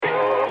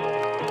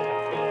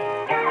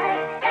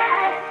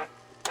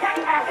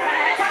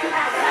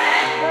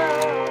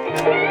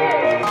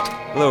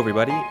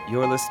everybody.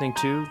 You're listening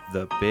to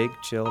the Big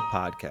Chill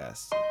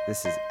Podcast.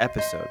 This is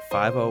episode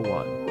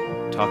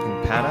 501,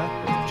 Talking Panna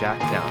with Jack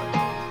Downer.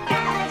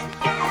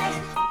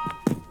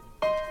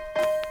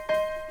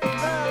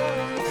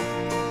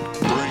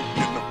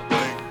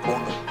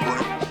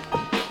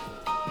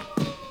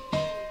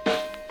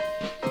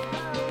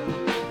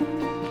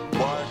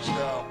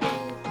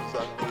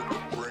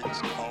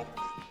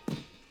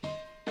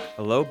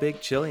 Hello, Big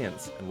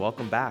Chillians, and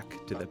welcome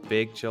back to the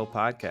Big Chill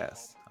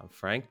Podcast. I'm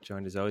Frank,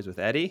 joined as always with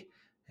Eddie.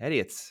 Eddie,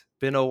 it's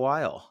been a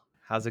while.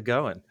 How's it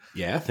going?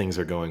 Yeah, things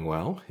are going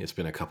well. It's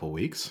been a couple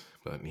weeks,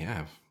 but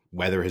yeah,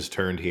 weather has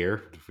turned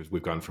here.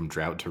 We've gone from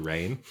drought to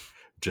rain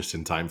just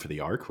in time for the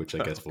arc, which I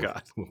guess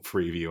we'll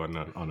preview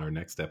on our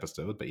next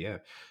episode. But yeah, a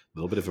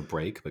little bit of a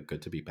break, but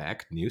good to be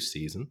back. New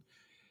season,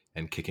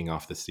 and kicking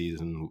off the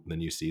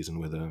new season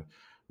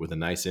with a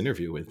nice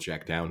interview with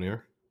Jack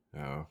Downer,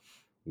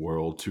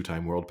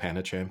 two-time world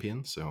Panna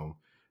champion. So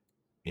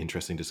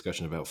interesting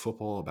discussion about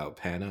football, about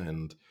Panna,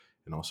 and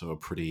also a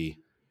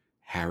pretty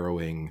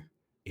harrowing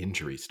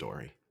injury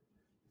story.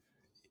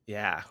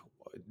 Yeah,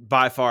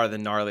 by far the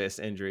gnarliest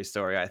injury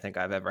story I think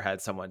I've ever had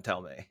someone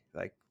tell me.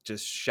 Like,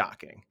 just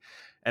shocking.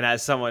 And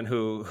as someone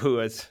who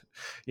is,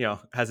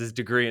 has his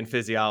degree in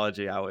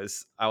physiology, I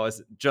was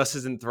just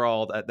as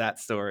enthralled at that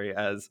story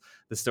as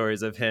the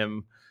stories of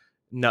him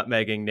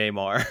nutmegging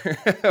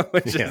Neymar,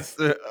 which is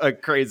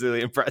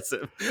crazily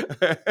impressive.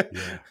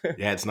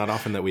 Yeah, it's not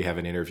often that we have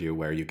an interview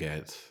where you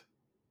get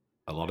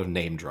a lot of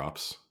name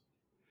drops,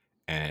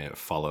 and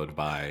followed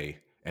by,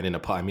 and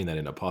I mean that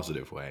in a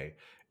positive way,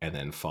 and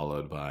then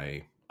followed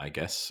by, I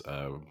guess,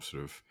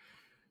 sort of,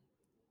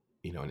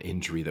 an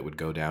injury that would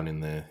go down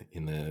in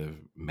the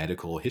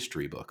medical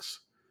history books.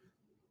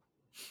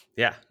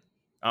 Yeah,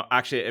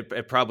 actually,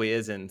 it probably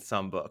is in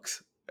some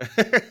books.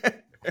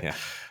 Yeah.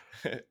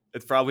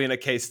 It's probably in a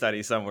case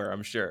study somewhere,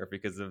 I'm sure,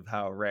 because of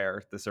how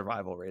rare the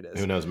survival rate is.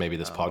 Who knows? Maybe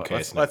this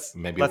podcast.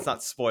 Let's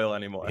not spoil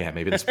anymore. Yeah,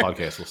 maybe this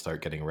podcast will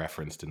start getting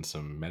referenced in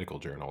some medical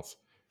journals.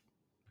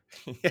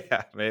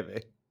 Yeah,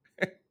 maybe.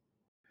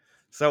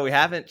 So we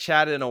haven't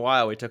chatted in a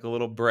while. We took a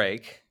little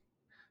break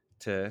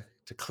to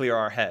clear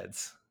our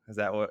heads. Is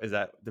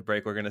that the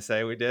break we're going to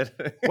say we did?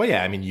 Well,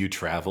 yeah. I mean, you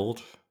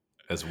traveled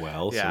as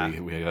well, yeah.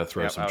 So we got to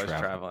throw some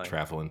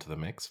travel into the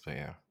mix. But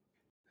yeah,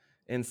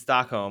 in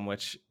Stockholm,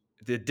 which.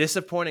 The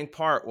disappointing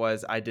part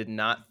was I did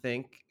not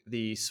think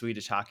the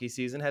Swedish hockey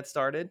season had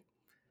started.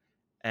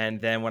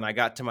 And then when I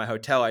got to my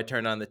hotel, I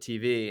turned on the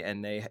TV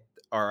and they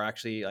are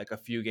actually like a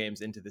few games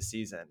into the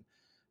season.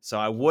 So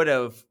I would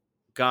have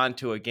gone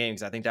to a game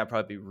because I think that'd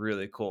probably be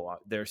really cool.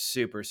 They're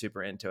super,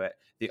 super into it.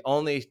 The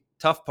only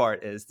tough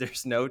part is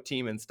there's no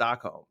team in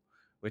Stockholm,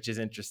 which is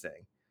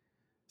interesting.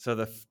 So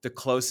the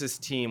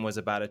closest team was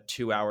about a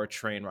 2-hour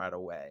train ride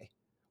away,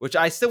 which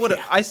I still would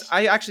have,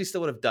 I actually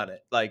still would have done it.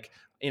 Like,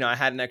 I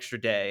had an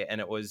extra day and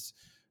it was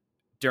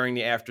during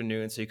the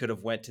afternoon. So you could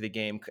have went to the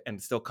game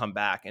and still come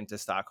back into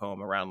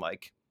Stockholm around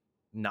like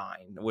 9.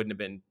 It wouldn't have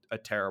been a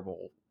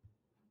terrible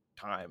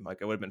time. Like,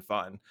 it would have been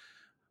fun.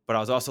 But I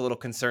was also a little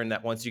concerned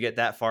that once you get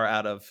that far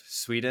out of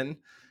Sweden,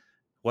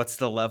 what's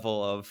the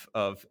level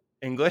of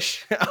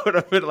English? I would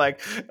have been like,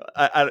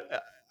 I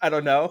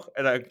don't know.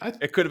 And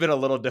it could have been a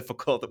little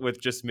difficult with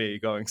just me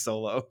going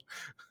solo.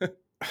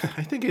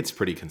 I think it's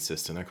pretty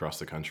consistent across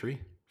the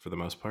country for the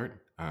most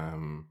part.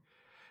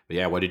 But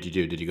yeah, what did you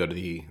do? Did you go to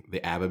the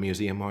ABBA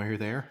Museum while you're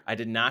there? I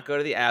did not go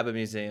to the ABBA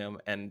Museum,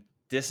 and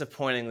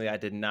disappointingly, I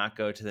did not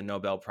go to the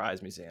Nobel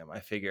Prize Museum. I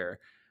figure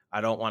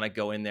I don't want to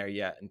go in there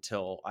yet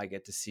until I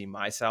get to see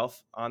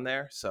myself on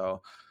there,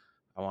 so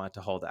I wanted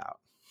to hold out.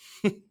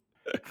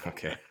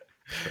 Okay.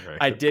 Right.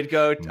 I did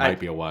go. Might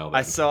be a while then.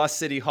 I saw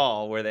City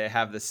Hall where they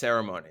have the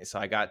ceremony, so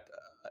I got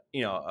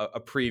a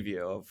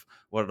preview of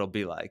what it'll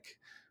be like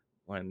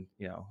when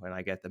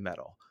I get the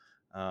medal.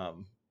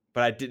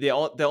 But I did the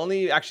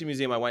only actually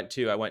museum I went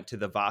to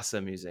the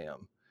Vasa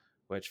Museum,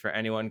 which for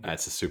anyone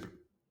that's a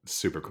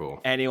super cool.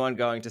 Anyone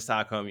going to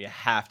Stockholm, you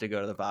have to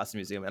go to the Vasa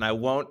Museum, and I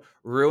won't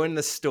ruin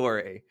the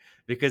story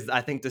because I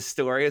think the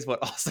story is what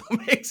also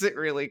makes it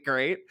really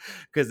great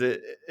because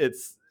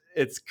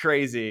it's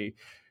crazy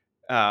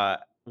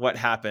what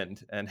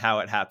happened and how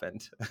it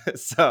happened.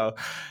 So.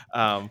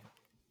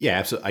 Yeah,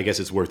 absolutely. I guess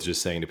it's worth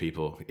just saying to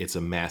people, it's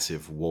a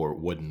massive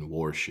wooden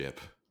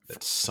warship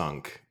that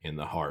sunk in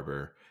the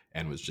harbor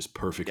and was just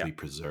perfectly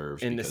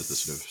preserved because the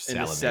sort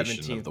of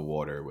salination of the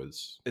water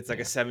was... It's like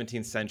a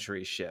 17th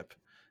century ship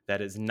that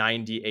is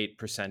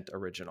 98%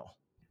 original.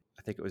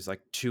 I think it was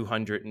like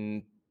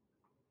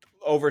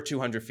over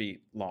 200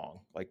 feet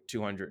long, like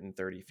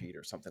 230 feet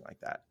or something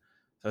like that.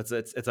 So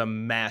it's a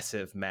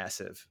massive,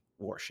 massive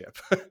warship.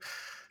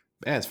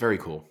 Yeah, it's very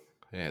cool.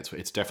 Yeah,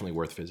 it's definitely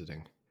worth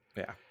visiting.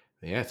 Yeah.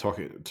 Yeah,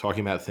 talking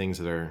about things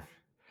that are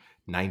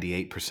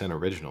 98%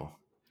 original.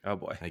 Oh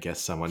boy. I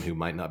guess someone who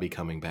might not be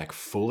coming back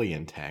fully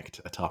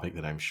intact, a topic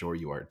that I'm sure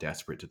you are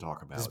desperate to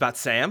talk about. It's about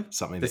Sam?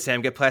 Did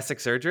Sam get plastic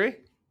surgery?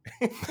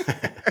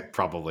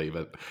 Probably,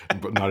 but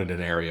not in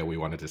an area we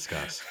want to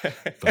discuss.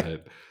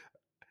 But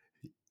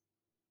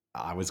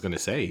I was going to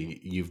say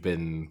you've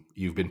been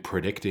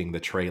predicting the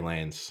Trey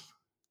Lance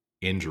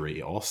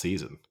injury all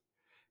season.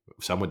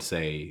 Some would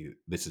say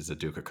this is a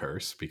Duca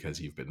curse because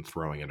you've been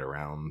throwing it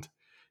around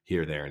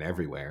here, there, and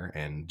everywhere.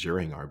 And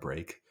during our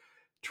break,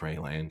 Trey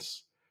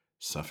Lance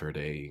suffered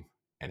an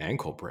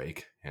ankle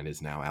break and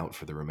is now out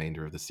for the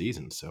remainder of the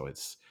season. So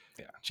it's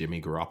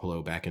Jimmy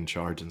Garoppolo back in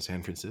charge in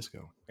San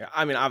Francisco. Yeah,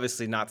 I mean,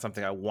 obviously not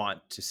something I want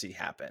to see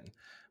happen,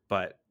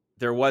 but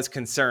there was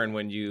concern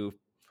when you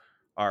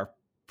are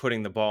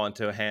putting the ball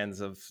into the hands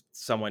of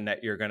someone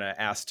that you're going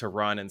to ask to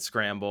run and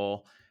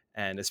scramble.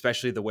 And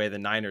especially the way the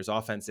Niners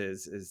offense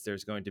is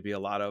there's going to be a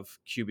lot of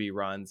QB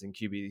runs and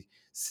QB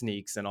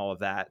sneaks and all of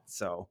that.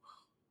 So,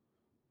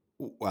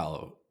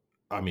 well,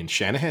 I mean,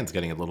 Shanahan's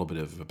getting a little bit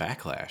of a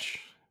backlash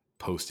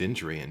post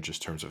injury in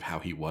just terms of how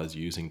he was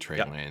using Trey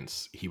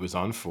Lance. He was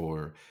on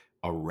for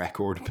a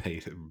record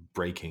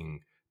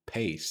breaking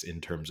pace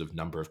in terms of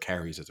number of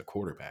carries as a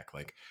quarterback.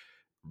 Like,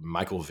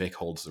 Michael Vick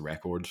holds the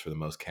records for the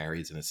most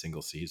carries in a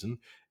single season,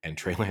 and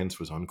Trey Lance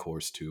was on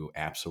course to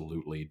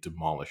absolutely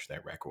demolish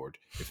that record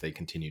if they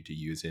continued to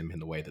use him in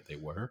the way that they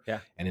were.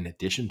 Yeah. And in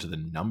addition to the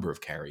number of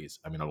carries,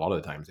 I mean, a lot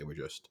of the times they were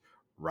just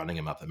running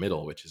him up the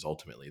middle, which is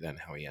ultimately then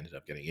how he ended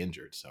up getting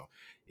injured. So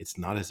it's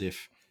not as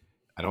if,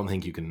 I don't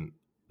think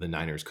the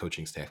Niners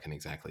coaching staff can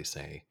exactly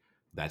say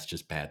that's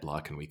just bad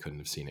luck and we couldn't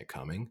have seen it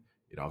coming.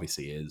 It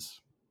obviously is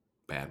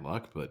bad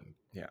luck, but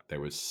there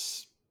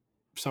was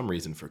some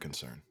reason for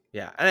concern.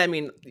 Yeah. And I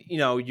mean,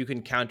 you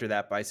can counter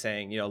that by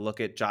saying,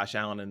 look at Josh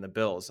Allen and the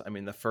Bills. I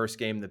mean, the first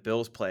game the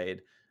Bills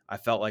played, I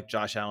felt like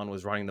Josh Allen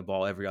was running the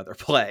ball every other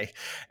play.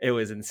 It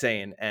was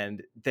insane.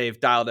 And they've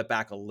dialed it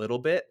back a little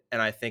bit. And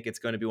I think it's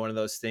going to be one of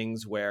those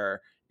things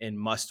where in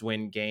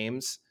must-win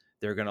games,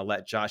 they're going to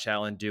let Josh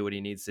Allen do what he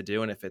needs to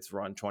do. And if it's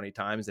run 20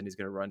 times, then he's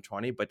going to run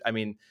 20. But I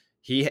mean,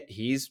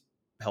 he's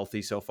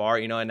healthy so far,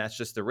 and that's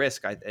just the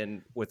risk.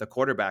 And with a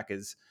quarterback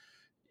is,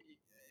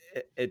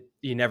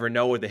 you never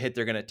know what the hit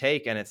they're going to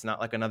take. And it's not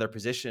like another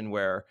position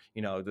where,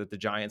 the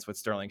Giants with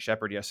Sterling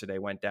Shepard yesterday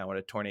went down with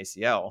a torn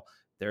ACL.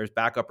 There's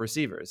backup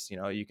receivers.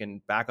 You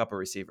can back up a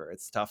receiver.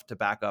 It's tough to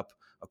back up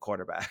a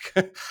quarterback.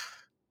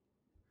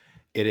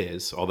 It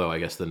is, although I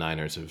guess the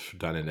Niners have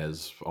done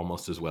it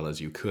almost as well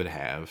as you could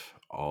have.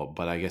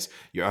 But I guess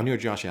you're on your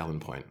Josh Allen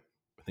point.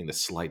 I think the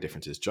slight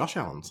difference is Josh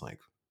Allen's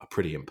like a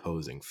pretty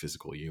imposing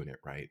physical unit,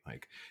 right?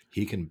 Like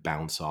he can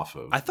bounce off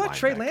of. I thought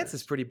Trey Lance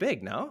is pretty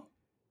big, no?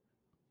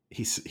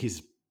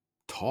 He's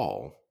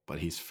tall, but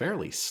he's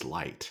fairly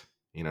slight.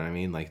 You know what I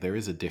mean? Like there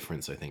is a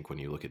difference, I think, when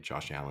you look at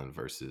Josh Allen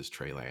versus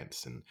Trey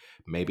Lance, and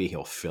maybe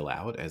he'll fill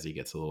out as he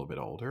gets a little bit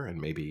older, and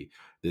maybe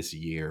this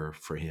year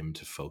for him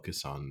to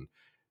focus on,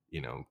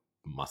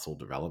 muscle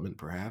development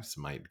perhaps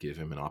might give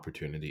him an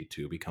opportunity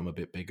to become a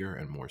bit bigger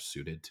and more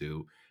suited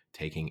to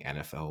taking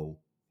NFL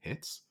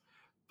hits.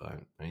 But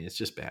I mean, it's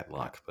just bad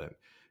luck. But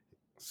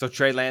so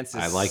Trey Lance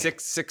is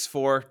 6'4",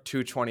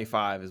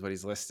 225 is what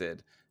he's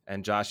listed.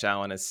 And Josh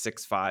Allen is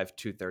 6'5",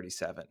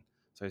 237.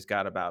 So he's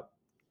got about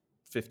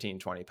 15,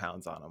 20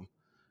 pounds on him.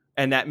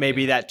 And that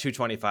maybe that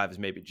 225 is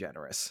maybe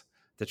generous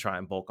to try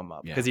and bulk him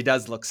up. Because he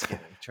does look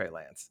skinny, Trey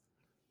Lance.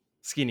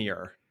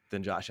 Skinnier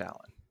than Josh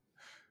Allen.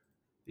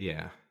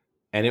 Yeah.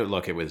 And it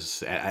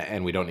was,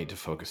 and we don't need to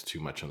focus too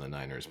much on the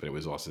Niners, but it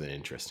was also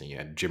interesting. You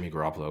had Jimmy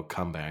Garoppolo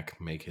come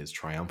back, make his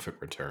triumphant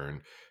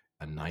return,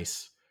 a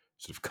nice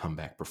sort of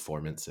comeback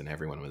performance, and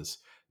everyone was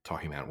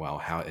talking about, well,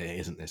 how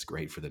isn't this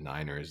great for the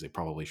Niners? They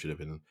probably should have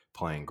been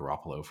playing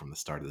Garoppolo from the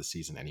start of the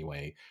season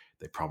anyway.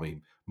 They're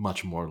probably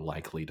much more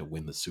likely to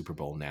win the Super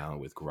Bowl now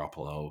with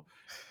Garoppolo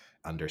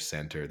under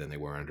center than they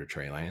were under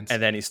Trey Lance.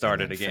 And then he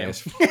started again.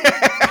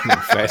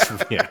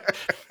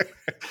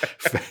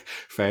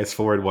 Fast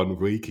forward 1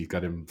 week, you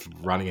got him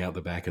running out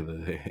the back of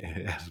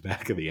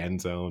the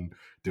end zone,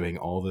 doing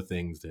all the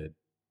things that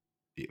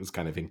it was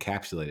kind of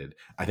encapsulated.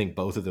 I think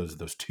both of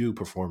those two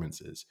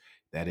performances,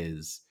 that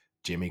is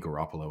Jimmy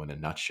Garoppolo in a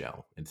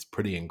nutshell. It's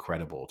pretty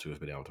incredible to have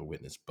been able to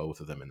witness both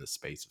of them in the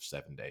space of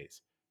 7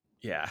 days.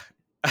 Yeah,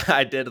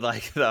 I did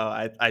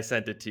though. I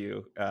sent it to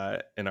you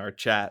in our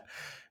chat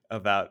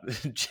about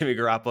Jimmy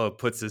Garoppolo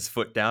puts his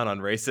foot down on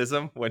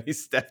racism when he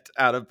stepped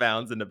out of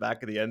bounds in the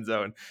back of the end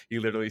zone. He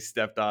literally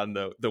stepped on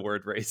the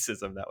word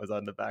racism that was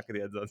on the back of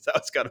the end zone. So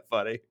that was kind of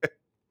funny.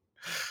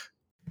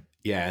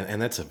 Yeah, and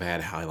that's a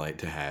bad highlight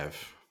to have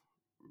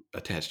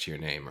attached to your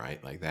name,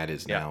 right? Like that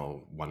is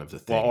now one of the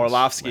things. Well,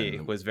 Orlovsky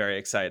was very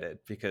excited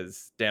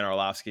because Dan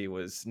Orlovsky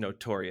was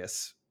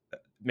notorious.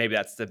 Maybe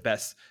that's the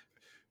best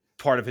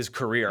part of his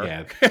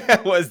career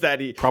was that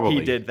he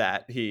did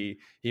that. He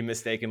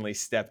mistakenly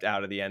stepped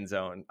out of the end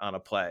zone on a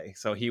play.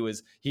 So he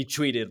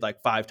tweeted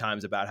like 5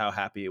 times about how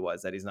happy he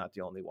was that he's not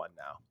the only one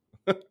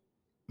now.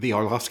 The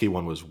Orlovsky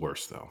one was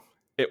worse though.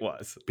 It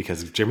was.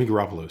 Because Jimmy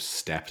Garoppolo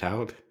stepped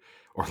out,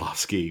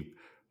 Orlovsky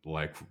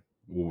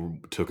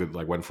took it,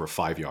 went for a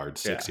 5-yard,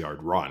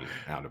 6-yard run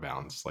out of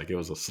bounds. Like it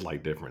was a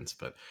slight difference,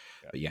 but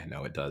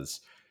no, it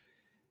does.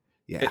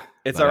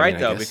 It's all right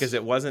though, because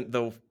it wasn't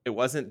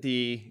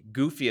the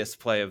goofiest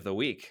play of the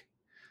week.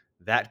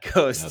 That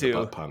goes No, the to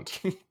butt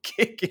punt.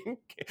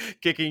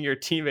 kicking your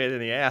teammate in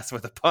the ass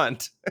with a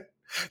punt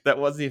that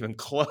wasn't even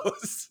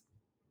close.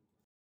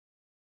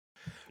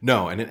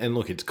 No, and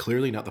look, it's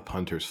clearly not the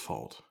punter's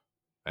fault.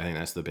 I think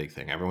that's the big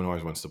thing. Everyone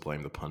always wants to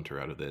blame the punter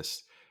out of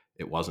this.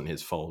 It wasn't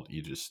his fault.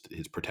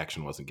 His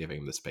protection wasn't giving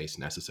him the space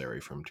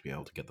necessary for him to be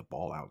able to get the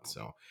ball out.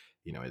 So,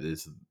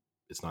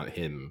 it's not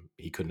him.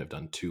 He couldn't have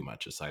done too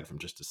much aside from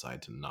just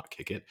decide to not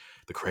kick it.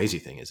 The crazy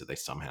thing is that they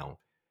somehow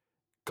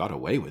got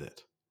away with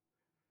it.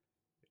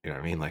 You know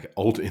what I mean? Like,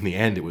 in the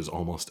end, it was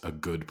almost a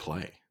good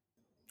play.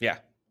 Yeah.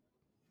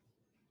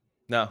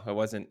 No, it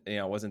wasn't.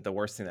 It wasn't the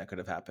worst thing that could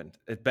have happened.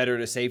 It's better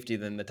to safety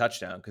than the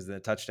touchdown, because the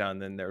touchdown,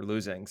 then they're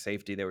losing.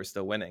 Safety, they were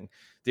still winning.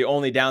 The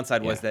only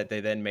downside was that they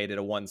then made it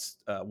a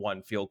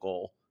one field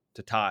goal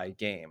to tie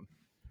game.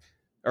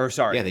 Or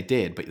sorry, yeah, they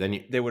did, but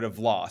then they would have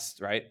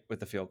lost, right, with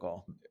the field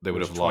goal. They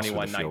would have lost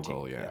with the field 21-19.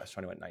 goal. Yeah, it's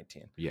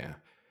 21-19. Yeah,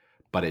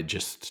 but it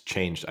just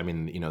changed. I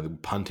mean, the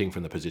punting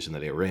from the position that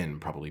they were in,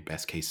 probably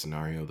best case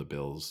scenario, the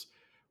Bills,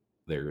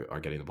 they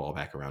are getting the ball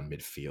back around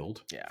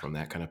midfield from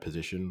that kind of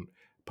position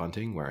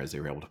punting, whereas they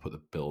were able to put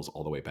the Bills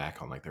all the way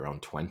back on like their own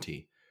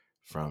 20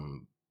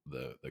 from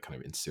the kind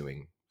of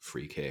ensuing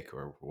free kick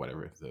or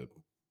whatever.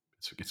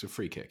 It's a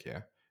free kick,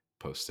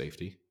 post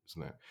safety,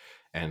 isn't it?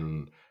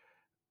 And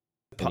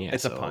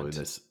it's a punt.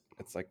 It's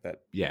like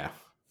that. Yeah,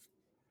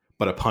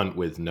 but a punt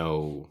with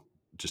no,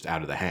 just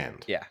out of the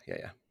hand. Yeah.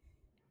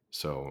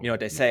 So what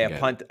they say: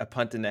 a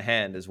punt in the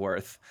hand is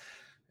worth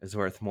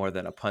more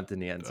than a punt in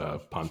the end zone.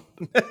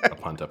 A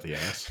punt up the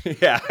ass.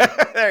 Yeah,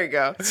 there you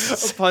go.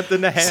 A punt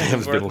in the hand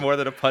is worth more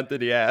than a punt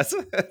in the ass.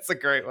 That's a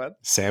great one.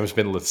 Sam's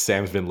been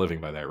living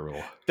by that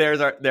rule.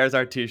 There's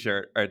our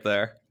t-shirt right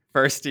there.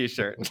 First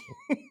t-shirt.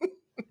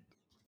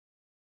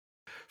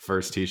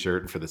 First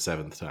t-shirt for the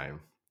 7th time.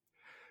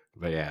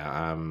 But yeah,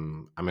 I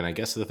mean, I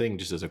guess the thing,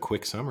 just as a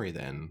quick summary,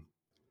 then,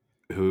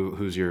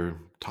 who's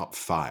your top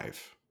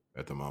 5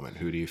 at the moment?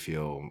 Who do you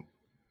feel?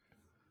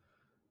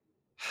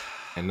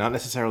 And not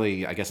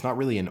necessarily, I guess, not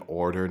really in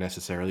order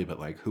necessarily,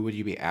 but like, who would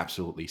you be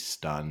absolutely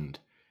stunned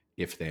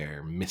if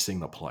they're missing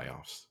the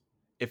playoffs?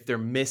 If they're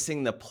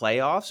missing the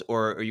playoffs,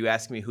 or are you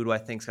asking me who do I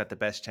think's got the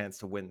best chance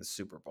to win the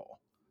Super Bowl?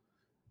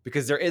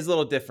 Because there is a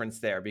little difference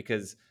there.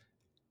 Because,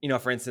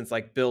 for instance,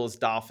 like Bills,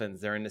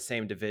 Dolphins, they're in the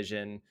same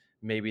division.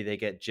 Maybe they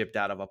get gypped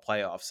out of a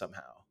playoff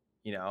somehow.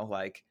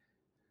 Like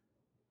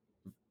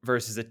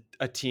versus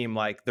a team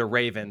like the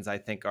Ravens, I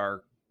think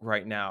are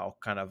right now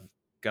kind of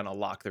gonna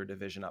lock their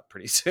division up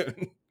pretty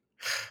soon.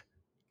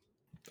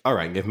 All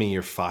right, give me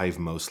your 5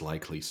 most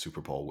likely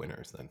Super Bowl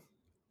winners then.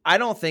 I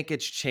don't think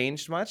it's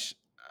changed much.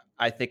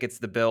 I think it's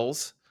the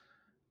Bills.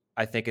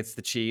 I think it's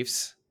the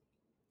Chiefs.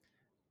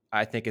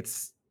 I think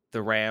it's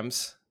the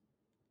Rams.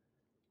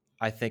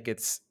 I think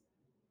it's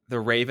the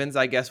Ravens,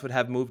 I guess, would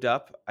have moved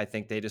up. I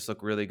think they just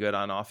look really good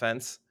on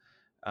offense.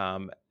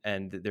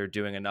 And they're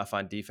doing enough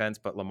on defense.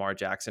 But Lamar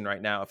Jackson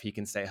right now, if he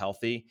can stay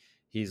healthy,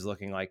 he's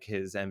looking like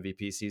his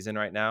MVP season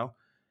right now.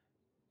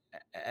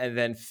 And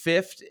then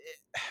 5th,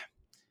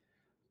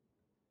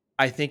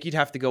 I think you'd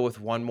have to go with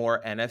one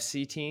more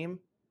NFC team.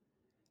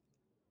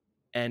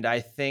 And I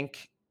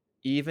think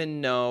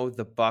even though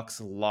the Bucs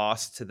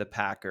lost to the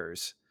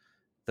Packers,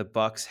 the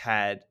Bucs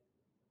had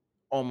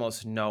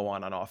almost no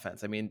one on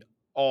offense. I mean,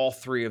 all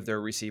 3 of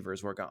their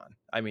receivers were gone.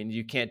 I mean,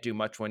 you can't do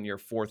much when your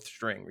 4th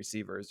string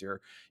receiver is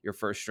your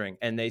first string.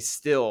 And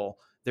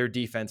their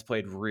defense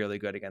played really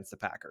good against the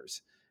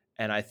Packers.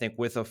 And I think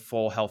with a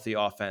full healthy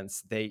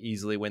offense, they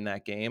easily win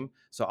that game.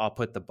 So I'll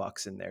put the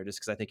Bucs in there just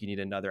because I think you need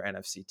another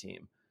NFC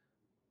team.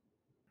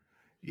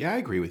 Yeah, I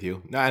agree with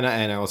you. No, and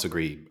I also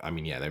agree. I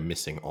mean, yeah, they're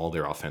missing all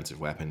their offensive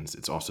weapons.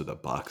 It's also the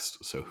Bucs,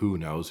 so who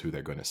knows who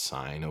they're going to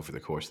sign over the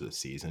course of the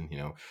season?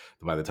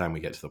 By the time we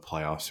get to the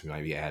playoffs, we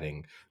might be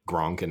adding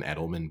Gronk and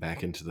Edelman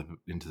back into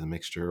the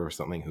mixture or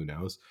something. Who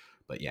knows?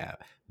 But yeah,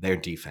 their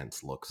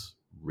defense looks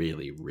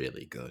really,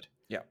 really good.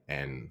 Yeah,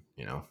 and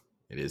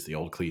it is the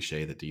old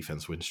cliche that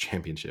defense wins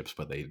championships,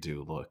 but they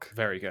do look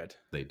very good.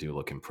 They do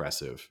look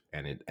impressive,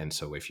 and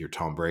so if you're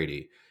Tom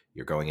Brady,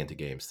 you're going into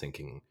games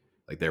thinking.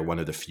 Like, they're one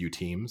of the few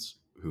teams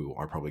who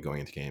are probably going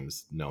into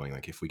games knowing,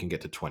 like, if we can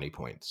get to 20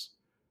 points,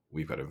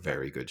 we've got a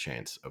very good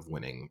chance of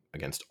winning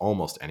against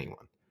almost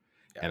anyone.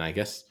 Yeah. And I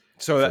guess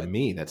for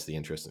me, that's the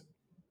interesting.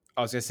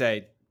 I was going to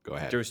say, go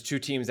ahead. There's 2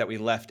 teams that we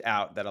left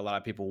out that a lot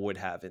of people would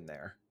have in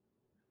there,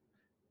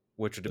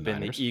 which would have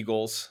been the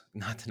Eagles,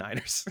 not the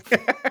Niners.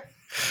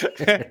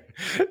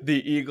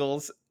 The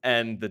Eagles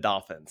and the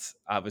Dolphins.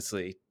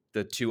 Obviously,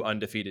 the 2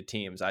 undefeated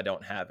teams I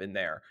don't have in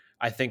there.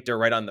 I think they're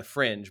right on the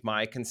fringe.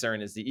 My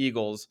concern is the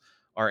Eagles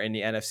are in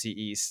the NFC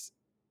East,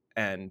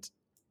 and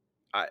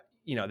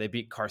they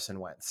beat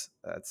Carson Wentz.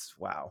 That's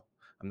wow.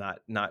 I'm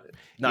not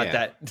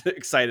that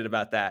excited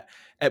about that.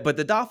 But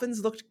the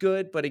Dolphins looked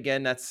good. But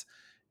again, that's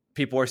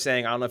people are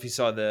saying. I don't know if you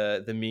saw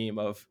the meme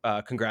of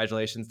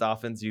congratulations,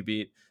 Dolphins, you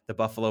beat the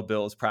Buffalo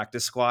Bills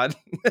practice squad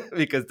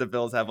because the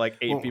Bills have like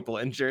 8 people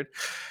injured.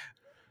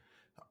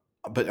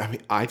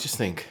 But I just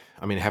think,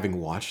 having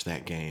watched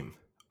that game,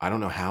 I don't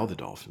know how the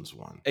Dolphins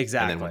won.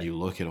 Exactly. And then when you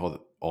look at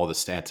all the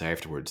stats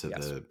afterwards that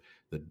Yes.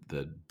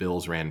 the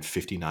Bills ran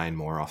 59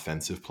 more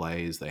offensive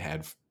plays. They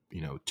had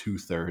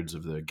 2/3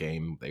 of the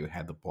game they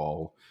had the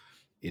ball.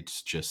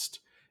 It's just,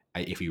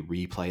 if you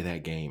replay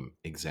that game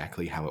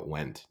exactly how it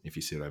went, if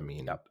you see what I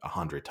mean, Yep.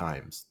 100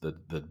 times, the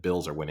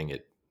Bills are winning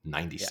it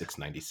 96,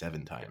 Yeah.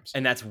 97 times.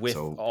 And that's with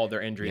So all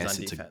their injuries yes,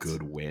 on it's a defense.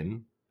 good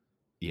win.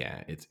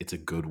 Yeah, it's a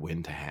good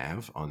win to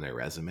have on their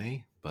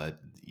resume, but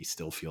you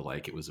still feel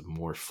like it was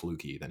more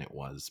fluky than it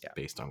was Yeah.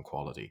 based on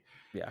quality.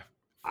 Yeah.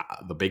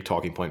 The big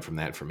talking point from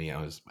that for me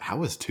was, how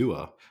was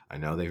Tua? I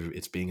know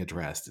it's being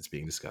addressed, it's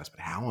being discussed, but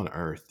how on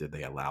earth did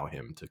they allow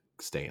him to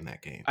stay in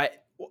that game?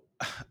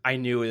 I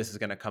knew this was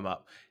going to come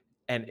up,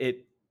 and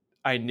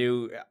I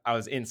knew I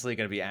was instantly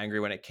going to be angry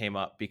when it came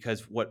up,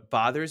 because what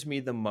bothers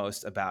me the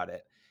most about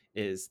it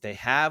is they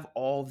have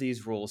all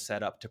these rules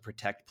set up to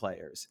protect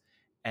players,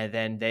 and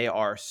then they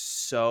are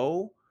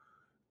so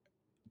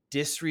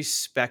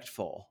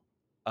disrespectful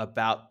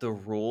about the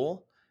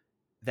rule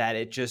that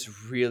it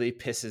just really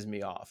pisses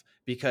me off,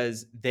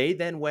 because they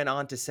then went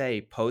on to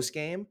say post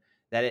game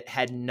that it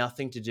had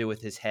nothing to do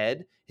with his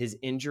head. His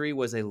injury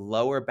was a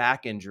lower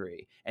back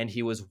injury, and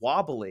he was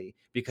wobbly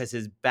because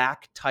his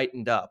back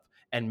tightened up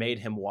and made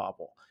him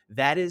wobble.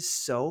 That is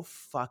so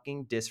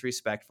fucking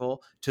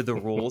disrespectful to the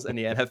rules in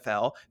the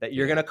NFL that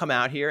you're Yeah. going to come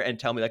out here and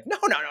tell me like, no.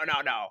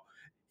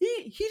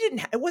 He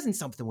didn't, it wasn't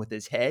something with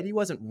his head. He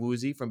wasn't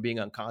woozy from being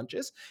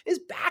unconscious. His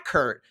back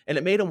hurt and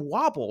it made him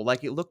wobble.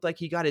 Like it looked like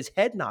he got his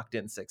head knocked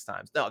in 6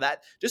 times. No,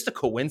 that just a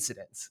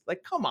coincidence.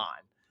 Like, come on.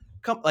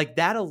 Like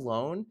that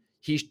alone,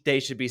 they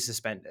should be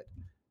suspended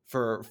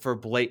for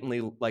blatantly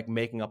like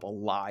making up a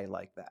lie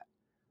like that.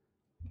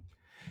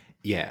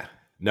 Yeah.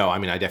 No, I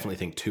mean, I definitely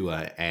think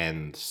Tua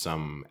and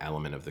some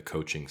element of the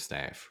coaching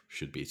staff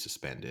should be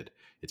suspended.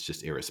 It's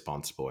just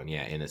irresponsible. And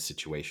yeah, in a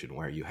situation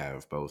where you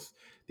have both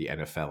the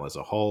NFL as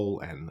a whole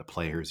and the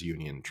players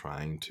union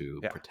trying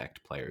to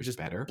protect players just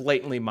better,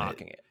 blatantly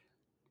mocking it.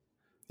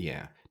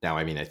 Yeah. Now,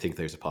 I mean, I think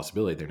there's a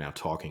possibility they're now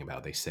talking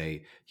about. They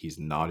say he's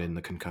not in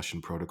the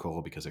concussion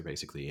protocol because they're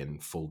basically in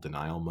full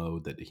denial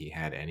mode that he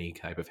had any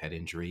type of head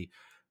injury.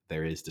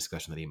 There is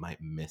discussion that he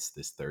might miss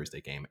this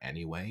Thursday game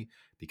anyway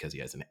because he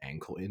has an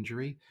ankle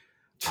injury.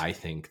 I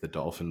think the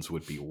Dolphins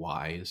would be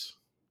wise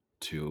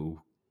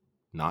to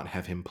not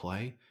have him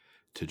play,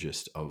 to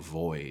just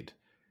avoid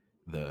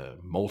the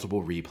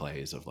multiple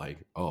replays of like,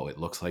 oh, it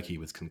looks like he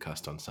was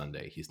concussed on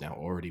Sunday. He's now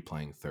already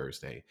playing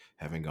Thursday,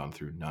 having gone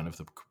through none of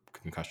the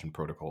concussion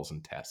protocols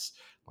and tests.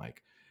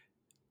 Like,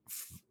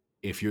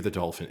 if you're the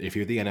Dolphin, if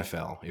you're the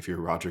NFL, if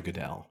you're Roger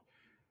Goodell,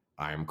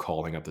 I'm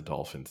calling up the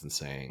Dolphins and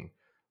saying,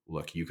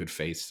 look, you could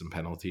face some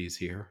penalties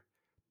here,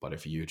 but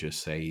if you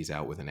just say he's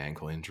out with an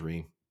ankle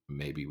injury,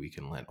 maybe we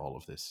can let all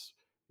of this,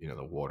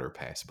 the water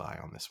pass by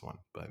on this one.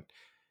 But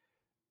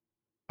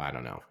I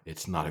don't know.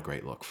 It's not a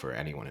great look for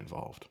anyone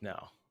involved.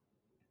 No,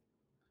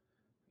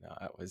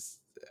 it was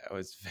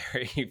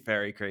very,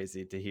 very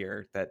crazy to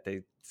hear that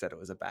they said it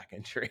was a back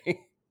injury.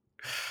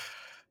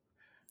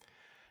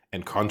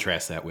 And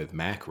contrast that with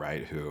Mac,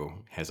 right, who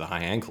has a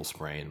high ankle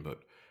sprain, but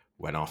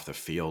went off the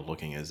field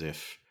looking as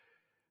if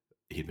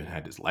he'd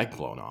had his leg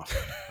blown off.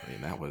 I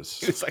mean, that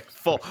was it's like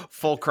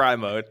full cry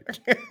mode.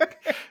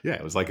 Yeah,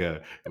 it was like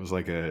a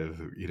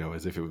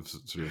as if it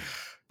was sort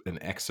of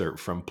an excerpt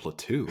from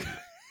Platoon.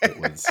 It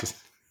was just...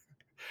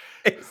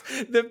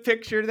 It's the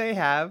picture they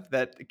have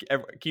that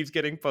keeps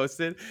getting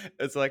posted.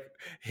 It's like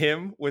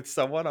him with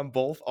someone on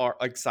both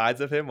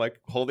sides of him,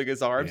 like holding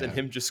his arms, and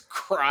him just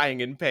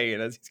crying in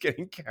pain as he's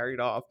getting carried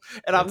off.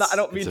 And I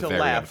don't mean to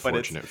laugh, but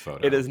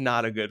it is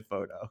not a good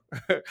photo.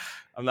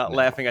 I'm not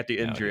laughing at the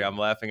injury. I'm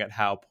laughing at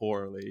how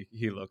poorly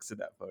he looks in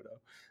that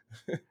photo.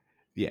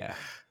 Yeah.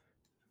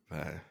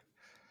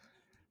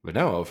 But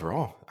no,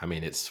 overall, I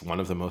mean, it's one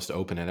of the most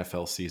open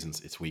NFL seasons.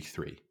 It's week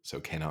 3,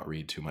 so cannot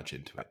read too much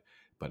into it.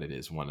 But it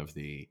is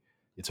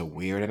it's a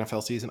weird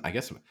NFL season. I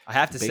guess I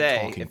have to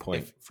say, talking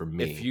point for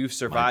me, if you've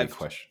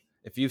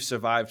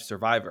survived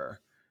Survivor,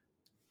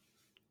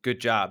 good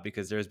job,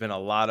 because there's been a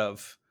lot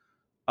of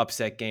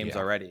upset games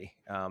already.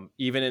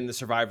 Even in the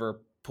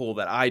Survivor pool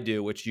that I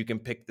do, which you can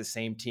pick the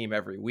same team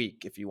every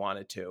week if you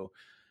wanted to.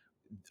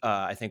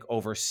 I think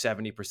over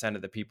 70%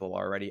 of the people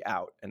are already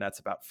out, and that's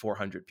about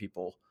 400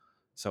 people.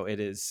 So it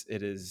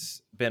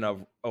has been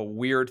a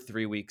weird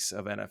 3 weeks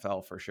of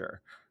NFL for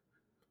sure.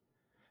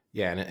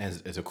 Yeah, and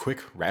as a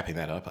quick wrapping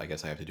that up, I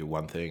guess I have to do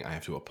one thing. I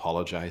have to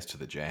apologize to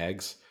the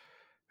Jags,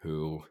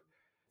 who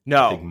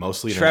I think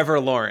mostly Trevor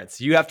Lawrence.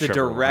 You have to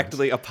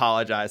directly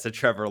apologize to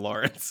Trevor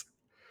Lawrence.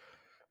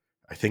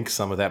 I think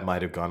some of that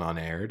might have gone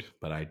unaired,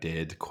 but I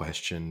did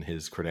question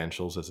his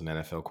credentials as an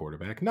NFL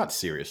quarterback. Not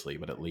seriously,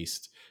 but at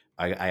least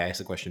I asked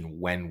the question,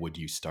 when would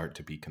you start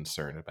to be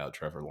concerned about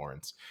Trevor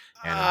Lawrence?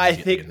 And I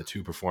think in the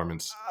 2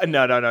 performance.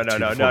 No.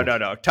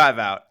 Time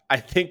out. I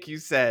think you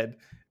said,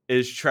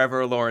 is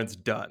Trevor Lawrence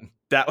done?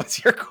 That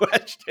was your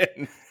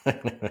question.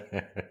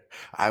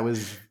 I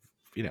was,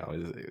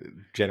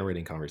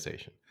 generating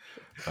conversation.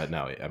 But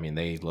no, I mean,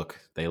 they look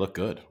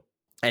good.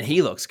 And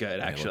he looks good,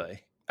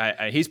 actually.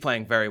 He's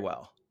playing very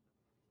well.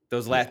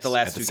 The last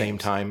 2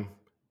 games.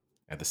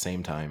 At the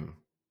same time,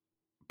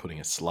 putting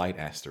a slight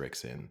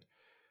asterisk in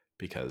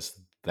because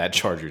that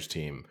Chargers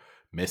team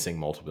missing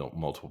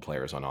multiple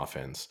players on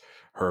offense.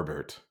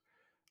 Herbert,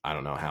 I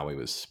don't know how he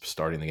was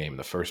starting the game in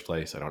the first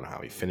place. I don't know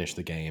how he finished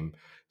the game.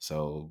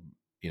 So,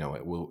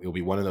 it'll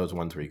be one of those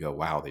ones where you go,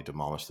 wow, they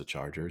demolished the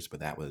Chargers,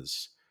 but that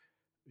was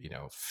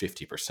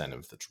 50%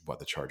 of what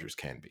the Chargers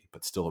can be,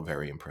 but still a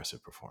very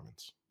impressive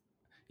performance.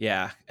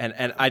 Yeah,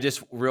 and I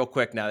just real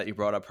quick, now that you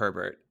brought up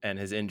Herbert and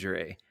his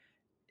injury,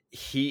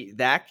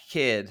 that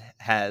kid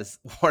has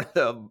one of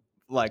the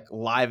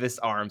livest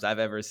arms I've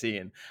ever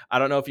seen. I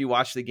don't know if you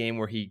watched the game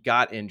where he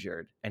got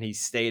injured and he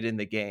stayed in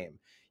the game.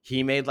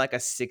 He made like a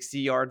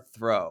 60-yard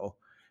throw,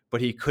 but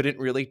he couldn't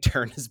really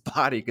turn his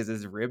body because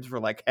his ribs were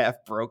like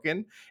half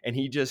broken, and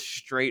he just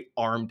straight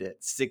armed it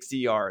 60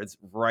 yards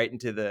right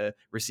into the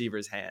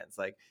receiver's hands.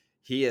 Like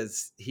he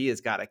has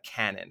got a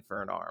cannon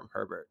for an arm,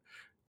 Herbert.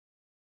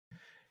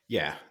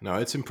 Yeah, no,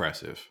 it's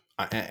impressive.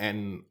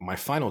 And my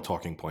final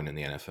talking point in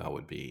the NFL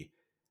would be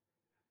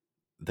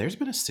there's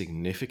been a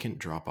significant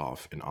drop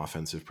off in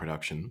offensive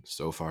production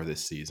so far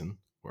this season.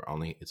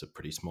 It's a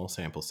pretty small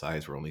sample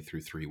size. We're only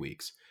through 3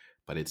 weeks,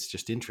 but it's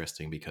just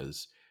interesting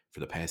because for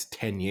the past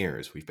 10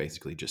 years, we've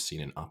basically just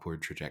seen an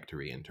upward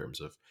trajectory in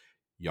terms of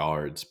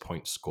yards,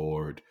 points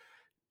scored.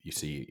 You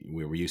see,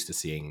 we were used to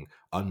seeing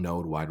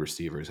unknown wide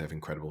receivers have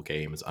incredible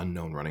games,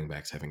 unknown running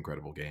backs have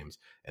incredible games.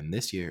 And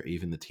this year,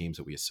 even the teams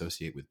that we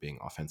associate with being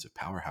offensive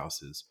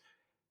powerhouses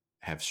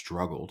have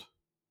struggled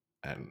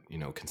and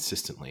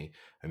consistently.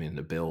 I mean,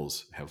 the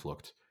Bills have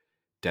looked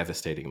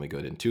devastatingly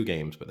good in 2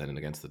 games, but then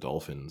against the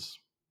Dolphins,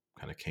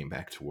 kind of came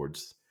back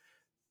towards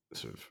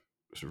sort of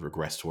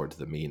regressed towards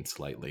the mean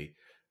slightly.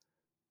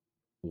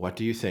 What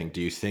do you think?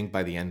 Do you think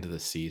by the end of the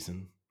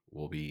season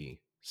we'll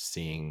be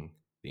seeing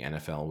the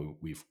NFL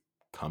we've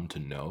come to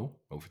know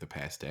over the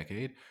past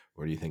decade,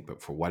 or do you think,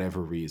 but for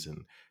whatever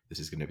reason, this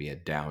is going to be a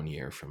down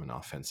year from an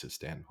offensive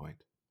standpoint?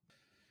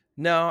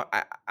 No,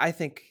 I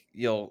think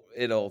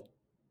it'll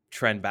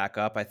trend back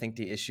up. I think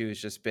the issue has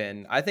just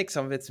been, I think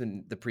some of it's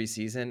been the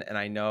preseason, and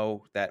I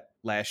know that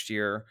last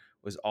year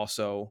was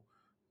also,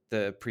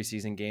 the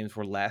preseason games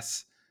were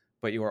less,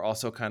 but you were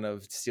also kind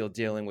of still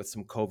dealing with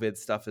some COVID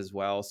stuff as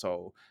well.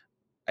 So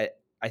I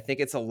I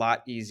think it's a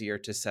lot easier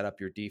to set up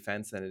your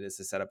defense than it is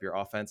to set up your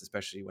offense,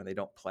 especially when they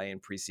don't play in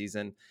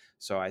preseason.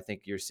 So I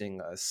think you're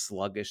seeing a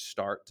sluggish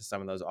start to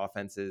some of those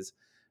offenses,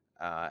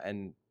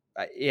 and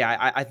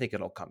yeah, I think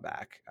it'll come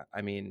back.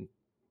 I mean,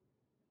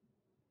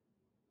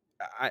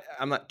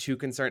 I'm not too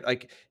concerned.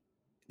 Like,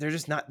 there's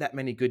just not that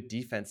many good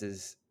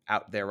defenses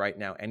out there right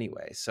now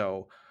anyway.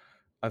 So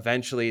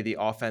eventually the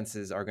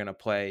offenses are going to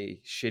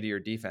play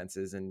shittier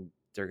defenses, and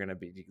they're going to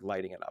be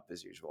lighting it up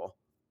as usual.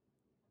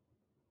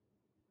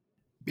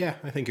 Yeah,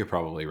 I think you're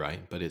probably right,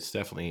 but it's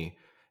definitely,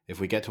 if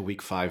we get to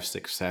week 5,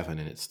 6, 7,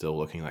 and it's still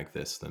looking like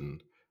this, then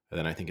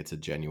I think it's a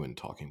genuine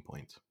talking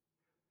point.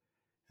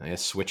 And I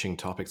guess switching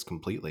topics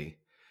completely,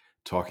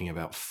 talking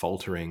about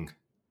faltering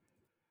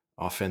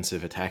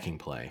offensive attacking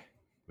play,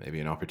 maybe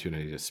an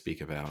opportunity to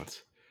speak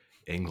about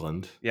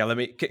England. Yeah,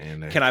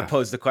 And can I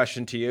pose the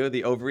question to you,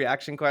 the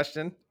overreaction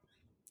question?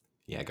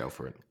 yeah, go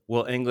for it.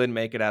 Will England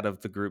make it out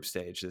of the group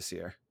stage this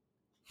year?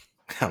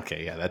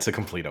 Okay, yeah, that's a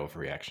complete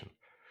overreaction.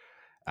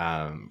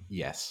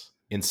 Yes,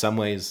 in some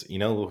ways,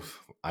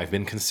 I've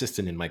been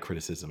consistent in my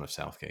criticism of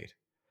Southgate.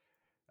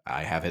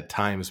 I have at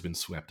times been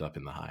swept up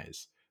in the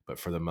highs, but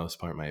for the most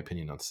part, my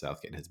opinion on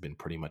Southgate has been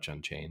pretty much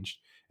unchanged,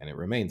 and it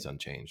remains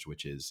unchanged,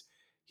 which is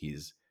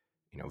he's,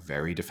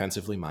 very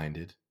defensively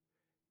minded.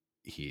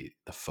 The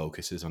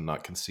focus is on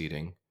not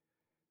conceding,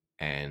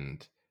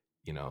 and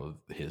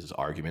his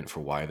argument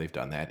for why they've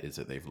done that is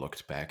that they've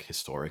looked back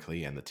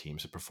historically, and the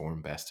teams that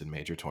perform best in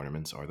major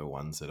tournaments are the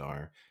ones that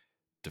are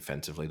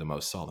defensively the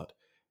most solid.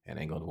 And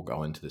England will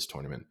go into this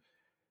tournament.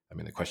 I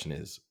mean, the question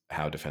is,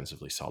 how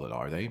defensively solid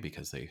are they?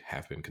 Because they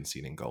have been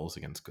conceding goals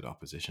against good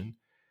opposition.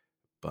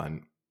 But,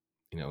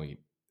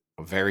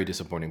 a very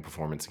disappointing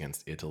performance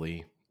against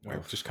Italy, where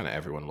Oof. just kind of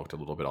everyone looked a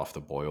little bit off the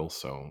boil.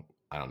 So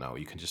I don't know.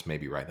 You can just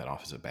maybe write that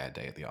off as a bad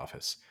day at the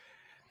office.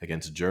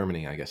 Against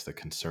Germany, I guess the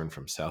concern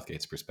from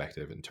Southgate's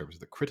perspective, in terms of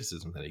the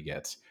criticism that he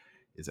gets,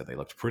 is that they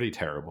looked pretty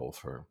terrible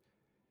for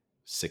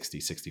 60,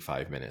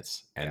 65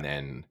 minutes. And Yeah.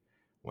 then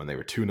when they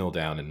were 2-0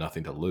 down and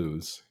nothing to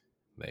lose,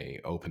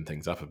 they opened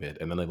things up a bit,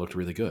 and then they looked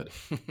really good.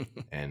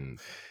 And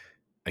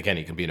again,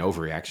 it can be an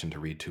overreaction to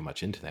read too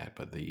much into that,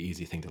 but the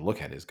easy thing to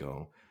look at is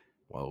go,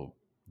 well,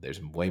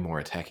 there's way more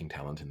attacking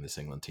talent in this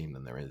England team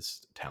than there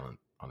is talent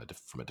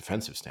from a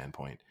defensive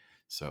standpoint.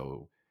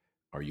 So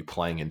are you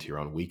playing into your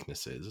own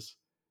weaknesses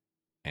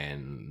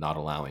and not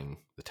allowing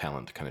the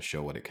talent to kind of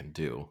show what it can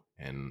do?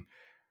 And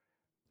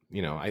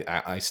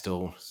I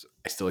still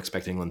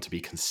expect England to be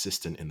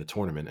consistent in the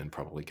tournament and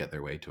probably get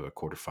their way to a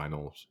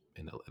quarterfinal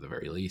at the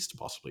very least,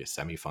 possibly a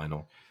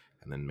semifinal,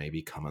 and then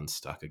maybe come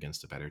unstuck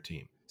against a better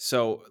team.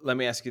 So let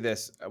me ask you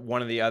this.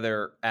 One of the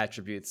other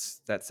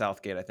attributes that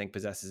Southgate, I think,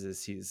 possesses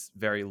is he's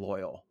very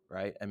loyal,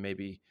 right? And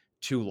maybe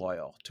too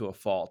loyal to a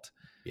fault.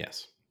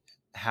 Yes.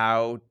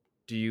 How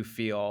do you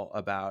feel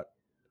about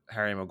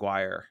Harry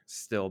Maguire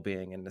still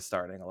being in the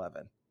starting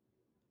 11.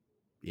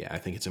 Yeah, I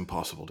think it's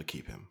impossible to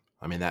keep him.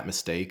 I mean, that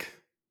mistake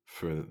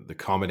for the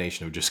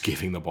combination of just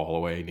giving the ball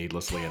away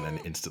needlessly and then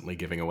instantly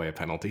giving away a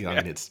penalty. I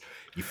Yeah. mean,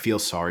 you feel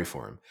sorry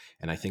for him.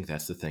 And I think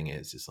that's the thing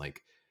is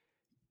like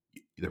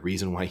the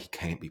reason why he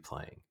can't be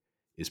playing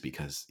is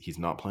because he's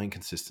not playing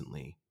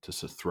consistently. To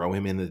throw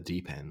him in the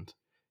deep end,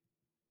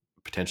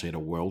 potentially at a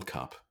World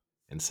Cup,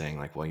 and saying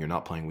like, well, you're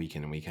not playing week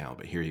in and week out,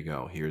 but here you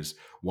go. Here's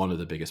one of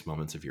the biggest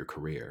moments of your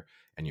career,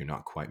 and you're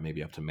not quite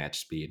maybe up to match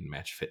speed and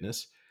match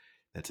fitness.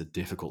 That's a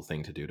difficult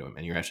thing to do to him,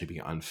 and you're actually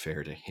being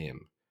unfair to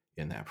him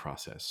in that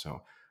process.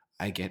 So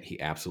I get he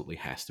absolutely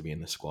has to be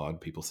in the squad.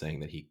 People saying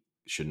that he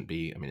shouldn't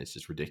be, I mean, it's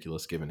just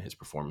ridiculous given his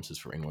performances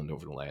for England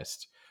over the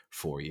last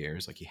 4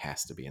 years. Like, he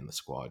has to be in the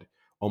squad,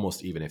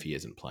 almost even if he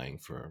isn't playing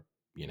for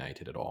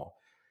United at all.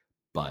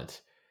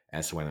 But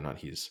as to whether or not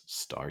he's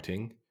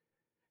starting,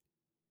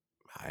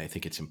 I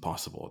think it's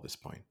impossible at this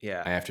point.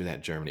 Yeah. After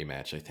that Germany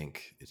match, I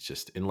think it's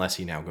just, unless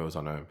he now goes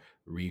on a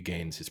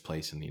regains his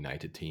place in the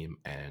United team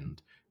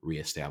and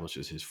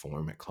reestablishes his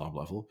form at club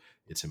level,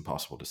 it's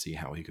impossible to see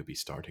how he could be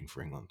starting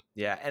for England.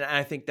 Yeah, and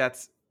I think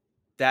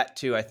that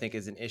too, I think,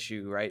 is an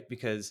issue, right?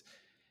 Because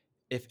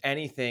if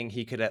anything,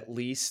 he could at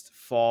least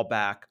fall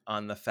back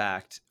on the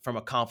fact from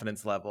a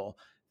confidence level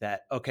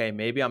that, okay,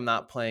 maybe I'm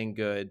not playing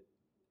good,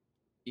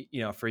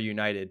 for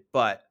United,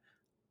 but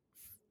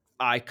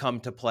I come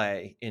to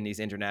play in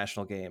these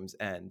international games,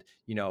 and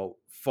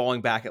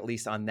falling back at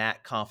least on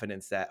that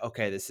confidence that,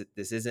 okay,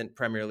 this isn't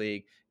Premier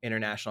League,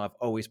 international. I've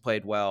always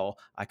played well.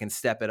 I can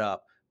step it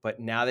up. But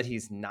now that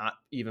he's not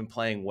even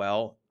playing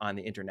well on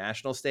the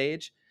international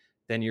stage,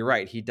 then you're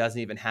right. He doesn't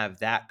even have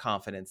that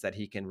confidence that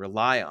he can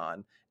rely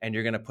on, and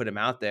you're going to put him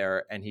out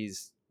there, and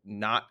he's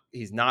not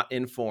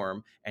in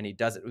form, and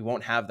we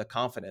won't have the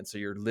confidence. So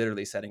you're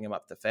literally setting him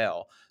up to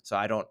fail. So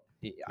I don't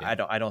Yeah.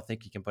 I don't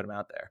think you can put him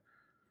out there.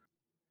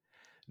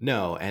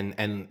 No,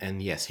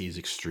 and yes, he's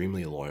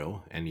extremely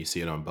loyal, and you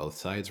see it on both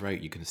sides, right?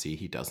 You can see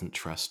he doesn't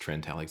trust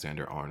Trent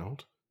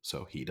Alexander-Arnold,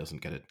 so he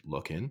doesn't get a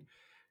look in.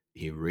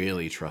 He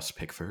really trusts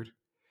Pickford.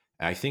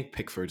 I think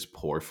Pickford's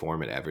poor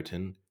form at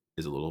Everton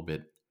is a little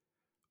bit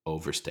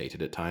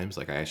overstated at times.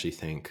 Like, I actually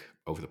think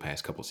over the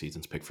past couple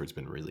seasons, Pickford's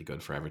been really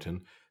good for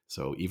Everton.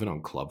 So even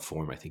on club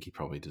form, I think he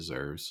probably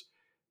deserves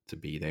to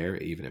be there,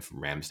 even if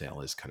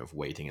Ramsdale is kind of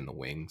waiting in the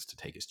wings to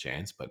take his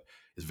chance. But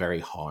it's very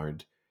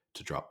hard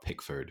to drop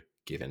Pickford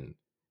given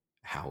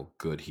how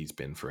good he's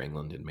been for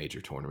England in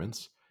major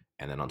tournaments.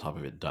 And then on top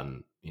of it,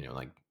 done,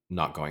 like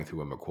not going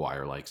through a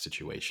Maguire like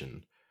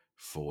situation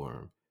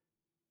for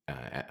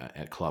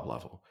at club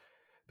level.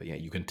 But yeah,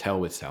 you can tell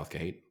with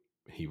Southgate,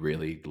 he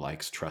really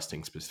likes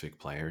trusting specific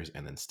players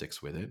and then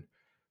sticks with it.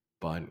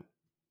 But,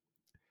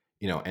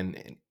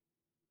 and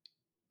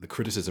the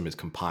criticism is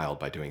compiled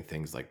by doing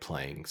things like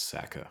playing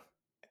Saka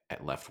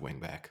at left wing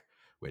back,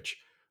 which,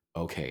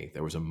 okay,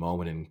 there was a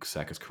moment in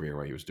Saka's career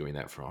where he was doing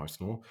that for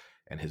Arsenal,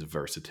 and his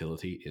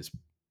versatility is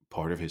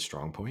part of his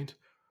strong point,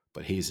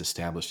 but he's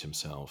established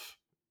himself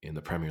in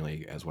the Premier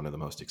League as one of the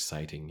most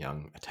exciting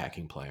young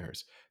attacking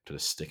players. To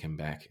stick him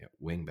back at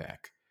wing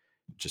back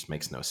just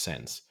makes no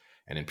sense.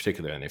 And in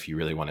particular, and if you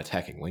really want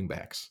attacking wing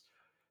backs,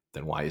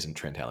 then why isn't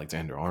Trent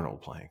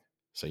Alexander-Arnold playing?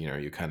 So,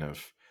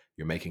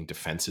 you're making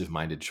defensive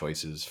minded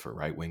choices for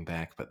right wing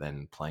back, but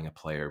then playing a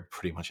player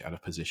pretty much out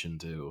of position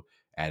to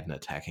add an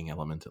attacking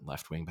element at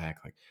left wing back.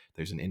 Like,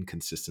 there's an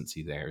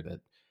inconsistency there that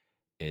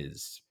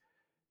is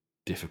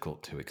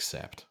difficult to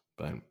accept.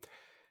 But,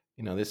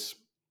 this,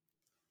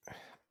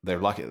 they're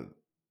lucky.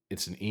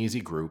 It's an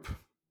easy group,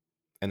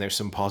 and there's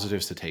some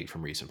positives to take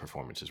from recent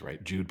performances,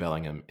 right? Jude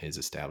Bellingham is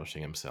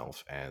establishing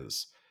himself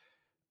as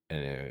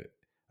an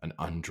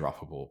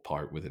undroppable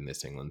part within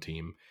this England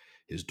team.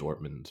 His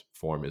Dortmund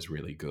form is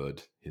really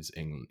good. His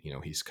England,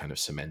 he's kind of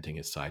cementing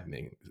his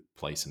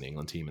place in the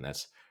England team, and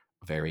that's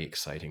a very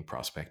exciting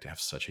prospect to have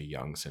such a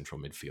young central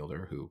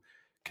midfielder who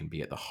can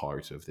be at the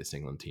heart of this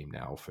England team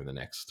now for the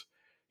next,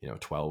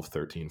 12,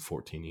 13,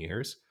 14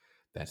 years.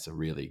 That's a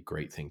really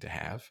great thing to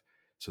have.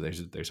 So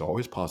there's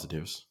always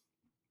positives.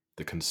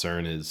 The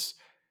concern is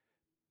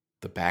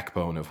the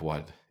backbone of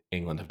what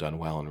England have done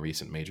well in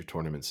recent major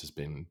tournaments has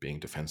been being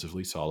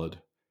defensively solid.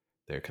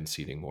 They're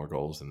conceding more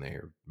goals than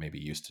they're maybe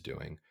used to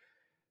doing.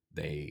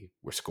 They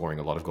were scoring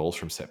a lot of goals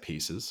from set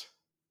pieces.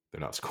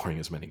 They're not scoring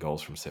as many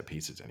goals from set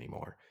pieces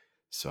anymore.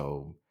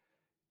 So,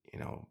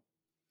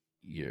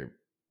 you're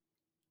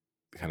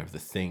kind of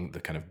the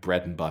kind of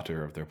bread and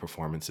butter of their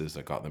performances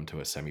that got them to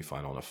a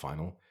semifinal and a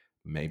final.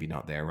 Maybe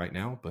not there right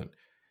now, but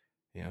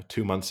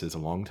 2 months is a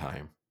long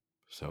time.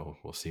 So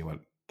we'll see what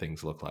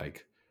things look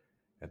like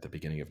at the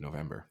beginning of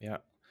November. Yeah,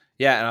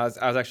 yeah, and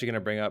I was actually going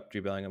to bring up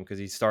Jude Bellingham because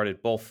he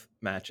started both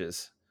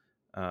matches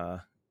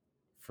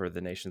for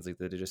the Nations League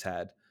that they just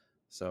had,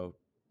 so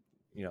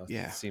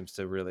Yeah, seems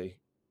to really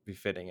be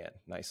fitting in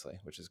nicely,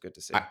 which is good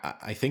to see.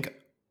 I think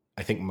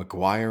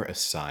Maguire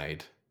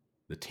aside,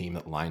 the team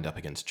that lined up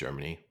against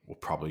Germany will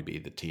probably be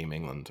the team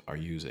England are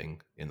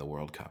using in the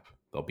World Cup.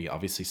 There'll be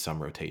obviously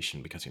some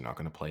rotation because you're not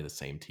going to play the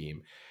same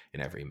team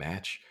in every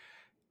match.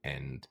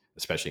 And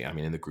especially, I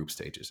mean, in the group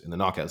stages, in the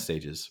knockout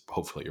stages,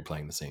 hopefully you're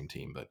playing the same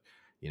team. But,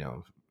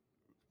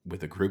 with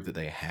the group that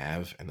they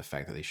have and the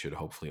fact that they should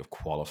hopefully have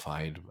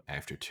qualified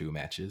after 2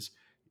 matches,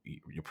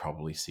 you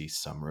probably see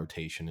some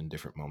rotation in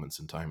different moments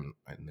in time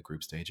in the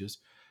group stages.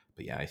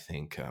 But yeah, I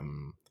think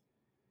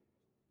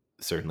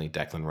certainly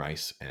Declan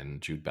Rice and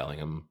Jude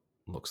Bellingham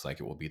looks like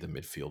it will be the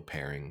midfield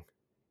pairing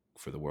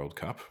for the World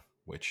Cup,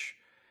 which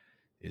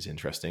is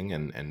interesting.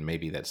 And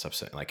maybe that's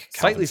upset. Like Calvin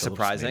Slightly Phillips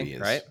surprising, maybe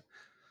right? is.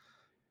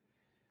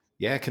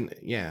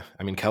 Yeah.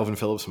 I mean, Calvin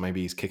Phillips,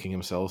 maybe he's kicking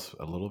himself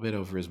a little bit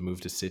over his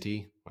move to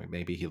City. Like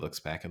maybe he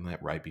looks back on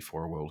that right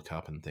before World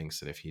Cup and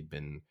thinks that if he'd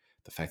been,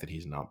 the fact that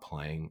he's not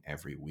playing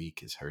every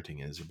week is hurting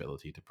his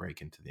ability to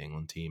break into the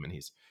England team, and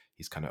he's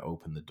kind of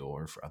opened the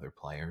door for other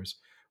players.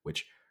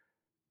 Which,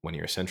 when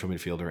you're a central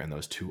midfielder and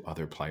those two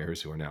other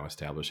players who are now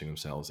establishing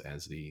themselves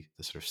as the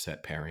sort of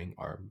set pairing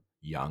are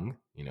young,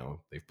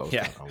 they've both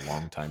Yeah. got a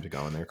long time to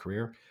go in their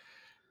career.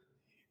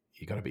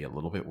 You got to be a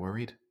little bit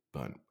worried,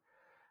 but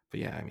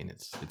yeah, I mean,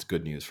 it's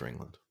good news for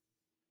England.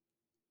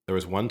 There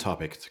was one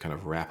topic to kind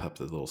of wrap up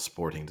the little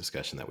sporting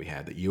discussion that we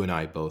had that you and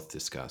I both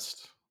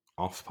discussed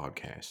off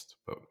podcast,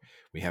 but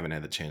we haven't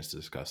had the chance to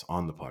discuss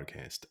on the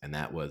podcast, and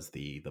that was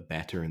the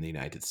bettor in the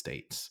United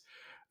States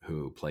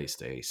who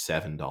placed a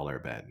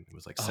 $7 bet. It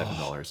was like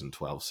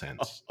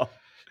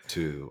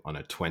 $7.12 on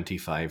a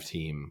 25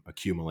 team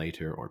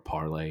accumulator or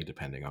parlay,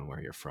 depending on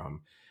where you're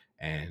from,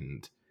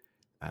 and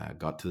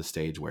got to the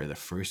stage where the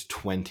first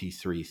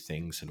 23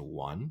 things had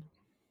won.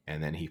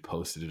 And then he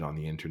posted it on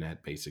the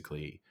internet,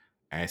 basically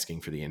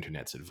asking for the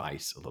internet's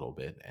advice a little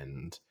bit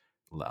and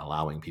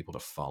allowing people to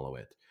follow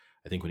it.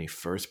 I think when he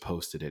first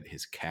posted it,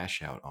 his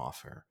cash out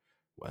offer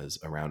was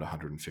around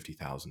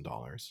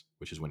 $150,000,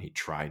 which is when he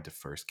tried to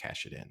first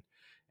cash it in.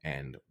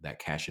 And that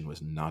cash in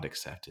was not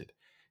accepted.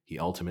 He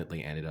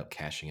ultimately ended up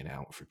cashing it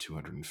out for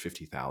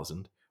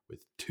 $250,000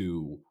 with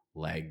 2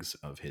 legs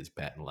of his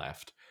bet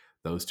left.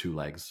 Those 2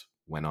 legs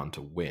went on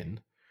to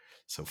win.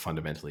 So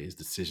fundamentally, his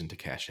decision to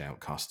cash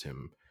out cost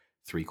him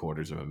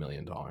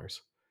 $750,000.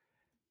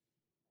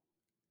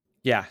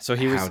 Yeah, so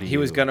he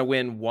was going to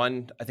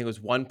win I think it was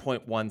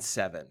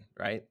 1.17,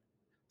 right?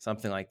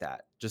 Something like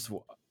that. Just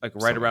like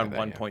right around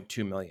like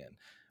 1.2 million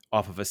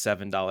off of a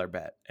 $7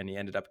 bet, and he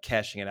ended up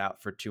cashing it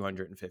out for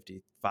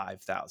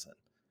 255,000.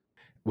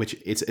 Which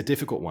it's a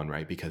difficult one,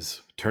 right?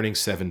 Because turning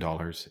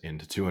 $7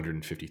 into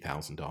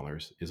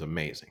 $250,000 is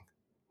amazing.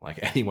 Like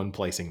anyone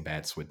placing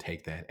bets would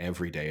take that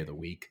every day of the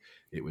week.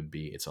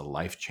 It's a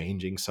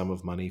life-changing sum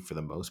of money for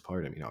the most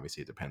part. I mean,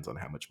 obviously it depends on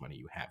how much money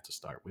you have to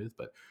start with,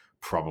 but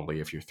probably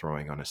if you're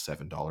throwing on a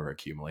 $7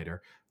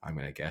 accumulator, I'm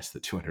going to guess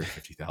that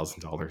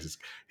 $250,000 is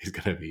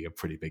going to be a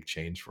pretty big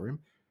change for him.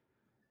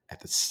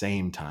 At the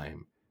same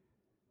time,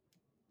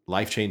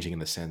 life-changing in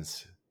the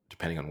sense,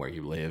 depending on where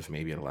you live,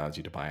 maybe it allows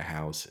you to buy a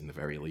house. In the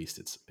very least,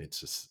 it's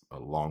just a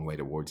long way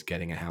towards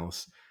getting a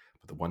house.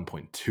 But the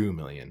 1.2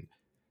 million,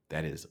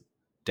 that is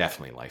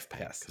definitely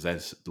life-paying, because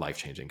that's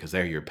life-changing, because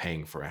there you're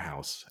paying for a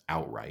house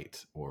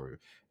outright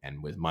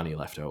and with money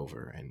left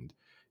over, and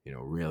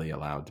really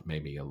allowed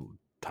maybe a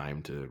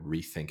time to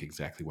rethink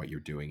exactly what you're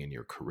doing in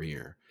your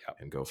career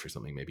and go for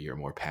something maybe you're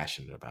more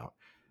passionate about.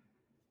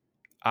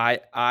 I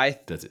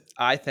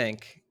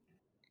think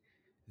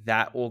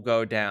that will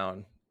go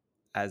down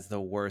as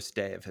the worst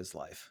day of his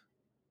life.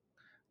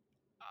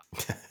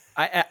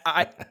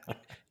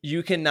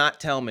 You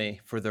cannot tell me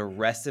for the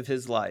rest of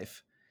his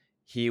life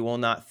he will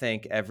not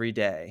think every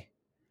day,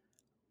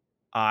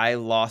 I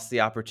lost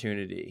the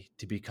opportunity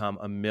to become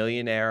a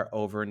millionaire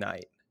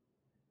overnight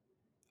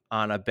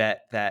on a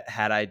bet that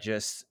had I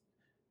just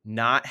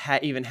not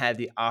even had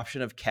the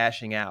option of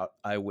cashing out,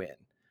 I win.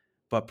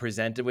 But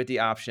presented with the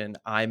option,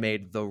 I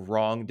made the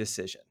wrong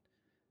decision.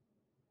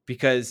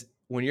 Because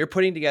when you're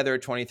putting together a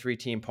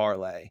 23-team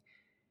parlay,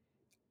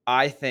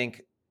 I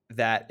think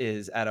that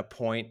is at a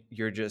point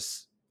you're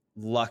just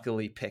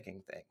luckily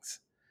picking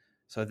things.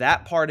 So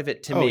that part of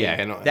it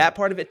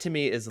to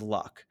me is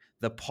luck.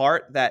 The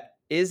part that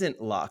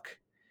isn't luck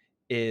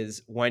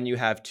is when you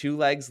have 2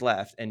 legs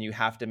left and you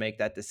have to make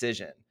that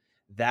decision.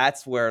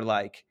 That's where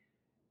like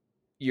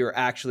you're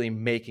actually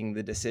making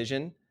the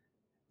decision,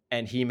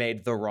 and he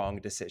made the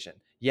wrong decision.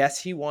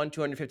 Yes, he won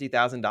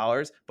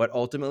 $250,000, but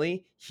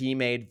ultimately he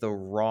made the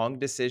wrong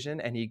decision,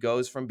 and he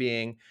goes from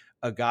being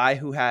a guy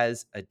who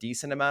has a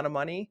decent amount of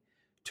money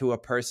to a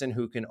person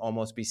who can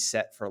almost be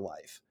set for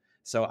life.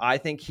 So I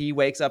think he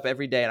wakes up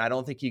every day, and I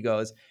don't think he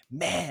goes,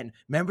 man,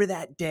 remember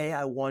that day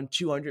I won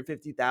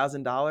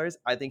 $250,000?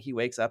 I think he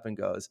wakes up and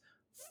goes,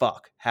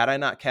 fuck, had I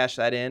not cashed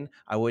that in,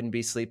 I wouldn't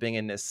be sleeping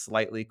in this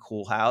slightly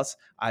cool house.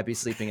 I'd be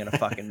sleeping in a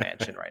fucking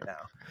mansion right now.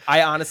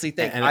 I honestly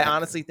think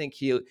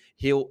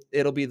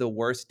it'll be the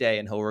worst day,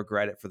 and he'll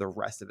regret it for the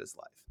rest of his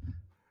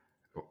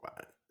life.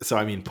 So,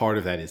 I mean, part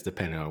of that is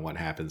dependent on what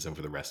happens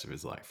over the rest of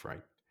his life,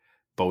 right?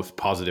 Both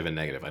positive and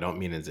negative. I don't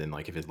mean as in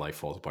like if his life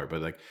falls apart,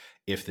 but like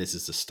if this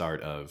is the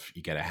start of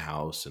you get a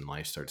house and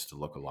life starts to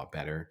look a lot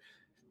better,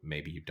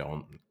 maybe you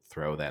don't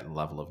throw that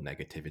level of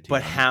negativity.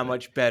 But how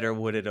much better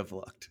would it have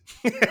looked?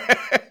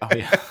 Oh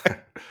yeah.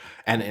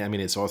 And I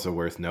mean, it's also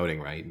worth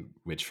noting, right,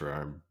 which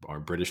for our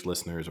British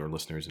listeners or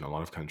listeners in a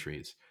lot of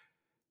countries,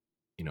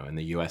 in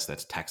the US,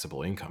 that's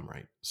taxable income,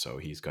 right? So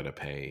he's got to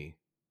pay.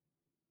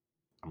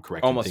 I'm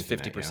correct in Almost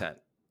thinking that, yeah? 50%.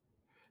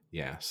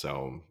 Yeah.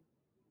 So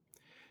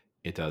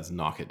it does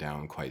knock it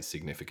down quite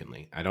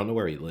significantly. I don't know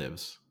where he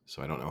lives,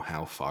 so I don't know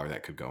how far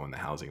that could go in the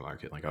housing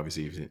market. Like,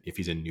 obviously, if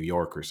he's in New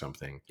York or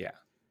something, Yeah.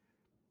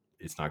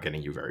 it's not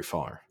getting you very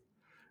far.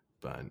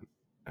 But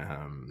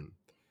um,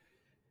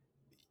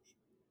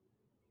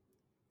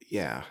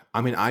 yeah,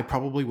 I mean, I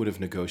probably would have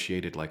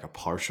negotiated like a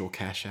partial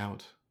cash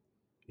out.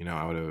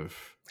 I would have,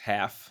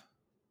 Half.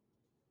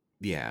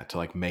 yeah, to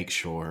like make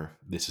sure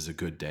this is a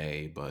good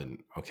day. But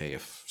okay,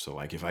 if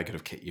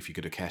you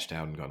could have cashed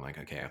out and gone like,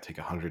 okay, I'll take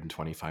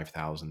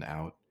 125,000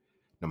 out,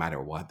 no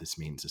matter what, this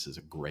means this is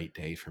a great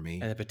day for And me.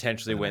 then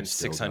potentially But then I've win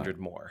still got, 600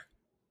 more.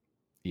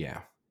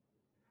 yeah,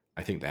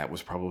 I think that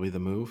was probably the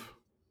move.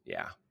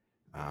 Yeah.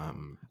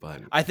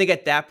 But I think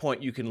at that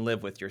point you can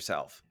live with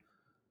yourself.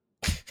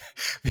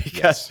 because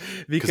yes,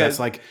 because that's because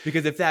like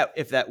because if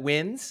that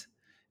wins,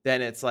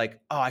 then it's like,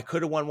 oh, I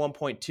could have won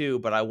 1.2,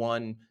 but I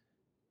won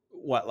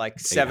what, like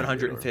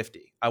 800 or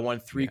 750. I won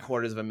three yeah,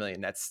 quarters of a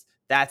million.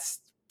 That's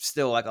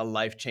still like a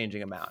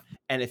life-changing amount.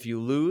 And if you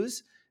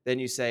lose, then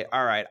you say,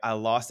 all right, I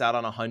lost out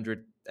on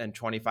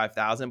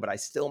 125,000, but I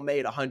still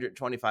made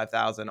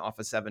 125,000 off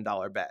a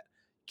 $7 bet.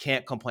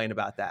 Can't complain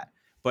about that.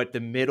 But the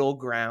middle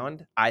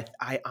ground, I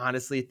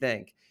honestly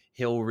think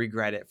he'll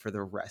regret it for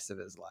the rest of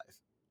his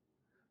life.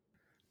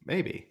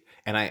 maybe.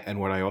 And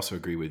what I also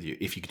agree with you,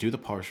 if you do the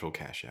partial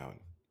cash out,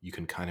 you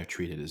can kind of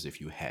treat it as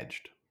if you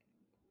hedged.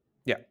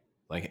 Yeah.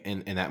 Like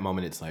in that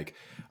moment, it's like,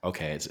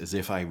 okay, it's as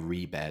if I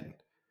rebet,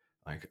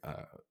 like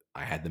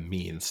I had the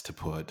means to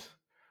put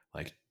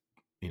like,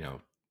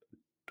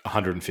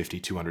 150,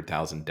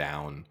 200,000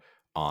 down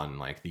on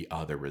like the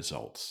other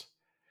results.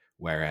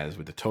 Whereas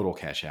with the total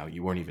cash out,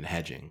 you weren't even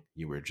hedging.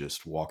 You were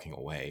just walking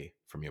away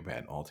from your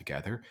bet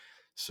altogether.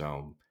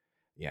 So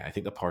yeah, I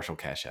think the partial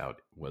cash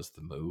out was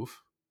the move.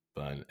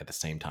 But at the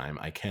same time,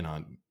 I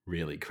cannot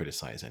really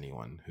criticize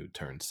anyone who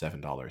turned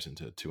 $7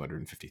 into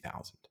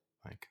 250,000.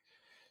 Like,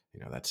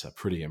 that's a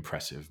pretty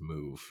impressive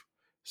move.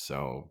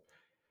 So,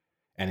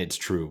 and it's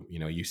true.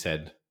 You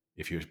said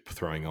if you're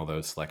throwing all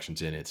those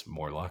selections in, it's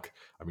more luck.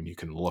 I mean, you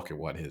can look at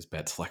what his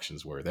bet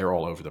selections were. They're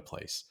all over the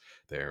place.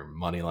 They're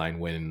money line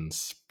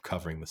wins,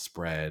 covering the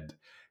spread,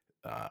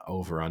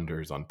 over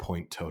unders on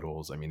point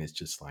totals. I mean, it's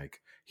just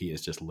like he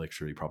has just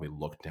literally probably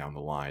looked down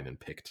the line and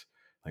picked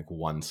like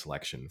one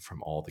selection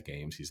from all the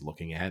games he's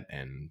looking at,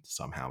 and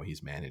somehow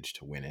he's managed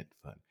to win it.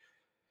 But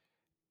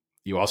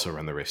you also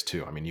run the risk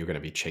too. I mean, you're going to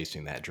be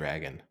chasing that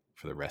dragon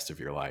for the rest of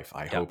your life.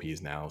 I Yep. hope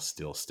he's now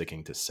still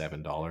sticking to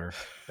 $7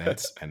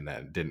 bets and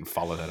then didn't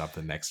follow that up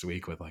the next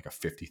week with like a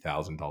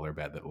 $50,000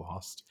 bet that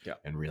lost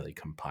Yep. and really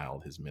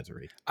compiled his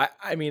misery.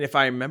 I mean, if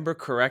I remember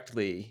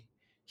correctly,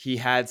 he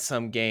had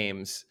some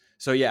games.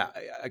 So yeah,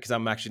 because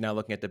I'm actually now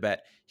looking at the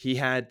bet. He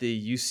had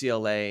the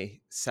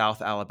UCLA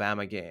South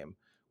Alabama game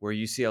where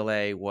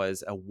UCLA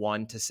was a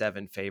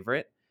 1-7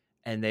 favorite,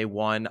 and they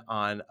won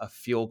on a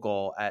field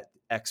goal at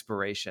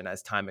expiration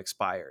as time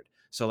expired.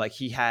 So like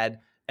he had,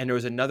 and there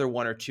was another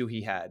one or two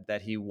he had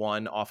that he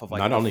won off of like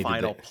Not the only did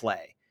final they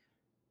play.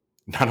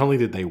 not only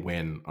did they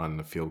win on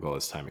the field goal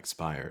as time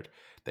expired,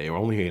 they were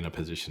only in a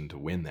position to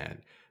win that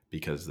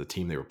because the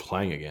team they were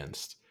playing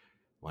against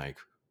like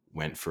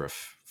went for a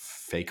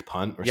fake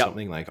punt or Yep.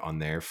 something like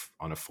on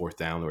a fourth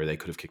down where they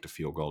could have kicked a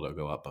field goal to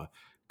go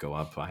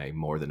up by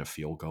more than a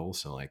field goal.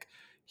 So like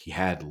he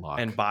had luck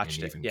And in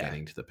botched it. even Yeah.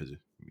 getting to the position.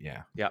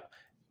 Yeah. Yep.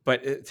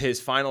 But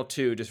his final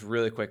two, just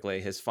really quickly,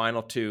 his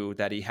final two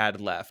that he had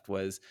left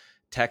was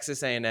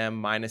Texas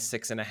A&M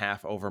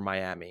 -6.5 over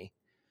Miami.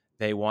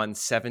 They won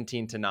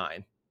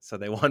 17-9, so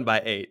they won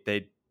by 8.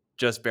 They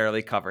just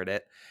barely covered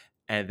it.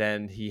 And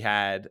then he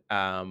had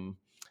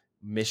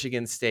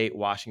Michigan State,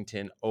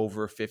 Washington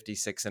over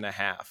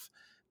 56.5.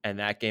 And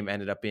that game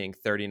ended up being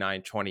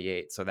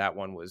 39-28. So that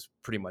one was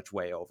pretty much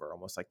way over,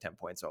 almost like 10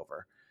 points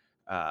over.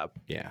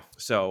 Yeah.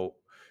 So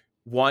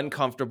one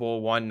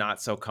comfortable, one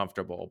not so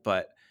comfortable.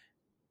 But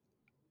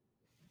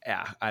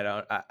yeah,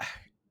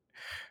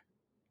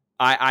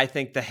 I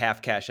think the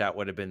half cash out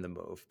would have been the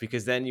move,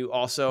 because then you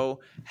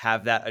also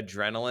have that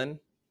adrenaline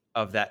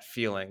of that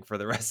feeling for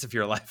the rest of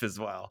your life as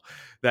well.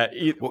 That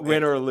Well,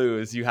 win or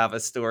lose, you have a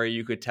story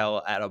you could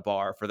tell at a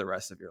bar for the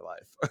rest of your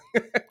life.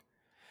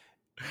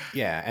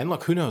 yeah, and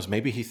look, who knows?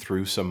 Maybe he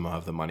threw some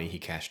of the money he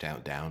cashed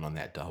out down on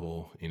that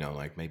double.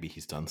 Like maybe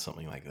he's done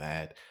something like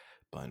that.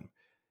 But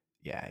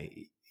yeah,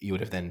 you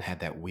would have then had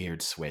that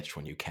weird switch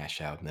when you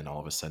cash out, and then all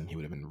of a sudden he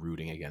would have been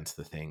rooting against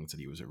the things that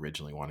he was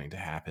originally wanting to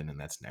happen, and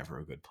that's never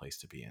a good place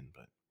to be in.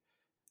 But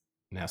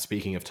now,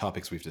 speaking of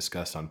topics we've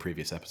discussed on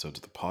previous episodes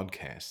of the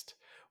podcast,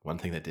 one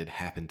thing that did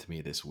happen to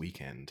me this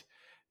weekend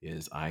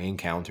is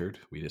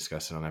we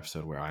discussed it on an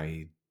episode where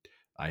I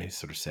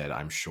sort of said,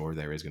 I'm sure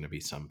there is going to be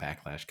some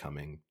backlash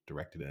coming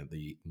directed at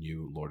the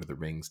new Lord of the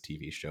Rings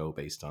TV show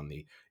based on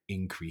the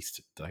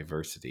increased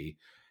diversity.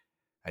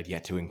 I'd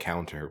yet to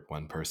encounter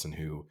one person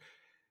who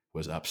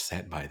was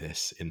upset by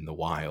this in the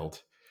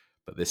wild.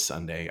 But this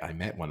Sunday, I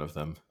met one of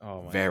them,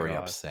 Oh my very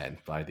God.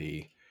 upset by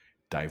the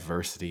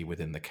diversity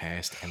within the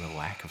cast and the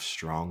lack of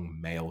strong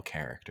male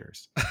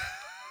characters.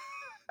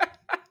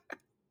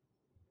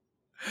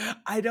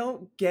 I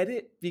don't get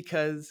it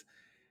because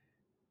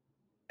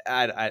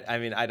I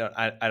mean I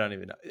don't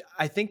even know.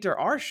 I think there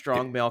are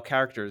strong It, male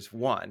characters,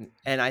 one,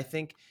 and I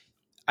think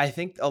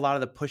a lot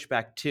of the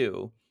pushback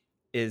too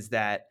is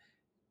that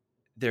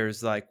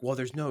there's like, well,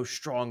 there's no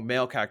strong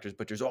male characters,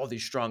 but there's all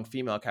these strong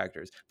female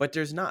characters. But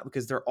there's not,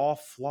 because they're all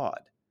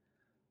flawed.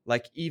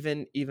 Like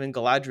even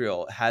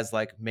Galadriel has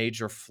like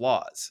major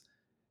flaws.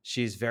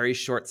 She's very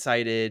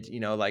short-sighted,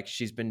 like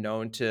she's been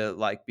known to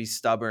like be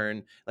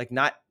stubborn. Like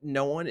not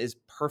no one is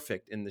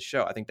perfect in the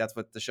show. I think that's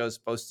what the show's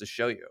supposed to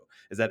show you,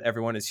 is that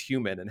everyone is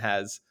human and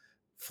has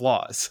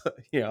flaws.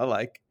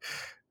 Like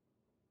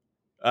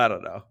I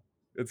don't know.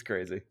 It's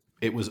crazy.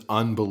 it was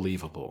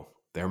unbelievable.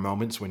 There are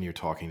moments when you're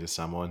talking to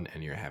someone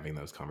and you're having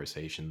those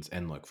conversations.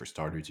 And look, for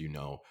starters,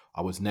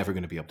 I was never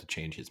going to be able to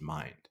change his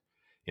mind.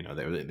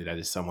 That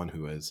is someone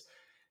who is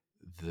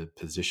the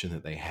position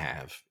that they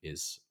have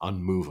is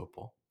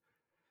unmovable.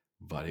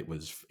 But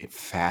it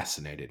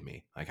fascinated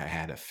me. Like I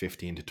had a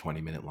 15 to 20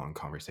 minute long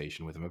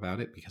conversation with him about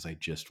it because I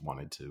just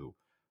wanted to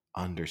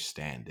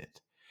understand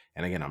it.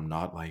 And again, I'm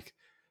not like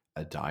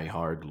a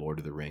diehard Lord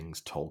of the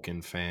Rings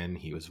Tolkien fan.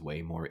 He was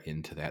way more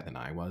into that than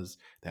I was.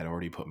 That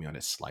already put me on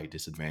a slight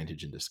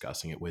disadvantage in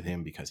discussing it with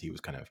him because he was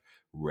kind of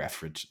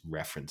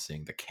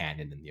referencing the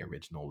canon and the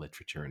original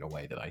literature in a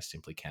way that I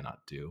simply cannot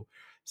do.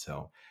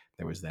 So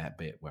there was that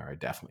bit where I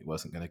definitely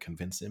wasn't going to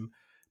convince him.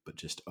 But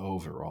just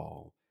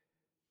overall,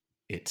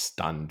 it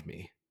stunned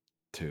me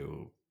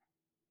to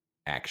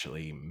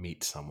actually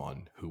meet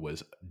someone who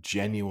was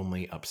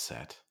genuinely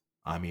upset.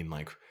 I mean,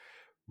 like,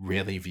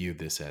 really viewed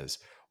this as,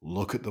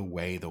 look at the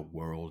way the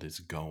world is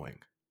going.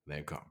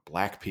 They've got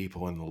black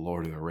people in the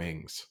Lord of the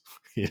Rings.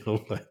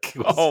 Like it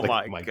was Oh like,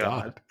 my my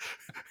God.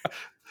 God.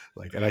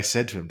 Like, and I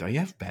said to him, don't you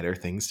have better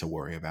things to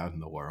worry about in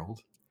the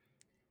world?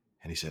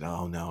 And he said,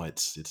 oh no,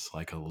 it's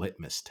like a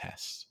litmus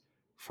test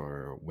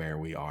for where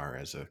we are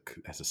as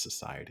a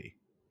society.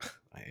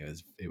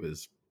 It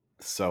was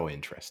so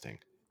interesting.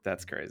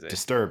 That's crazy.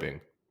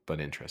 Disturbing, but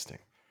interesting.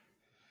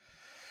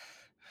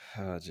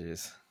 Oh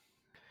jeez.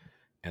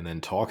 And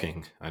then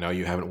talking, I know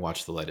you haven't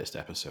watched the latest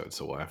episode,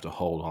 so we'll have to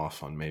hold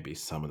off on maybe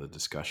some of the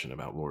discussion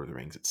about Lord of the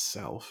Rings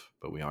itself,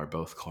 but we are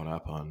both caught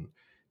up on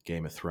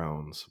Game of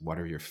Thrones. What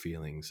are your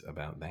feelings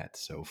about that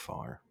so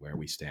far, where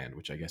we stand,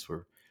 which I guess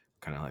we're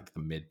kind of like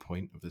the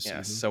midpoint of the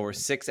Yeah, season? so we're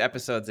 6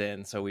 episodes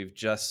in, so we've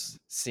just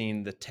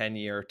seen the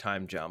 10-year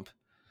time jump.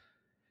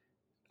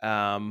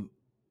 Um,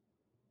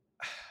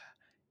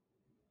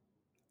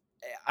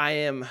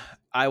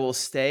 I will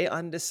stay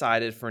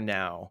undecided for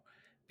now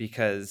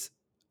because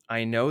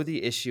I know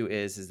the issue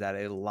is that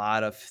a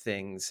lot of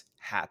things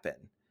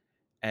happen.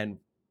 And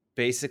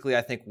basically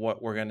I think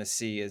what we're going to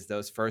see is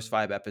those first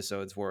 5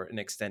 episodes were an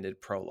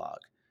extended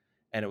prologue.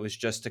 And it was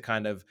just to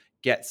kind of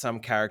get some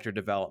character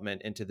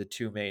development into the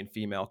two main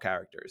female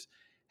characters.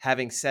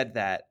 Having said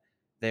that,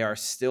 they are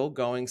still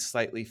going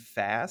slightly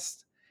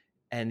fast.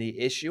 And the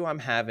issue I'm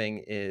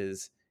having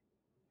is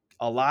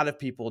a lot of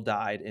people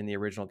died in the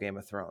original Game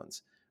of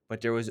Thrones,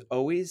 but there was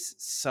always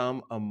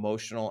some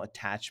emotional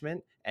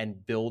attachment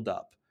and build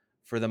up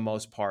for the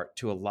most part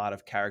to a lot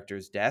of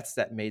characters' deaths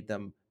that made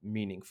them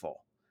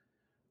meaningful.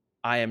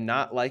 I am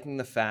not liking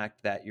the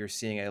fact that you're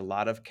seeing a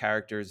lot of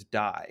characters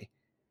die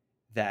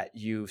that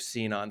you've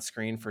seen on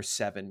screen for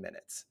 7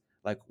 minutes.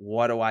 Like,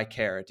 what do I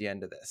care at the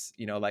end of this?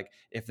 Like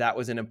if that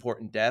was an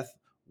important death,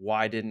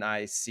 why didn't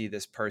I see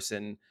this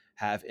person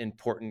have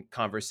important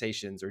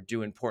conversations or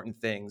do important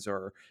things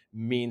or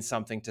mean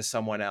something to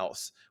someone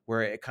else?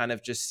 Where it kind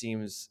of just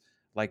seems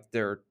like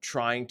they're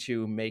trying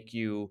to make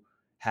you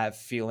have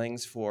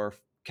feelings for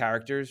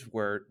characters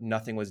where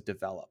nothing was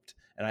developed.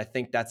 And I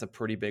think that's a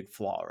pretty big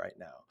flaw right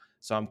now.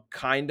 So I'm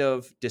kind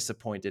of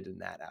disappointed in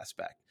that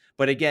aspect.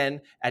 But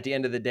again, at the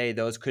end of the day,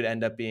 those could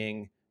end up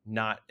being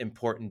not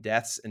important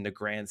deaths in the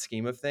grand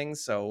scheme of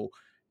things. So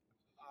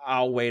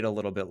I'll wait a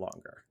little bit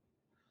longer.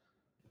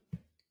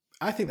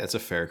 I think that's a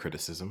fair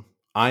criticism.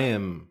 I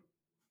am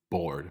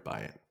bored by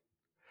it.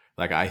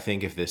 Like I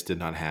think if this did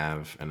not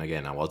have, and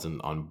again, I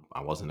wasn't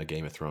a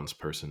Game of Thrones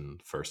person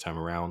first time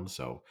around,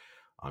 so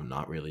I'm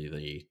not really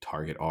the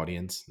target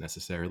audience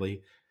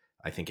necessarily.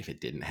 I think if it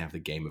didn't have the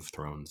Game of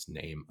Thrones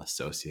name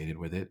associated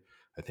with it,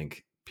 I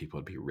think people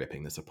would be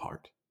ripping this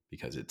apart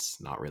because it's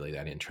not really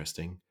that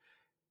interesting.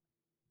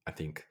 I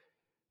think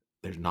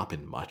there's not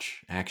been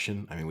much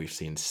action. I mean, we've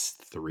seen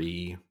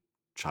three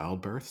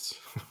childbirths.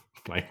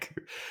 Like,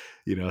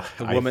 The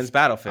I've woman's I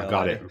battlefield.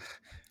 got it.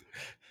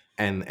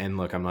 And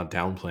look, I'm not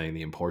downplaying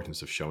the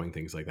importance of showing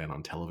things like that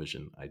on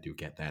television. I do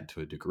get that to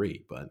a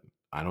degree, but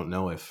I don't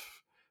know if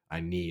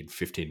I need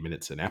 15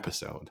 minutes an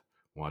episode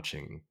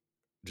watching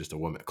just a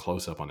woman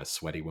close up on a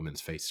sweaty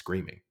woman's face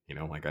screaming.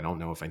 Like I don't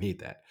know if I need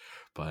that.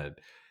 But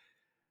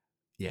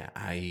yeah,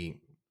 I'm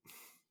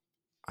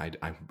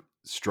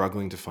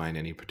struggling to find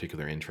any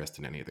particular interest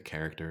in any of the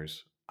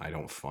characters. I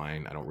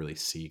don't really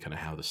see kind of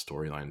how the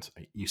storylines,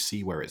 you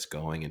see where it's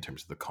going in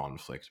terms of the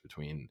conflict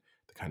between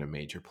the kind of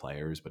major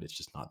players, but it's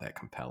just not that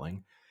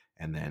compelling.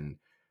 And then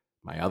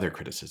my other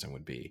criticism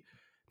would be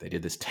they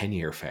did this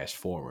 10-year fast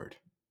forward.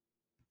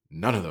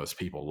 None of those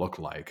people look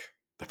like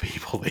the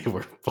people they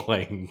were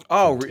playing from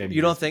Oh, 10 you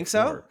years don't think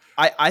so? before.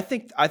 I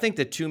think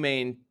the two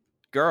main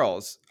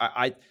girls,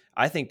 I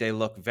think they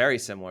look very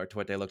similar to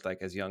what they looked like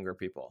as younger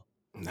people.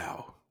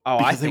 No, Oh,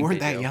 I because they think weren't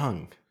they that do.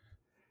 young.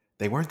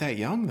 They weren't that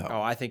young, Oh,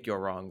 though. I think you're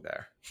wrong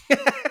there.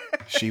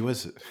 She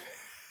was.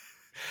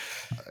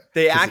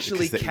 They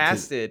actually Because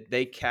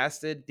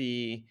casted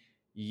the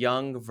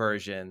young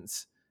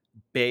versions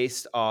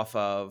based off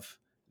of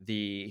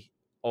the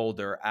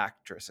older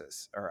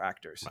actresses or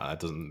actors. that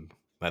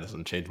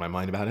doesn't change my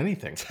mind about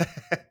anything.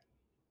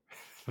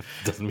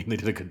 Doesn't mean they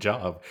did a good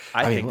job.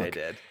 I I mean, think they look,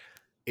 did.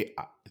 it,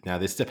 now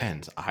this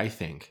depends. I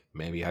think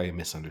maybe I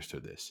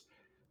misunderstood this.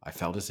 I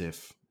felt as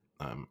if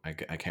I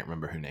can't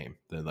remember her name.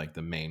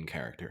 The main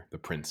character, the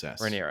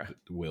princess, Rhaenyra.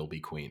 will be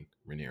queen,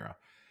 Rhaenyra.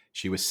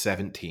 She was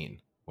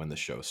 17 when the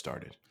show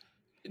started,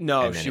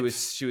 No, and then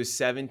she was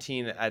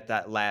 17 at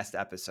that last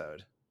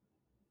episode.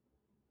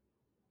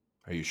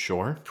 Are you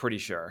sure? Pretty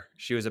sure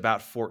she was about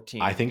I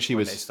 14 think she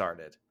when they was.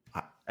 started,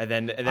 I, and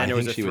then I there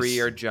was think a she was.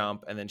 3-year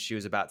jump, and then she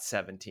was about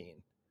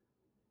 17.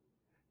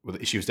 Well,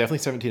 she was definitely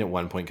 17 at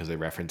one point because they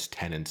referenced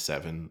 10 and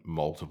 7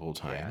 multiple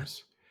Yeah,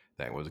 times.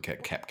 That was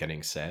kept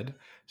getting said.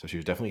 So she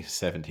was definitely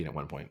 17 at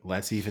one point.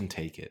 Let's even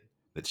take it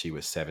that she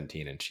was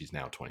 17 and she's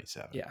now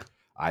 27. yeah,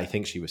 I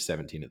think she was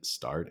 17 at the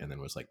start and then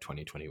was like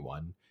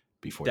 2021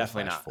 before the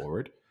definitely flash not.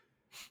 forward.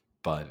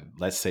 But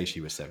let's say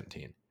she was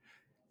 17.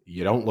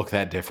 You don't look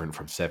that different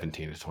from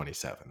 17 to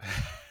 27.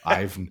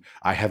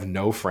 I have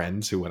no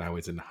friends who, when I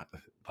was in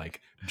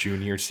like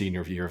junior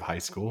senior year of high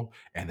school,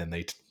 and then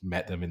they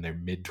met them in their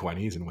mid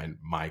 20s and went,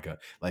 my god,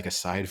 like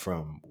aside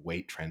from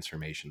weight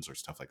transformations or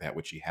stuff like that,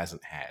 which she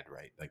hasn't had,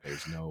 right? Like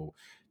there's no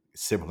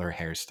similar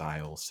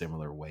hairstyle,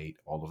 similar weight,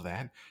 all of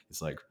that.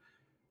 It's like,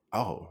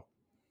 oh,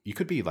 you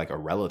could be like a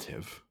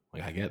relative,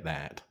 like I get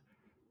that,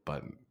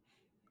 but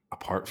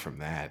apart from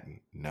that,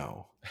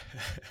 no.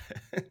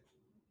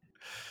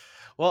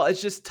 Well,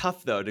 it's just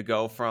tough though to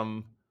go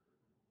from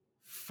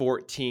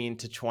 14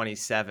 to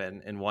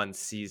 27 in one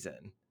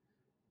season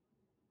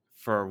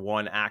for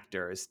one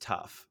actor is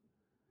tough.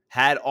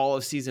 Had all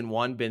of season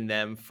 1 been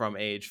them from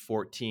age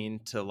 14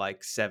 to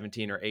like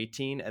 17 or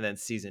 18, and then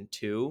season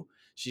 2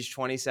 she's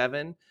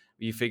 27,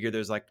 you figure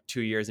there's like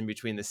 2 years in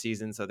between the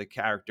seasons, so the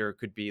character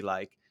could be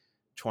like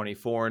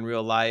 24 in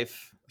real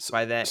life So,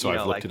 by then, so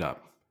I've looked like, it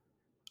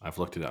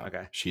up.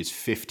 okay, She's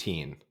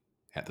 15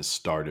 at the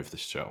start of the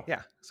show.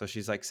 yeah, so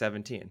she's like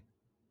 17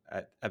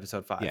 at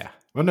episode 5. Yeah.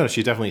 Well, no,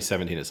 she's definitely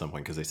 17 at some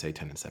point because they say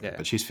 10 and 7, Yeah.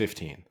 but she's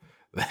 15.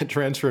 That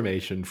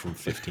transformation from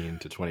 15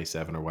 to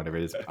 27 or whatever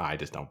it is, I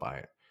just don't buy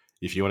it.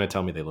 If you want to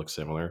tell me they look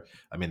similar,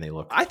 I mean, they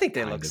look I think they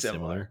kind look of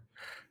similar.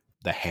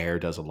 The hair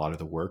does a lot of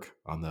the work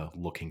on the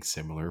looking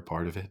similar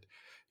part of it.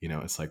 You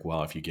know, it's like,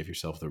 well, if you give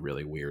yourself the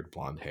really weird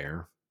blonde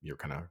hair, you're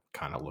kind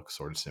of look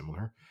sort of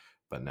similar.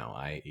 But no,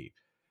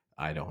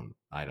 I don't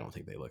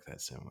think they look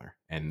that similar.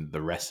 And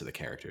the rest of the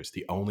characters,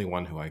 the only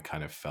one who I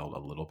kind of felt a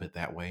little bit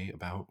that way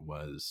about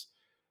was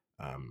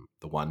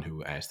the one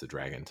who asked the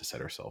dragon to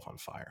set herself on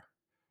fire.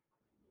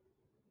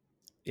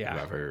 Yeah.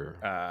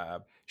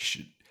 Whoever,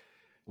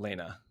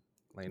 Lena,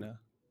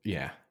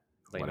 yeah,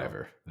 Leno.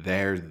 whatever.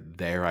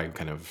 There, I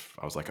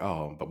was like,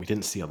 oh, but we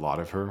didn't see a lot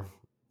of her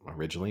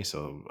originally,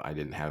 so I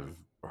didn't have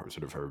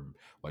her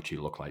what she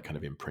looked like kind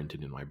of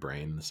imprinted in my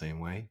brain the same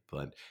way.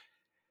 But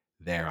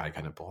there, I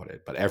kind of bought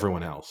it. But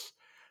everyone else,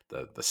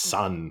 the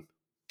son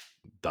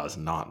does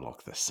not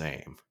look the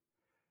same.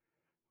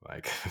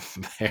 Like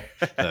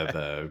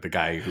the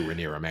guy who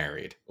Rhaenyra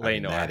married. I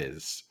mean, that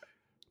is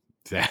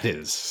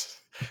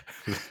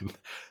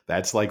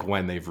that's like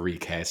when they've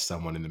recast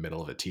someone in the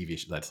middle of a TV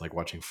show. That's like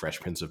watching Fresh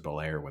Prince of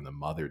Bel-Air when the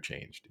mother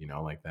changed. You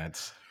know, like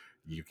that's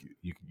you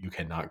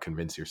cannot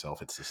convince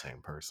yourself it's the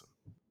same person.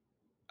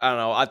 I don't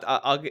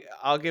know.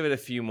 I'll give it a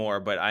few more,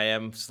 but I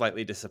am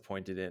slightly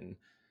disappointed in.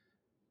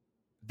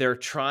 They're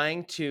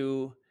trying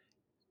to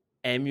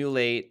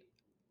emulate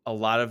a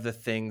lot of the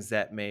things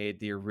that made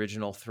the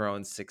original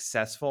Thrones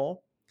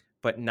successful,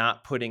 but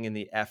not putting in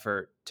the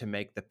effort to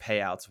make the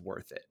payouts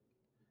worth it.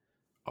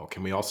 Oh,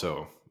 can we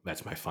also?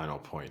 That's my final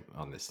point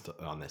on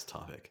this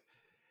topic.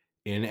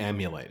 In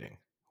emulating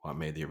what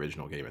made the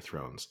original Game of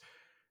Thrones,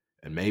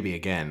 and maybe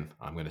again,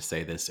 I'm going to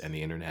say this, and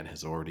the internet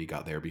has already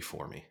got there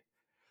before me.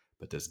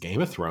 But does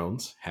Game of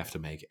Thrones have to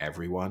make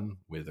everyone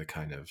with a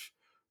kind of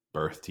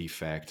birth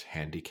defect,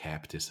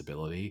 handicap,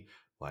 disability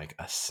like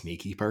a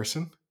sneaky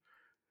person?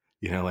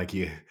 You know, like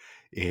you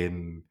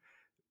in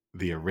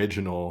the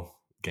original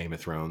Game of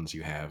Thrones,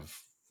 you have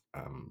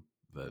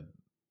the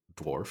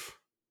dwarf,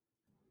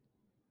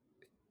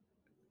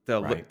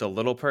 right? The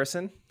little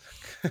person.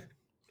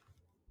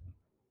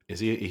 Is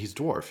he? He's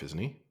dwarf, isn't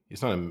he?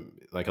 He's not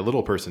like a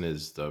little person.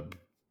 Is the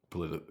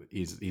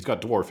he's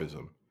got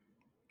dwarfism.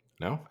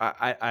 No?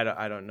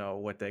 I don't know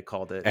what they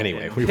called it.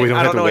 Anyway, we don't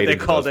have to wade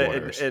into those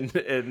waters.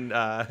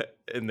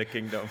 In the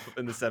kingdom,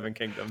 in the Seven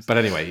Kingdoms. But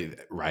anyway,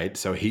 right?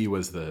 So he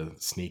was the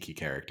sneaky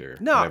character.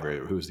 No.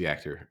 Whatever. Who's the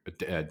actor?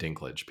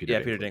 Dinklage. Peter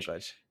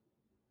Dinklage.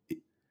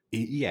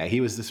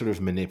 He was the sort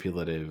of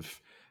manipulative,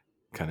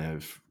 kind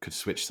of could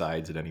switch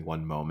sides at any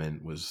one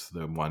moment, was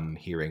the one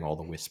hearing all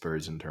the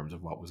whispers in terms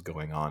of what was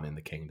going on in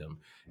the kingdom.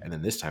 And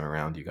then this time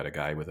around, you got a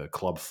guy with a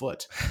club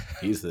foot.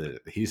 He's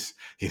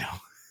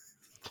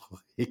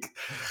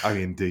I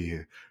mean,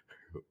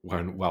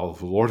 while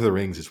Lord of the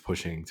Rings is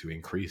pushing to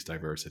increase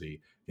diversity,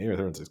 Game of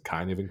Thrones is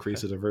kind of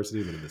increase the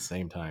diversity, but at the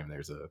same time,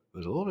 there's a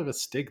little bit of a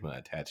stigma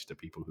attached to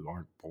people who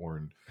aren't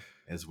born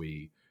as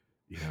we,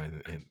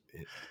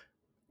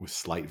 with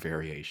slight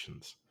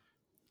variations.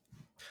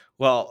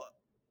 Well,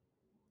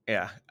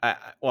 yeah.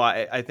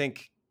 I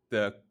think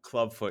the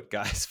clubfoot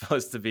guy is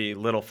supposed to be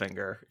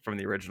Littlefinger from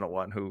the original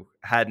one, who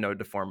had no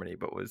deformity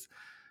but was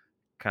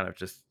kind of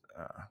just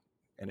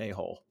an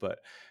a-hole. But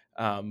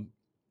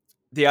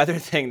the other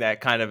thing the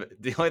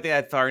only thing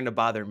that's starting to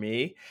bother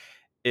me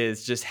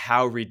is just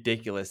how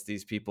ridiculous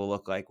these people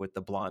look like with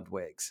the blonde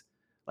wigs.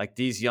 Like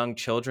these young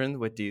children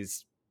with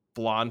these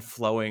blonde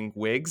flowing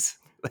wigs.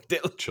 Like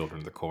they look, Children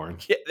of the Corn.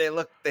 Yeah, they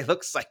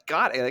look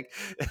psychotic. Like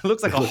it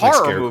looks like a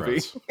horror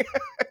movie.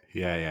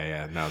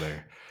 Yeah. No,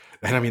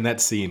 and I mean that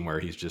scene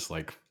where he's just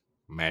like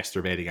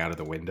masturbating out of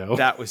the window.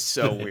 That was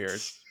so weird.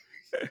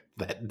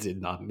 That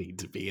did not need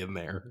to be in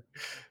there.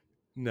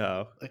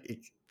 No,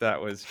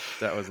 that was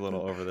a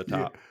little over the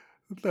top.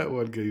 Yeah, that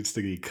one needs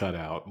to be cut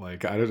out.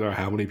 Like I don't know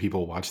how many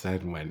people watched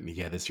that and went,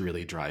 "Yeah, this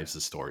really drives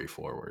the story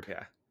forward."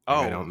 Yeah.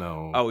 I don't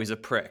know. Oh, he's a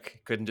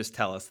prick. Couldn't just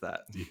tell us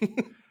that.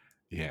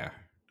 Yeah.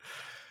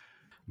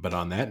 But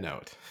on that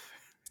note,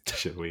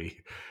 should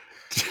we?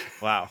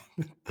 Wow.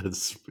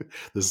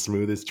 the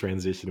smoothest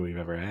transition we've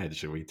ever had.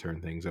 Should we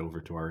turn things over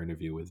to our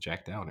interview with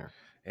Jack Downer?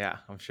 Yeah,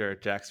 I'm sure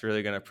Jack's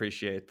really going to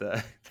appreciate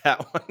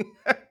that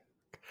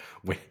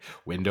one.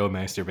 Window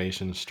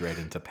masturbation straight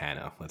into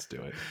Panna. Let's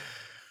do it.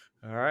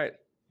 All right,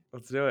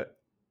 let's do it.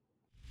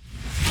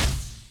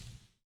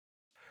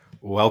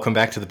 Welcome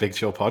back to the Big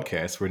Chill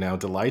Podcast. We're now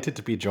delighted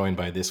to be joined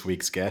by this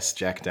week's guest,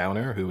 Jack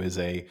Downer, who is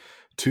a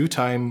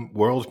two-time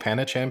world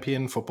Panna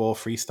champion, football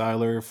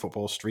freestyler,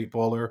 football street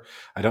baller.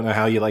 I don't know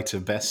how you like to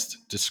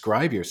best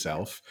describe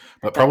yourself,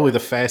 but probably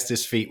the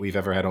fastest feet we've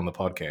ever had on the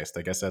podcast.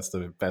 I guess that's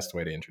the best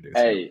way to introduce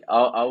you. Hey,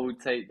 I will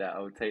take that.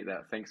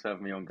 Thanks for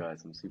having me on,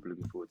 guys. I'm super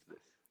looking forward to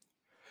this.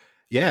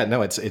 Yeah,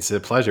 no, it's a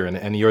pleasure.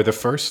 And you're the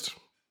first,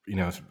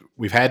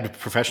 we've had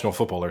professional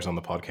footballers on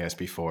the podcast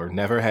before,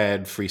 never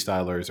had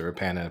freestylers or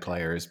Panna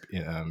players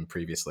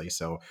previously.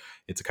 So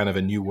it's a kind of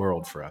a new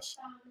world for us.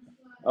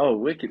 Oh,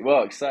 wicked!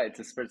 Well, excited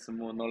to spread some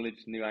more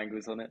knowledge, new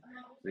angles on it.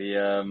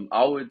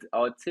 I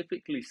would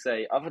typically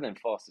say, other than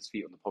fastest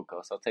feet on the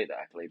podcast, I'll take that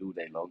accolade all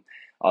day long.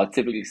 I'd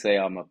typically say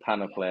I'm a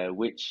Panna player,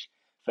 which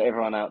for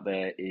everyone out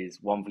there is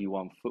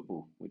 1v1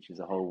 football, which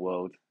is a whole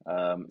world.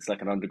 It's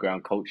like an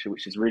underground culture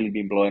which has really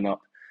been blowing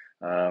up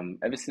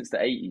ever since the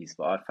 80s.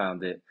 But I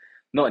found it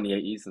not in the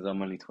 80s, as I'm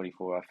only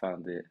 24. I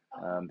found it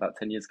about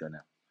 10 years ago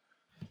now.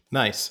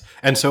 Nice.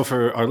 And so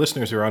for our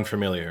listeners who are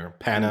unfamiliar,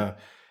 Panna.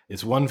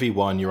 It's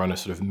 1v1. You're on a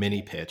sort of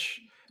mini pitch,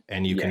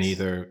 and you can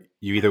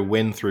either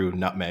win through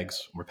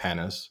nutmegs or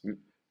pannas,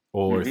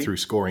 or through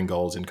scoring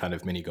goals and kind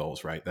of mini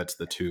goals, right? That's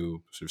the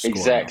two sort of scoring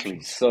exactly.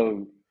 options.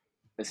 So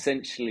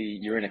essentially,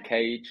 you're in a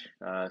cage,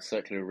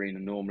 circular arena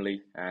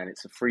normally, and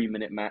it's a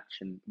 3-minute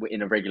match, and we're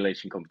in a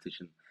regulation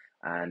competition,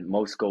 and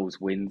most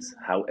goals wins.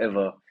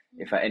 However,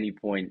 if at any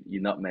point you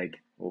nutmeg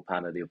or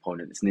panna the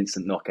opponent, it's an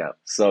instant knockout.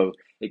 So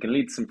it can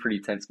lead to some pretty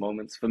tense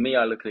moments. For me,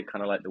 I look at it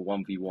kind of like the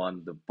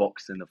 1v1, the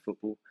boxing of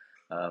football.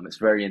 It's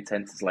very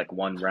intense. It's like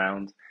one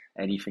round.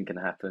 Anything can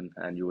happen,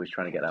 and you're always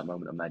trying to get that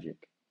moment of magic.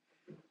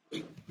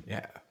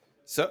 Yeah.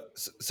 So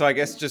I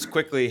guess just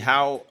quickly,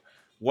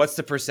 what's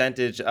the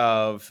percentage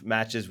of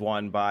matches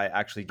won by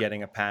actually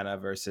getting a panna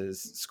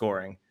versus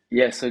scoring?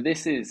 Yeah. So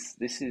this is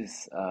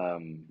it's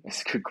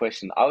a good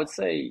question. I would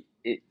say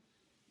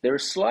there are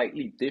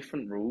slightly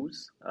different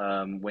rules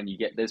when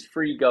there's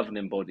 3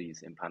 governing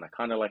bodies in Panna,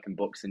 kind of like in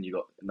boxing, you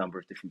got a number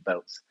of different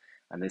belts,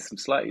 and there's some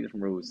slightly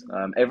different rules.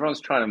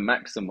 Everyone's trying to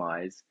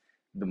maximize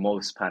the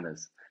most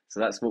Pannas, so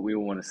that's what we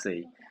all want to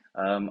see.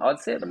 I'd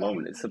say at the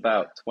moment it's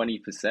about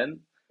 20%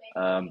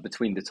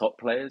 between the top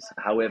players.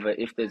 However,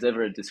 if there's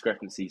ever a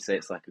discrepancy, say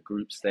it's like a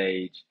group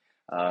stage,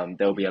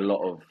 there'll be a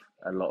lot of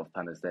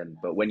Pannas then.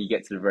 But when you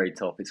get to the very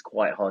top, it's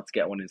quite hard to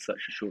get one in such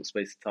a short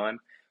space of time.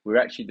 We're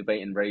actually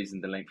debating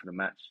raising the length of the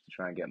match to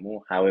try and get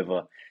more.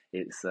 However,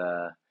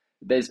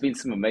 there's been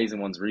some amazing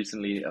ones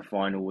recently. A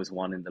final was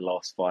won in the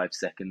last 5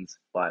 seconds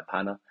by a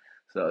Panna,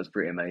 so that was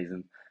pretty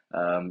amazing.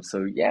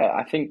 So yeah,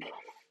 I think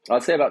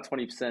I'd say about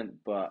 20%,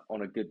 but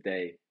on a good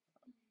day,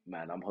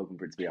 man, I'm hoping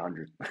for it to be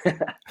 100.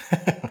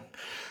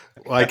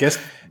 Well, I guess.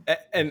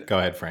 And go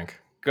ahead, Frank.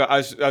 I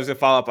was going to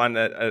follow up on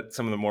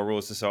some of the more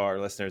rules, so our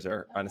listeners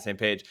are on the same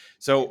page.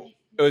 So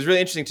it was really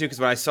interesting too, because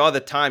when I saw the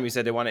time, you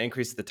said they want to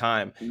increase the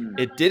time.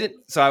 It didn't.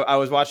 So I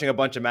was watching a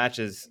bunch of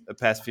matches the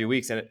past few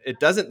weeks, and it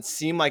doesn't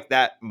seem like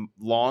that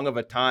long of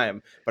a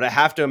time. But I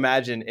have to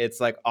imagine it's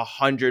like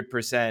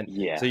 100%.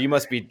 Yeah. So you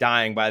must be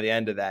dying by the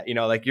end of that.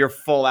 Like you're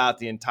full out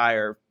the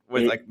entire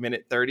with It, like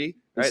minute 30,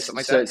 right? Something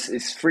like so that.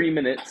 it's 3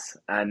 minutes,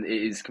 and it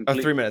is Oh,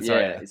 complete. 3 minutes.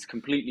 Sorry, Yeah, yeah. it's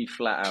completely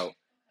flat out,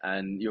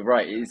 and you're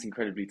right. It is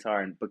incredibly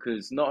tiring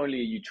because not only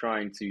are you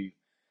trying to,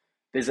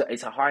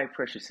 it's a high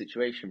pressure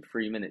situation.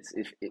 3 minutes.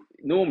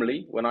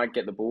 Normally when I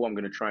get the ball, I'm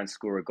going to try and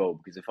score a goal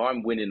because if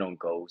I'm winning on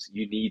goals,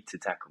 you need to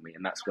tackle me,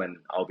 and that's when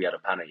I'll be able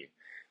to panna you.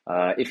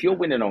 If you're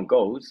winning on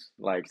goals,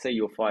 like say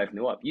you're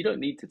 5-0 up, you don't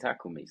need to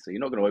tackle me, so you're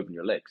not going to open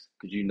your legs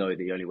because you know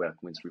the only way I can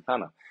win is through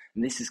panna.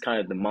 And this is kind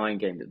of the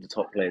mind game that the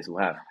top players will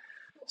have.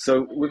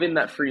 So within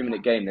that 3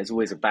 minute game, there's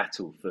always a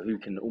battle for who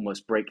can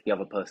almost break the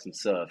other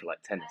person's serve,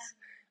 like tennis,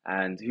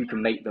 and who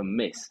can make them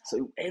miss.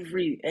 So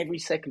every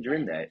second you're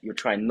in there, you're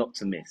trying not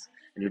to miss,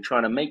 and you're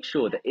trying to make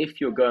sure that if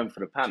you're going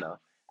for the panna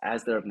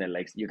as they're opening their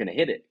legs, you're going to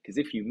hit it. Because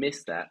if you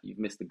miss that, you've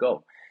missed the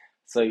goal.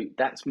 So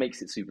that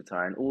makes it super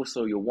tiring.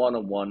 Also, you're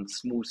one-on-one,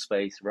 small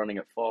space, running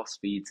at fast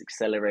speeds,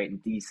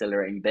 accelerating,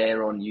 decelerating.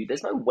 They're on you.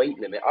 There's no weight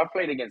limit. I've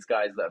played against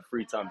guys that are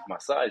 3 times my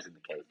size in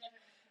the cage.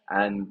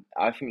 And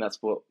I think that's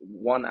what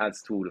one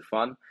adds to all the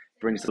fun,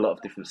 brings a lot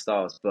of different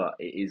styles, but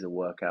it is a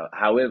workout.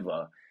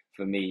 However,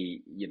 for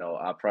me,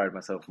 I pride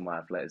myself on my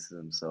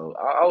athleticism, so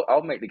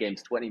I'll make the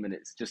games 20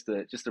 minutes just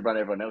to run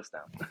everyone else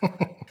down.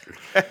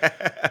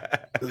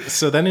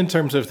 So then, in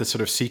terms of the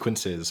sort of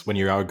sequences when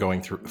you're out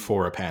going through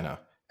for a panna,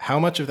 how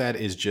much of that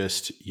is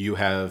just you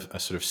have a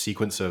sort of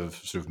sequence of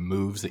sort of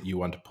moves that you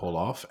want to pull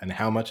off, and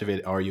how much of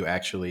it are you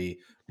actually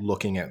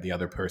looking at the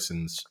other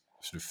person's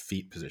sort of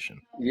feet position?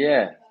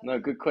 Yeah, no,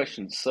 good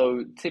question.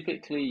 So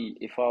typically,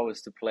 if I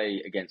was to play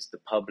against the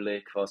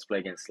public, if I was to play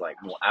against like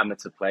more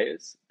amateur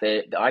players,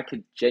 I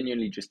could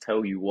genuinely just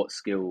tell you what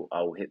skill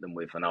I'll hit them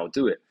with, and I'll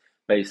do it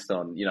based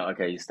on,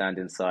 okay, he's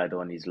standing side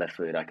on, he's left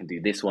footed. I can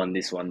do this one,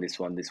 this one, this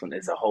one, this one.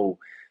 There's a whole,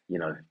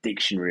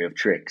 dictionary of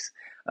tricks.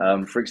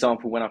 For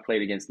example, when I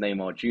played against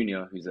Neymar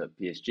Jr., who's at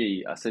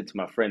PSG, I said to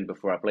my friend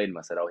before I played him,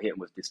 I said, I'll hit him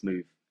with this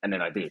move, and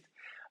then I did.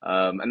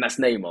 And that's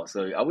Neymar.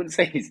 So I wouldn't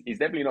say he's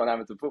definitely not an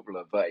amateur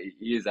footballer, but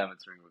he is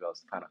amateur in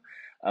regards to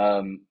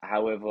Panna.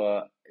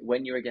 However,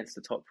 when you're against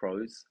the top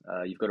pros,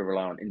 you've got to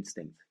rely on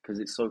instinct because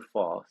it's so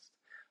fast.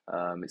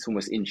 It's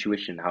almost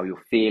intuition, how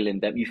you're feeling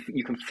them.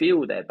 You can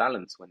feel their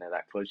balance when they're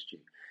that close to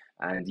you.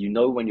 And you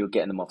know when you're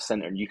getting them off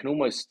center. And you can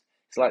almost,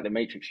 it's like the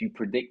Matrix, you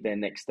predict their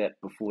next step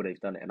before they've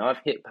done it. And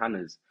I've hit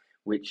Pannas,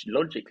 which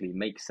logically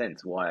makes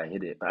sense why I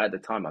hit it. But at the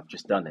time, I've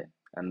just done it.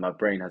 And my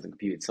brain hasn't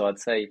computed. So I'd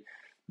say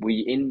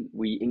we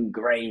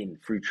ingrain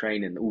through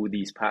training all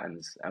these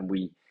patterns, and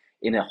we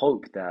in a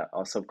hope that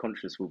our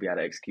subconscious will be able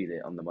to execute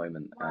it on the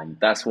moment. And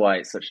that's why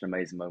it's such an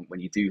amazing moment when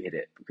you do hit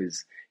it,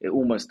 because it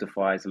almost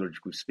defies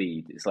logical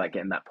speed. It's like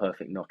getting that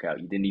perfect knockout.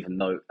 You didn't even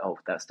know, oh,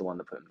 that's the one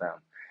that put him down.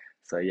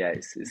 So yeah,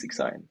 it's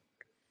exciting.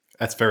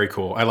 That's very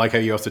cool. I like how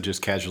you also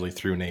just casually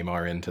threw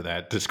Neymar into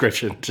that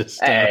description.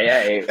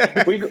 Hey,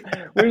 we've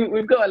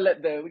got to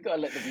let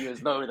the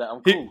viewers know that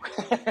I'm cool.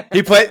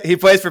 He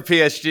plays for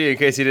PSG in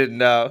case you didn't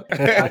know.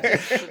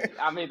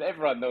 I mean,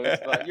 everyone knows,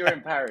 but you're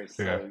in Paris,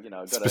 so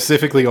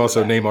specifically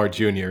also Neymar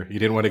Jr. You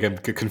didn't want to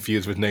get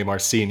confused with Neymar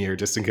Senior,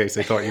 just in case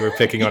they thought you were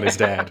picking on his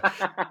dad.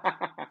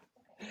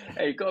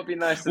 Hey, you gotta be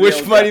nice.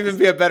 Which might even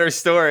be a better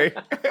story.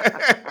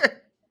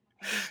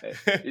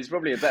 He's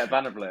probably a better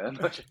banner player.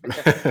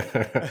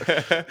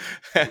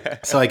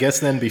 So I guess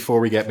then,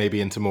 before we get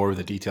maybe into more of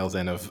the details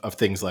then of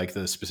things like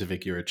the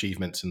specific your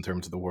achievements in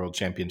terms of the World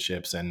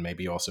Championships and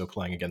maybe also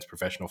playing against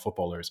professional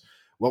footballers,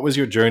 what was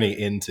your journey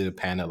into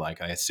Panna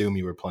like? I assume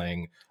you were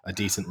playing a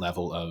decent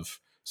level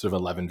of sort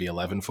of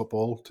 11v11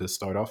 football to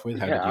start off with.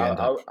 How did you end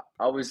up?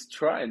 I was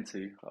trying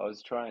to.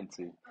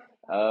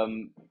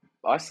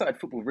 I started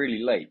football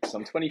really late, so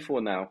I'm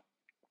 24 now.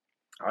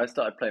 I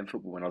started playing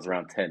football when I was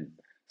around 10.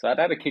 So I'd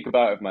had a kick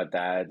about with my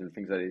dad and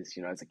things like this,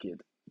 as a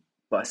kid.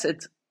 But I said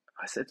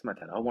to my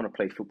dad, I want to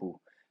play football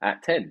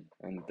at 10.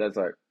 And Dad's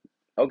like,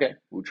 okay,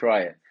 we'll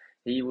try it.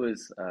 He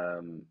was,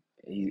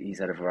 he's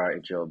had a variety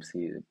of jobs.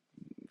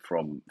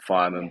 From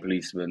fireman,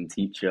 policeman,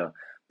 teacher,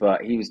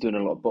 but he was doing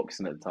a lot of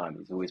boxing at the time.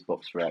 He's always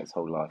boxed throughout his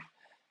whole life.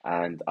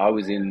 And I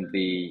was in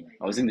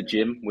the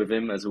gym with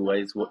him, as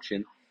always,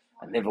 watching.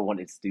 I never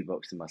wanted to do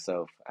boxing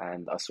myself.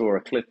 And I saw a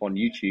clip on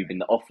YouTube in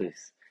the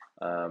office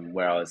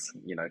where I was,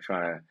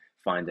 trying to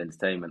find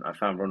entertainment. I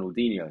found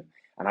Ronaldinho,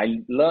 and I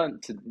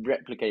learned to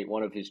replicate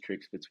one of his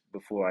tricks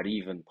before I'd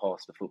even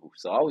passed the football.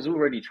 So I was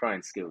already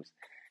trying skills.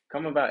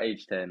 Come about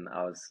age 10,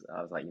 I was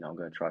like, I'm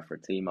going to try for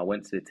a team. I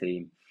went to the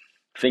team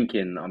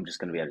thinking I'm just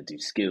going to be able to do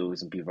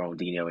skills and be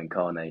Ronaldinho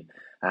incarnate.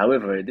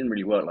 However, it didn't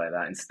really work like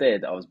that.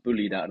 Instead, I was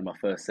bullied out of my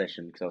first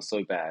session because I was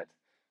so bad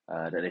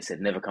that they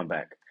said never come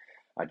back.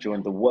 I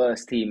joined the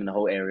worst team in the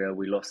whole area.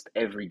 We lost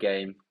every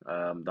game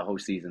the whole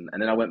season. And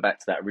then I went back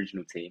to that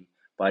original team.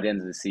 By the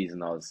end of the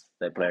season, I was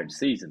their player of the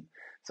season.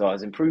 So I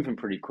was improving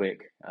pretty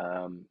quick.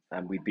 And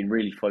we've been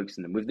really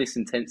focusing. And with this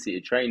intensity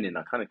of training,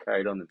 I kind of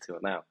carried on until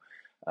now.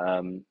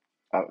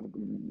 I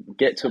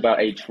get to about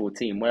age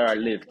 14, where I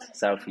lived,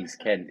 southeast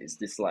Kent, is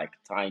this like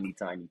tiny,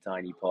 tiny,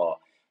 tiny part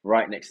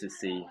right next to the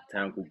sea, a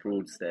town called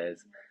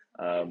Broadstairs.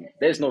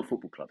 There's no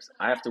football clubs.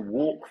 I have to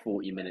walk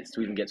 40 minutes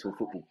to even get to a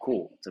football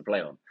court to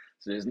play on.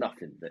 So there's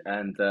nothing.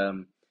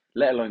 And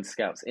let alone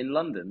scouts. In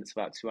London, it's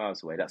about 2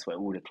 hours away. That's where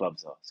all the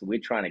clubs are. So we're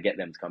trying to get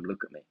them to come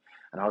look at me.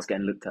 And I was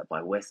getting looked at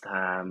by West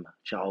Ham,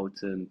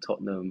 Charlton,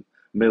 Tottenham,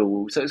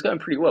 Millwall. So it was going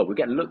pretty well. We're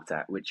getting looked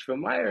at, which for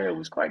my area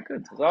was quite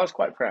good. So I was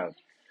quite proud.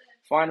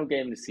 Final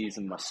game of the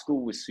season, my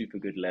school was super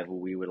good level.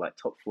 We were like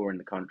top 4 in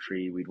the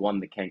country. We'd won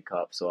the Kent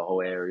Cup, so our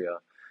whole area.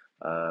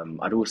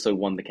 I'd also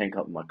won the Kent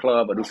Cup with my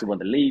club. I'd also won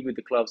the league with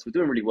the club. So we're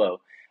doing really well.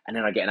 And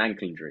then I get an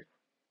ankle injury.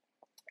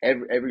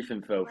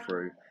 Everything fell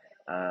through.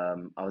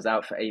 I was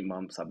out for 8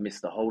 months. I've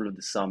missed the whole of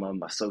the summer.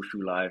 My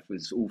social life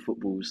was all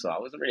football, so I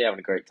wasn't really having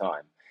a great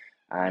time.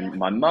 And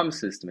my mum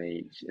says to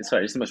me,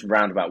 sorry, this is a much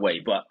roundabout way,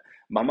 but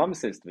my mum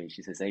says to me,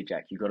 she says, "Hey,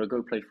 Jack, you got to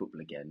go play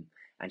football again."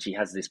 And she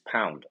has this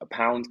a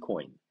pound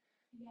coin.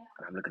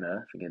 And I'm looking at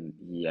her thinking,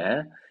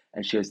 yeah.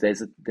 And she goes,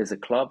 there's a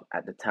club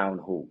at the town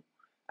hall.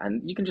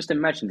 And you can just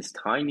imagine this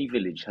tiny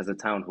village has a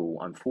town hall.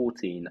 I'm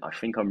 14. I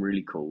think I'm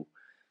really cool.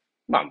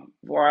 Mum,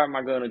 why am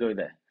I going to go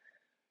there?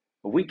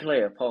 A week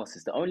later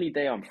passes. The only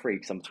day I'm free,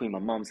 because I'm between my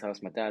mum's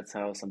house, my dad's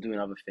house, I'm doing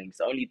other things.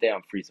 The only day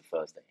I'm free is a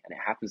Thursday. And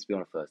it happens to be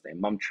on a Thursday. And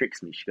mum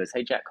tricks me. She goes,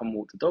 "Hey, Jack, come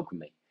walk the dog with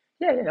me."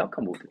 Yeah, I'll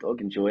come walk the dog,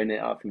 enjoying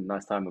it. I think a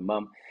nice time with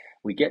mum.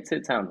 We get to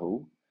the town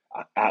hall.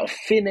 Out of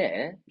thin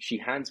air, she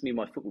hands me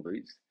my football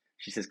boots.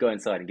 She says, "Go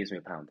inside," and gives me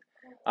a pound.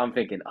 I'm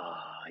thinking,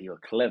 you're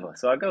clever.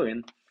 So I go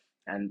in,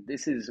 and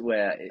this is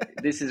where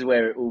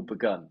it all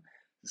begun.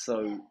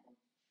 So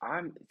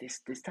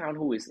this town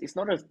hall is, it's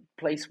not a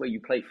place where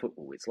you play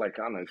football. It's like,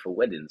 I don't know, for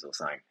weddings or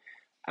something,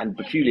 and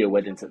peculiar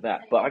weddings at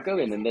that. But I go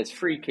in and there's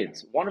 3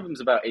 kids. One of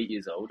them's about 8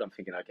 years old. I'm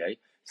thinking, okay,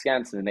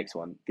 scan to the next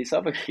one. This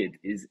other kid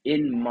is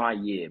in my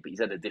year, but he's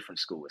at a different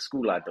school, a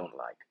school I don't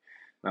like.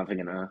 And I'm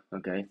thinking,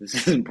 okay, this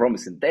isn't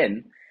promising.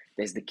 Then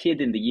there's the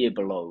kid in the year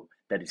below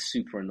that is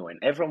super annoying.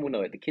 Everyone will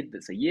know it. The kid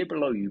that's a year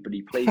below you, but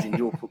he plays in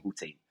your football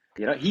team.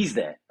 He's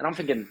there. And I'm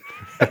thinking,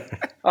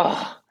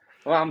 well,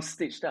 I'm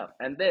stitched up.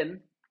 And then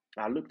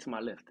I look to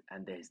my left,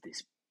 and there's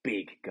this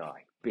big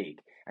guy,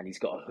 and he's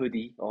got a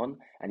hoodie on,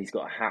 and he's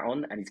got a hat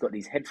on, and he's got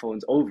these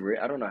headphones over it.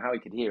 I don't know how he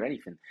could hear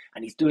anything.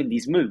 And he's doing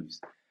these moves.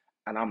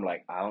 And I'm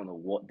like, I don't know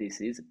what this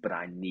is, but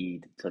I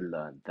need to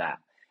learn that.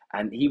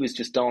 And he was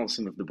just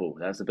dancing with the ball.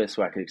 That's the best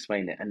way I could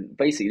explain it. And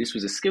basically, this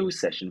was a skills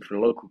session for the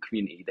local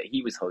community that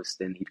he was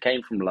hosting. He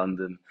came from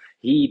London.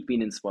 He'd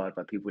been inspired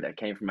by people that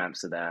came from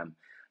Amsterdam.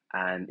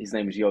 And his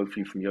name was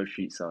Yofi from Yo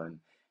Street Zone.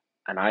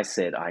 And I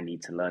said, I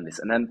need to learn this.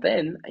 And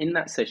then in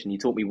that session, he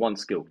taught me one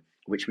skill,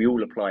 which we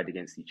all applied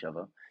against each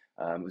other.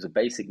 It was a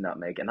basic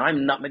nutmeg. And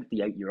I'm nutmegged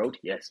the 8-year-old.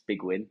 Yes,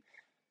 big win.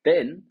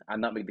 Then I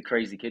nutmegged the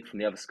crazy kid from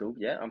the other school.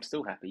 Yeah, I'm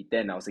still happy.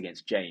 Then I was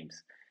against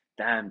James.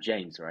 Damn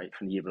James, right,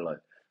 from the year below.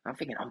 I'm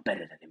thinking, I'm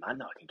better than him. I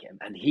know I can get him.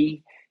 And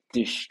he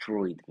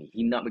destroyed me.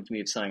 He nutmegged me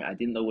with something I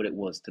didn't know what it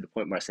was, to the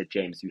point where I said,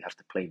 "James, you have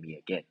to play me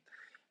again."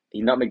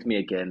 He nutmegged me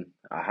again.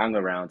 I hung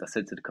around. I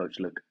said to the coach,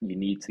 "Look, you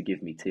need to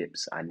give me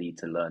tips. I need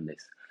to learn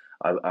this."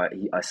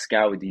 I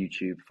scoured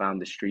YouTube,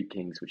 found the Street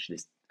Kings, which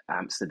is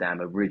Amsterdam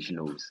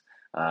originals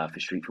for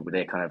street football.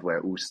 They're kind of where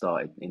it all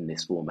started in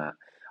this format.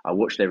 I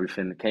watched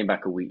everything, came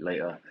back a week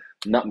later,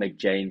 nutmegged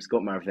James,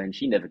 got my revenge.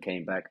 He never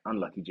came back.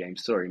 Unlucky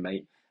James. Sorry,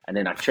 mate. And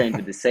then I've trained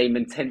with the same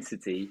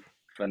intensity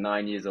for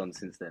 9 years on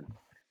since then.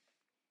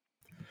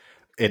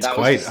 It's that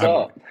quite was the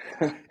start.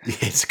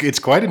 it's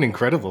quite an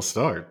incredible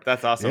start.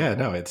 That's awesome. Yeah,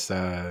 no, it's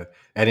and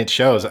it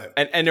shows.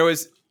 And there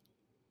was,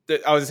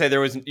 I was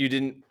gonna say, you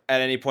didn't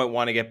at any point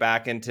want to get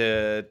back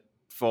into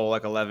full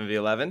like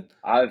 11v11.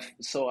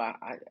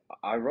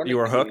 Ironically, you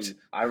were hooked.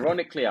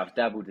 Ironically, I've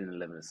dabbled in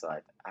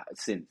 11-a-side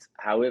since.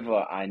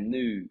 However, I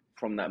knew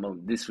from that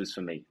moment this was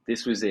for me.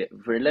 This was it.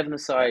 For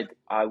 11-a-side,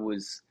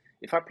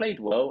 if I played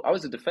well, I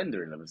was a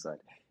defender in 11-a-side.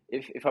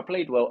 If I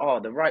played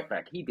well, the right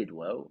back, he did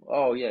well.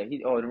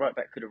 The right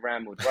back could have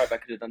ran, or the right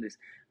back could have done this.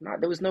 No,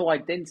 there was no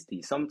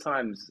identity.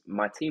 Sometimes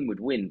my team would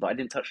win, but I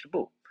didn't touch the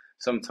ball.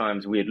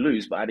 Sometimes we'd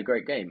lose, but I had a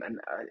great game. And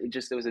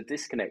there was a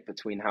disconnect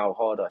between how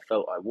hard I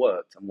felt I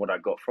worked and what I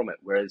got from it.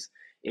 Whereas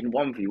in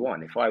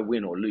 1v1, if I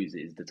win or lose, it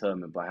is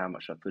determined by how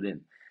much I put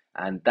in.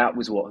 And that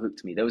was what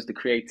hooked me. There was the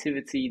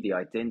creativity, the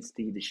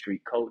identity, the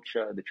street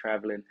culture, the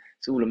traveling.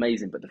 It's all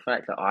amazing. But the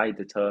fact that I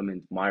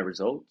determined my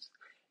results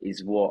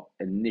is what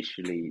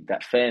initially,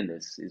 that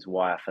fairness is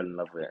why I fell in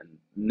love with it, and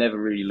never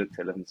really looked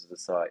at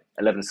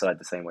 11-a-side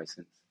the same way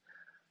since.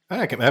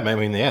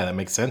 That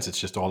makes sense. It's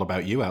just all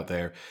about you out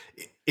there.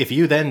 If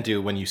you then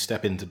do, when you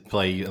step into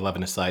play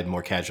 11-a-side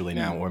more casually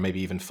now, or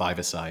maybe even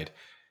 5-a-side,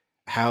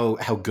 how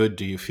good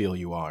do you feel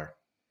you are?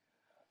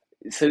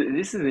 So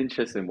this is an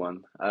interesting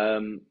one. I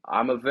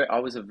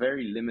was a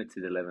very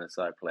limited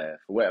 11-a-side player.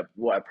 For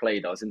what I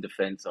played, I was in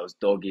defence. I was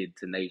dogged,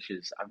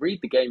 tenacious. I read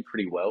the game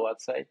pretty well,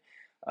 I'd say.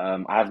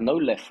 I have no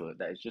left foot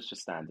that is just for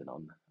standing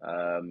on.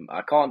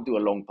 I can't do a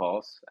long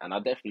pass, and I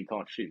definitely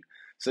can't shoot.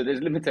 So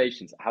there's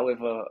limitations.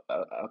 However,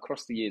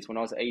 across the years, when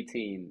I was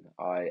 18,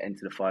 I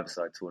entered a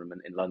five-a-side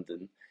tournament in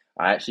London.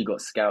 I actually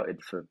got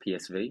scouted for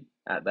PSV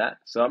at that,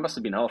 so I must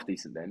have been half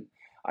decent then.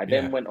 I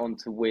Yeah. then went on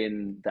to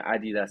win the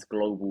Adidas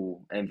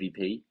Global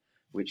MVP,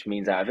 which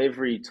means out of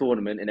every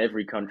tournament in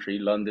every country,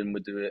 London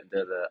would do it.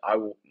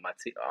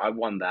 I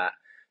won that.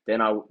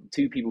 Then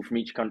two people from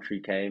each country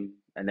came,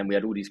 and then we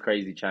had all these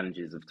crazy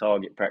challenges of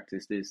target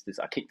practice. This.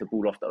 I kicked the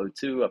ball off the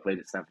O2. I played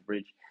at Stamford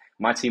Bridge.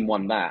 My team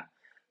won that,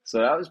 so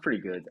that was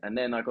pretty good. And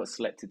then I got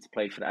selected to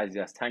play for the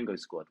Adidas Tango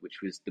squad,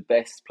 which was the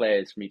best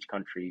players from each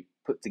country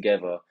put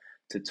together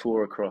to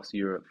tour across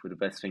Europe with the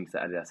best things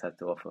that Adidas had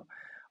to offer.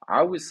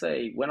 I would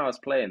say when I was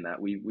playing that,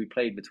 we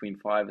played between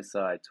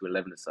five-a-side to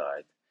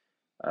 11-a-side.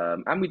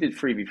 And we did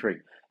 3v3.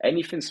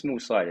 Anything small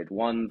sided,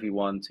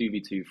 1v1,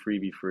 2v2,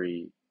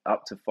 3v3,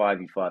 up to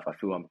 5v5, I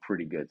feel I'm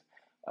pretty good.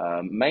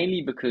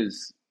 Mainly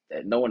because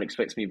no one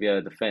expects me to be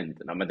able to defend,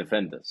 and I'm a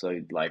defender.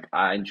 So, like,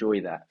 I enjoy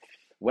that.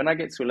 When I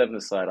get to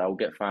 11 side, I will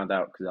get found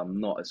out because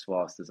I'm not as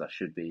fast as I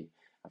should be.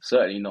 I'm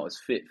certainly not as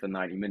fit for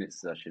 90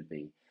 minutes as I should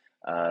be.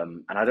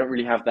 And I don't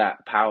really have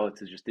that power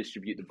to just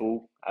distribute the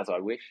ball as I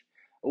wish.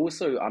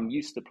 Also, I'm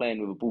used to playing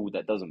with a ball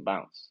that doesn't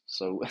bounce.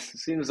 So as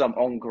soon as I'm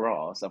on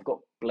grass, I've got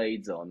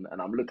blades on, and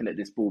I'm looking at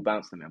this ball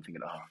bouncing me. I'm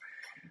thinking, oh.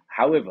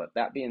 However,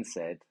 that being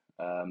said,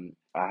 I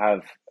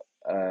have,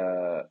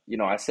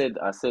 I said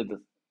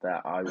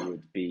that I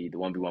would be the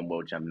 1v1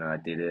 world champion, and I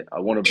did it.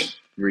 I want to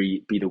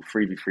be the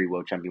 3v3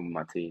 world champion with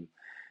my team.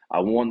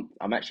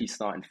 I'm actually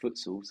starting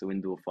futsal, so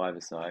indoor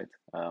five-a-side.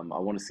 I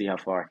want to see how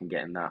far I can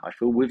get in that. I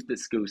feel with the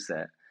skill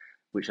set,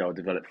 which I'll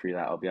develop through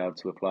that, I'll be able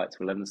to apply it to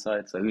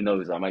 11-side. So who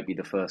knows? I might be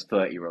the first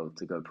 30-year-old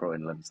to go pro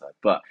in 11-side.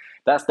 But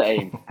that's the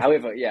aim.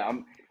 However, yeah,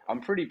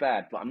 I'm pretty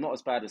bad, but I'm not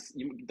as bad as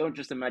you. Don't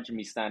just imagine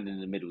me standing in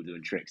the middle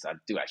doing tricks. I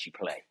do actually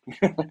play.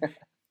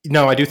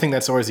 No, I do think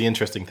that's always the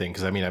interesting thing,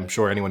 because I mean, I'm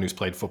sure anyone who's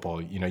played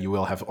football, you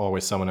will have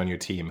always someone on your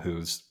team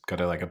who's got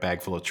a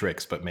bag full of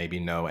tricks, but maybe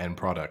no end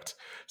product.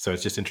 So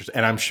it's just interesting.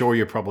 And I'm sure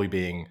you're probably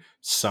being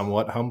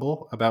somewhat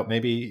humble about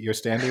maybe your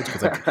standards,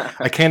 because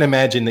I can't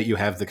imagine that you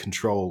have the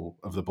control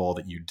of the ball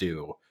that you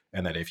do,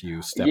 and that if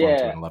you step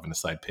onto Yeah, an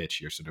 11-a-side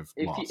pitch, you're sort of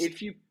if you lost.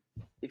 if you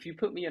if you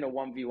put me in a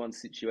 1v1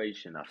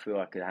 situation, I feel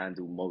I could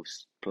handle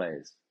most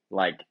players.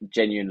 Like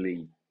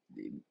genuinely,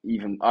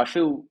 even I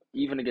feel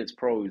even against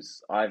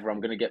pros, either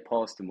I'm going to get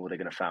past them or they're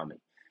going to foul me.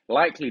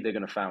 Likely they're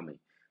going to foul me,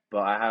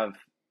 but I have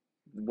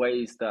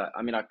ways that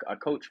I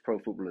coach pro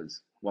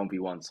footballers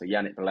 1v1. So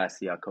Yannick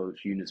Bolasie I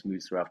coach, Yunus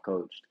Musa I've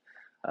coached.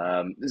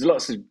 There's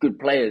lots of good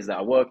players that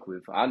I work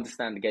with. I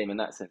understand the game in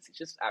that sense. It's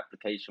just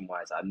application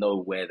wise, I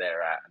know where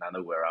they're at and I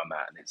know where I'm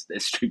at, and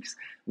there's streaks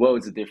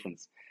worlds of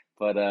difference.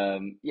 But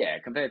yeah,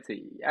 compared to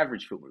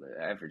average footballer,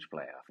 average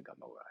player, I think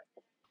I'm all right.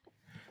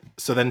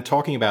 So then,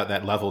 talking about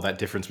that level, that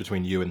difference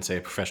between you and, say,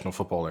 a professional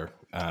footballer,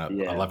 Yeah.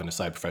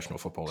 11-a-side professional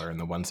footballer, and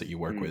the ones that you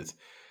work Mm. with,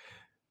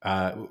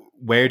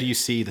 where do you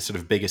see the sort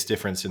of biggest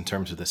difference in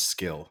terms of the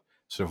skill?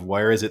 Sort of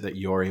where is it that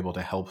you're able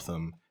to help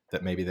them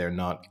that maybe they're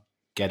not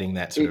getting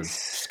that sort of It's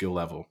skill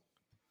level?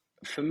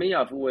 For me,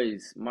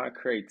 my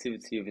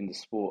creativity within the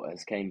sport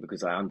has came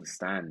because I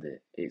understand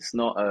it. It's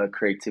not a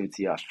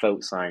creativity I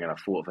felt something and I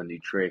thought of a new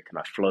trick and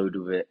I flowed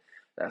with it.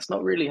 That's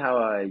not really how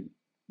I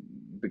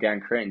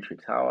began creating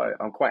tricks.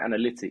 I'm quite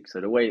analytic.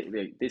 So the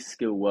way this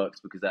skill works,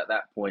 because at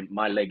that point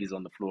my leg is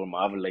on the floor and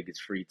my other leg is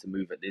free to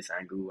move at this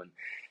angle, and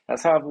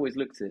that's how I've always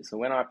looked at it. So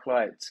when I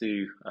apply it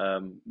to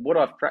what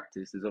I've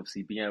practiced is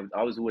obviously being able.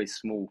 I was always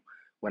small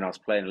when I was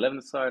playing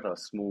 11 side. I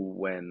was small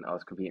when I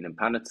was competing in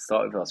Panna to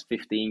start with. I was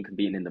 15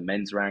 competing in the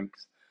men's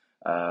ranks,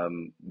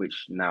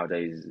 which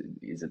nowadays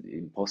is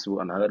impossible,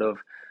 unheard of.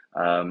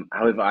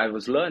 However, I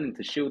was learning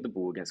to shield the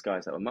ball against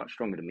guys that were much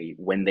stronger than me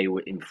when they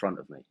were in front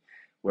of me.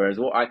 Whereas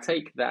what I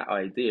take that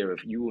idea of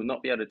you will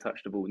not be able to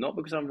touch the ball, not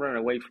because I'm running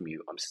away from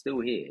you, I'm still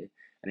here.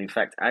 And in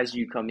fact, as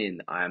you come in,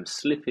 I am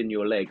slipping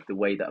your leg the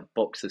way that a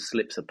boxer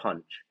slips a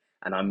punch,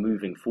 and I'm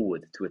moving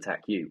forward to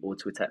attack you or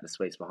to attack the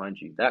space behind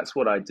you. That's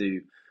what I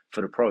do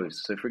for the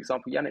pros. So, for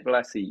example, Yannick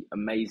Bolasie,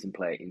 amazing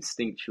player,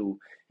 instinctual,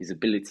 his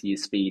ability,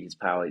 his speed, his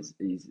power is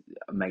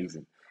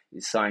amazing.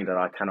 It's something that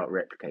I cannot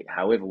replicate.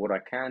 However, what I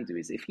can do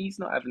is if he's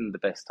not having the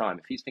best time,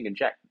 if he's thinking,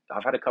 Jack,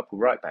 I've had a couple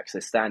right backs,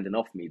 they're standing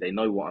off me, they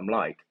know what I'm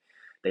like,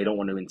 they don't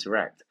want to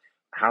interact.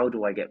 How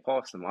do I get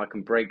past them? I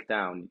can break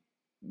down,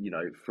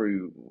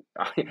 through.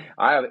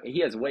 He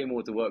has way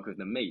more to work with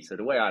than me. So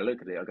the way I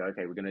look at it, I go,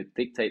 okay, we're going to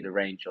dictate the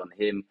range on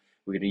him.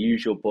 We're going to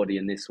use your body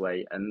in this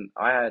way. And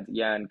I had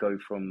Jan go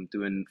from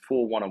doing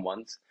 4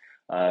 one-on-ones,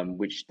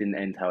 which didn't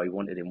end how he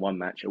wanted in one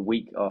match. A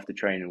week after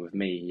training with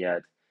me, he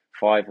had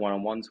 5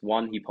 one-on-ones.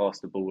 One he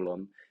passed the ball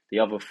on. The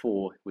other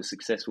 4 were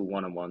successful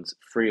one-on-ones,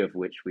 3 of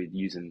which were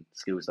using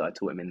skills that I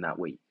taught him in that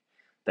week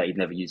that he'd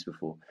never used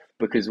before.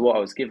 Because what I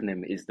was giving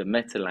him is the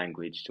meta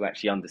language to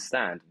actually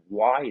understand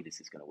why this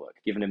is going to work,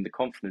 giving him the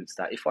confidence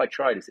that if I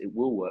try this, it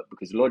will work,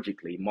 because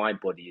logically my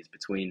body is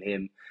between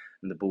him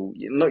and the ball.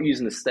 I'm not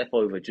using a step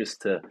over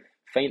just to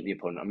feint the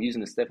opponent. I'm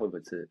using a step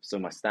over so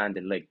my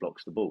standing leg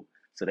blocks the ball,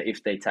 so that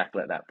if they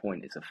tackle at that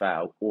point, it's a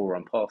foul or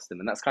run past them.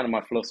 And that's kind of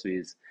my philosophy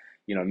is,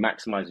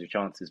 maximize your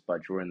chances by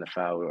drawing the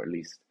foul or at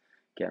least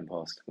getting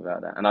past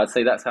without that. And I'd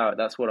say that's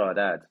what I'd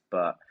add.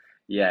 But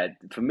yeah,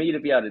 for me to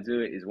be able to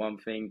do it is one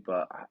thing,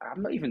 but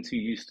I'm not even too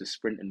used to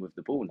sprinting with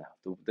the ball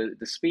now.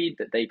 The speed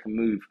that they can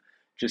move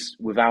just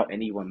without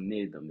anyone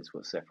near them is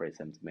what separates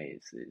them to me.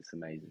 It's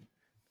amazing.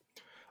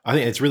 I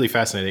think it's really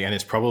fascinating, and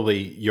it's probably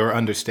your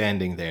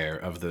understanding there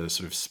of the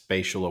sort of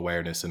spatial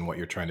awareness and what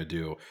you're trying to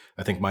do,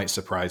 I think might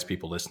surprise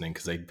people listening,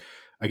 because I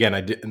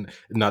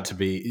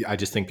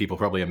just think people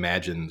probably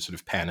imagine sort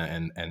of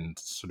Panna and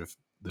sort of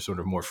the sort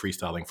of more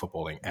freestyling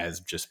footballing as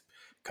just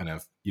kind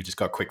of, you just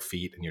got quick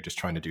feet and you're just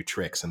trying to do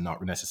tricks and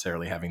not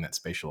necessarily having that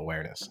spatial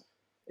awareness.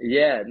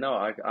 Yeah, no,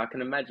 I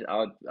can imagine.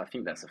 I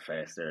think that's a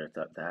fair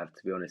stereotype to have,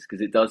 to be honest,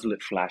 because it does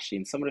look flashy,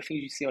 and some of the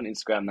things you see on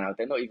Instagram now,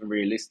 they're not even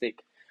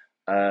realistic.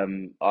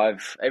 Everything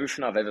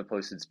I've ever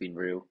posted has been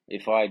real.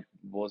 If I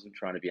wasn't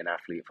trying to be an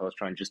athlete, if I was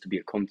trying just to be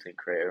a content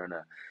creator and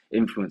an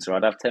influencer,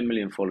 I'd have 10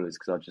 million followers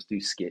because I'd just do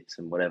skits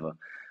and whatever.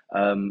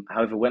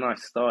 However, when I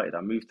started,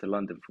 I moved to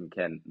London from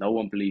Kent. No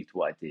one believed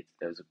what I did.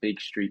 There was a big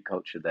street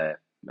culture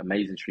there,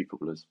 amazing street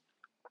footballers.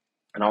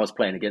 And I was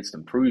playing against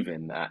them,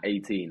 proving at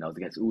 18, I was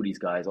against all these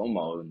guys on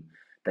my own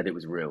that it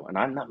was real. And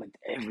I'm not like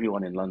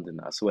everyone in London,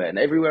 I swear. And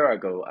everywhere I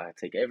go, I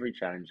take every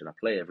challenge and I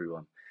play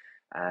everyone.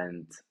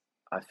 And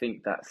I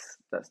think that's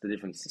the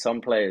difference. Some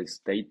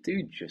players, they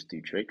do just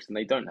do tricks and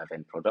they don't have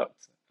end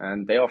product,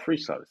 and they are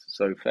freestylers.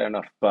 So fair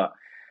enough. But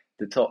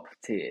the top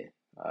tier,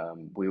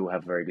 we all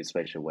have very good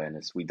spatial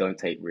awareness. We don't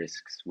take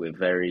risks. We're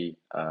very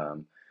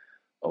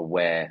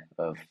aware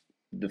of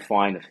the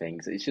finer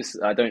things. It's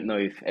just, I don't know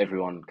if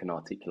everyone can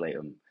articulate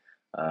them,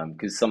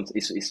 because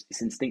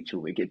it's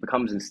instinctual. It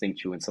becomes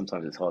instinctual, and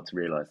sometimes it's hard to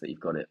realize that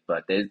you've got it.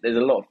 But there's a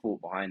lot of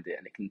thought behind it,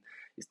 and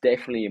it's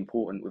definitely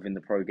important within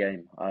the pro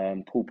game.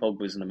 Paul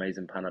Pogba's an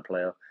amazing Panna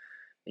player.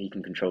 He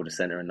can control the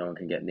center, and no one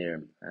can get near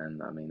him.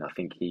 And I mean, I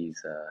think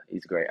he's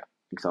a great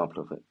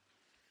example of it.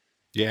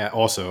 Yeah.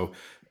 Also,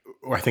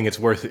 I think it's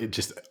worth it.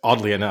 Just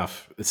oddly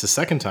enough, it's the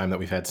second time that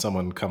we've had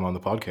someone come on the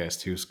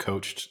podcast who's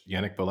coached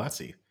Yannick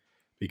Bolasie.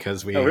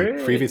 Because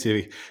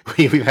previously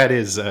we've had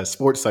his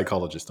sports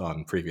psychologist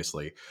on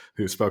previously,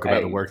 who spoke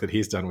about the work that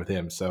he's done with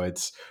him. So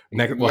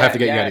we'll have to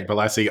get Yannick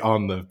Bolasie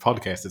on the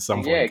podcast at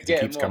some point, because he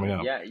keeps coming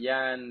up. Yeah,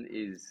 Jan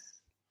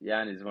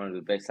is one of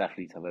the best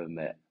athletes I've ever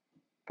met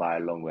by a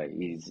long way.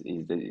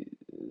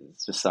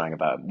 It's just something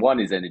about him. One,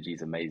 his energy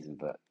is amazing,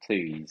 but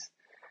two,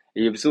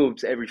 he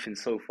absorbs everything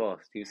so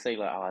fast. He would say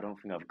like, "Oh, I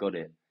don't think I've got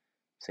it."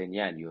 Saying,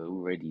 "Jan, you're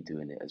already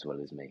doing it as well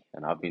as me,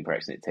 and I've been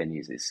practicing it 10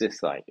 years." It's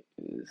just like,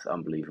 it's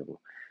unbelievable.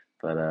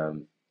 But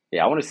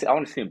yeah, I want to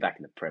see him back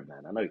in the Prem,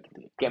 man. I know he can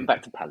do it. Get him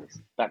back to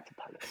Palace.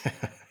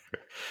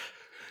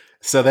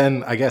 So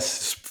then, I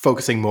guess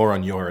focusing more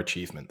on your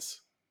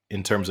achievements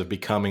in terms of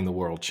becoming the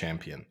world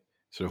champion.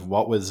 Sort of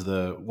what was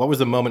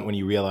the moment when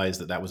you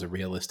realized that was a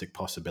realistic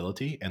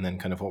possibility, and then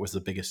kind of what was the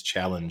biggest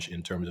challenge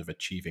in terms of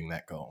achieving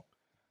that goal?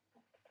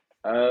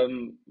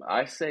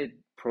 I said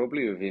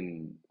probably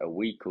within a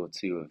week or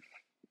two of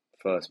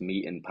first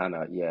meeting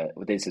Panna. Yeah,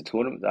 there's a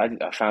tournament.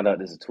 I found out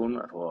there's a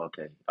tournament. I thought,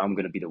 okay, I'm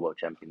going to be the world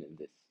champion in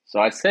this. So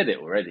I said it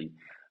already,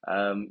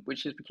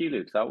 which is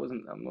peculiar because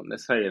I'm not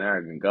necessarily an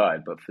arrogant guy,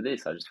 but for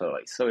this, I just felt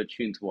like so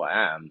attuned to what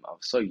I am. I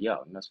was so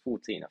young. I was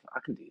 14. I thought, I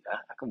can do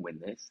that. I can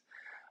win this.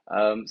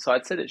 So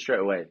I'd said it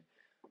straight away.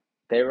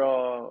 There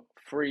are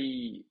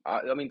three.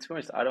 I mean, to be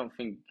honest, I don't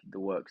think the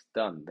work's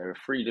done. There are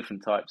three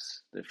different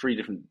types. There are three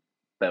different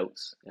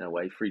belts in a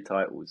way, three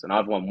titles, and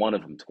I've won one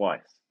of them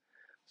twice.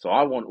 So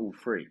I want all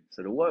three.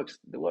 So the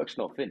work's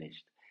not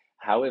finished.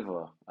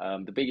 However,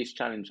 the biggest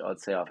challenge I'd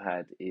say I've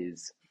had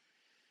is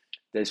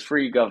there's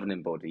three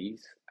governing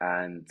bodies,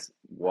 and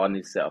one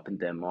is set up in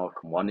Denmark,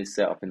 and one is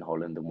set up in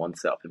Holland, and one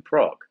set up in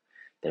Prague.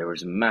 There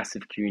is a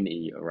massive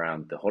community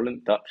around the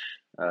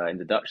in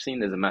the Dutch scene.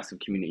 There's a massive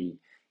community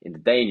in the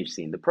Danish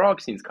scene. The Prague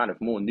scene is kind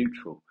of more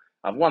neutral.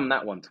 I've won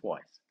that one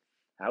twice.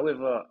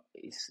 However,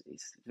 it's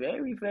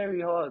very,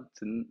 very hard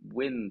to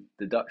win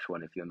the Dutch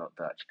one if you're not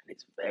Dutch. And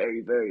it's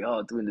very, very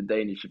hard to win the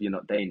Danish if you're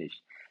not Danish.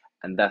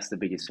 And that's the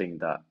biggest thing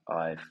that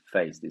I've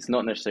faced. It's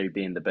not necessarily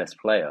being the best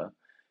player.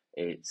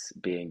 It's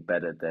being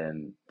better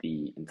than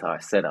the entire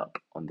setup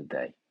on the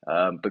day.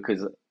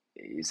 Because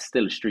it's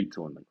still a street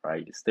tournament,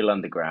 right? It's still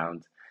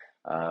underground.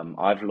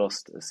 I've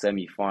lost a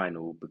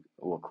semi-final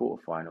or a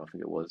quarter-final, I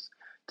think it was.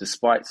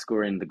 Despite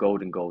scoring the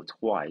golden goal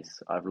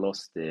twice, I've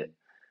lost it.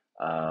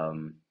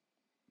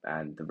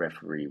 And the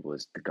referee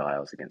was the guy I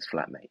was against,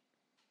 flatmate.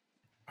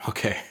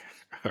 Okay.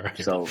 All right.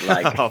 So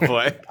like, oh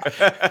boy.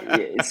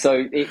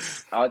 So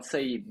I'd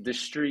say the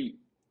street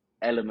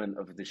element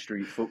of the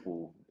street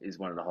football is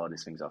one of the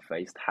hardest things I've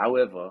faced.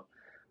 However,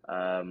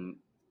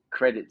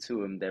 credit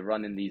to them, they're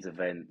running these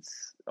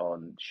events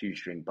on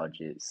shoestring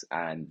budgets,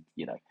 and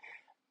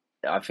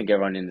I think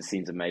everyone in the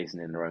scene's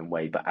amazing in their own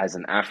way. But as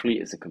an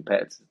athlete, as a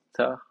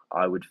competitor,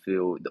 I would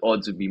feel the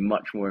odds would be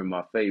much more in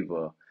my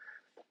favor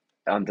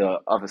under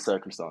other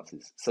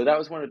circumstances. So that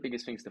was one of the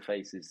biggest things to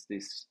face.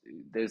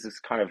 There's this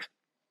kind of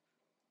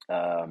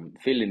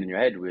feeling in your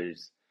head,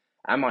 was,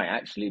 am I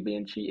actually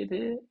being cheated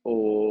here,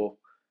 or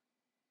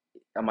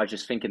am I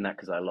just thinking that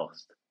because I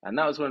lost? And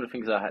that was one of the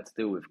things I had to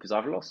deal with, because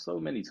I've lost so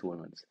many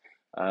tournaments.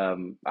 I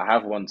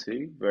have won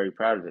two, very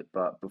proud of it.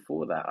 But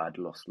before that, I'd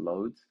lost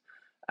loads,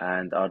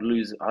 and I'd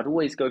lose. I'd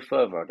always go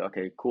further.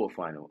 Okay,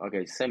 quarterfinal.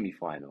 Okay,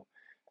 semi-final,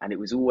 and it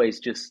was always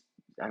just.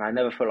 And I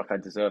never felt like I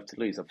deserved to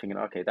lose. I'm thinking,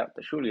 okay, that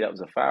surely that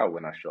was a foul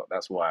when I shot.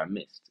 That's why I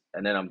missed.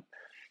 And then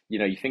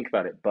you think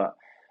about it. But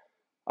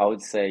I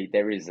would say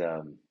there is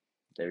a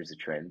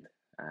trend,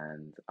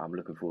 and I'm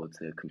looking forward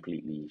to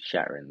completely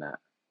shattering that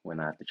when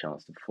I have the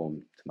chance to perform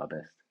to my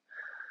best.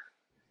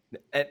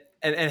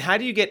 And how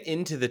do you get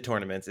into the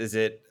tournaments? Is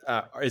it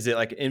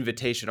like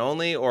invitation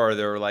only, or are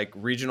there like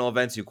regional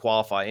events you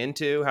qualify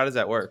into? How does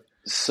that work?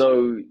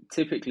 So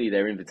typically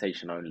they're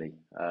invitation only.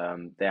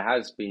 There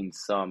has been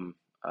some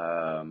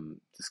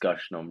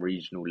discussion on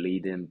regional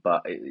leading,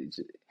 but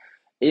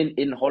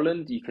in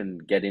Holland you can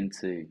get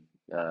into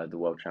the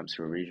World Champs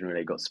through a regional.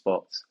 They got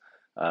spots,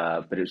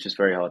 but it was just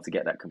very hard to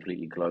get that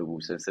completely global.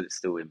 So it's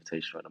still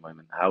invitational at the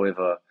moment.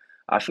 However,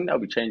 I think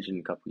that'll be changing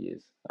in a couple of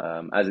years.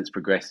 As it's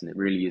progressing, it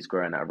really is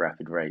growing at a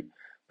rapid rate.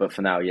 But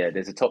for now, yeah,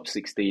 there's a top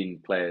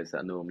 16 players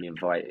that are normally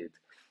invited.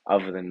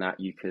 Other than that,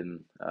 you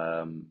can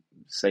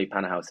say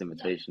Panna House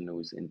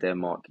Invitationals in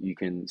Denmark. You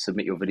can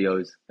submit your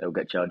videos; they'll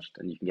get judged,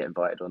 and you can get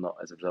invited or not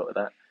as a result of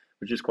that,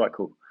 which is quite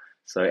cool.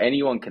 So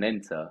anyone can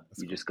enter.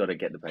 That's cool. Just got to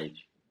get the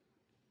page.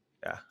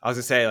 Yeah, I was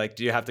gonna say, like,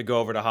 do you have to go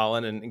over to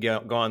Holland and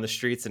go on the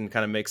streets and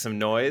kind of make some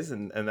noise,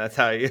 and that's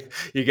how you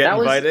get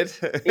invited?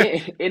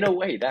 In a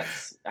way,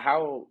 that's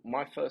how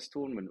my first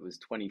tournament was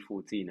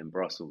 2014 in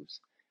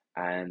Brussels,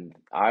 and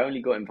I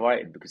only got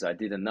invited because I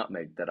did a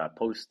nutmeg that I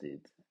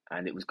posted,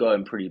 and it was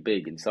going pretty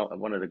big. And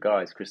one of the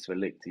guys, Christopher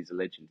Licht, he's a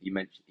legend. He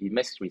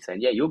messaged me saying,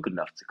 "Yeah, you're good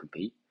enough to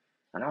compete,"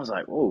 and I was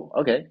like, "Oh,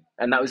 okay."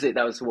 And that was it.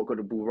 That was what got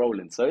the ball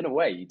rolling. So in a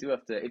way, you do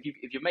have to.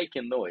 If you're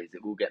making noise,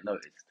 it will get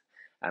noticed,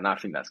 and I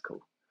think that's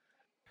cool.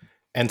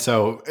 And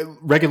so,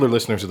 regular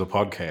listeners of the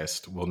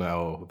podcast will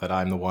know that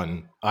I'm the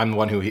one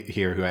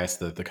who asks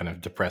the kind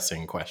of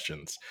depressing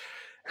questions,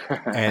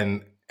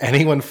 and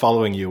anyone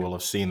following you will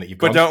have seen that you've.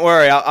 But don't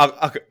worry,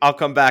 I'll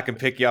come back and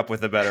pick you up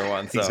with a better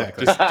one. So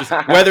exactly. just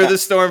weather the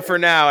storm for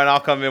now, and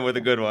I'll come in with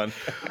a good one.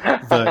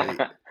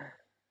 But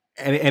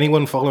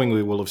anyone following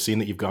you will have seen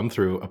that you've gone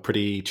through a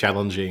pretty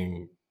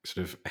challenging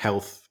sort of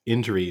health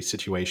injury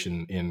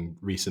situation in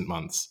recent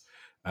months.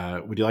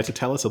 Would you like to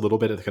tell us a little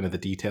bit of kind of the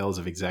details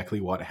of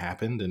exactly what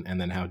happened, and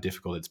then how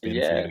difficult it's been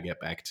for you to get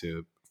back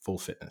to full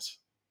fitness?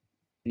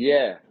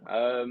 Yeah.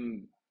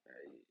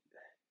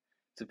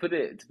 To put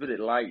it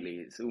lightly,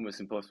 it's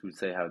almost impossible to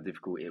say how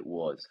difficult it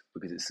was,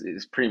 because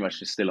it's pretty much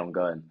just still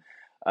ongoing.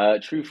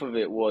 Truth of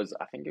it was,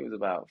 I think it was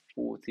about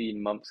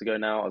 14 months ago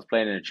now. I was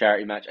playing in a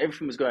charity match.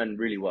 Everything was going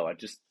really well. I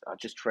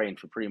just trained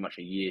for pretty much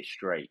a year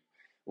straight.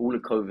 All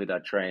of COVID, I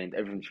trained,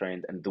 everything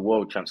trained, and the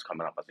World Champs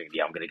coming up. I think,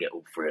 yeah, I'm going to get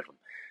all three of them.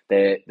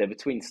 They're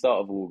between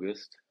start of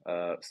August,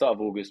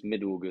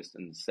 mid August,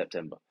 and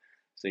September.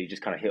 So you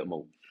just kind of hit them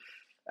all.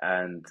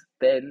 And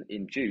then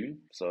in June,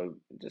 so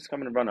just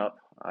coming to run up,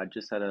 I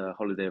just had a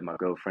holiday with my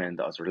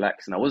girlfriend. I was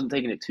relaxing. I wasn't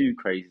taking it too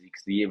crazy,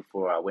 because the year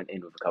before I went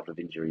in with a couple of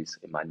injuries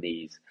in my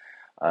knees.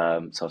 So I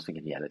was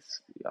thinking, yeah,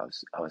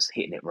 I was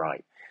hitting it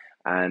right.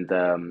 And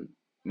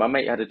my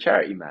mate had a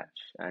charity match,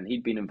 and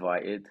he'd been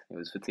invited. It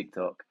was for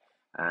TikTok,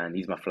 and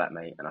he's my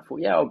flatmate. And I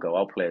thought, yeah, I'll go.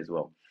 I'll play as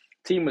well.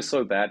 Team was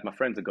so bad. My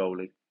friend's a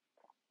goalie.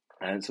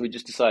 And so we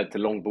just decided to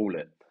long ball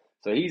it.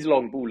 So he's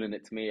long balling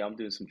it to me. I'm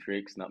doing some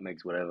tricks,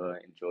 nutmegs, whatever,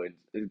 enjoying.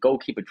 The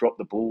goalkeeper dropped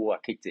the ball.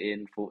 I kicked it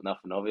in, thought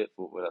nothing of it,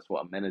 thought, well, that's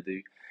what I'm meant to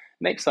do.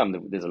 Next time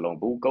there's a long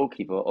ball,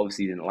 goalkeeper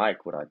obviously didn't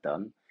like what I'd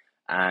done,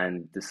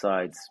 and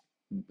decides,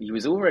 he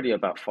was already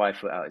about 5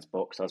 foot out his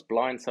box. I was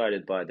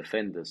blindsided by a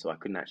defender, so I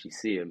couldn't actually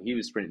see him. He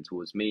was sprinting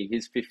towards me.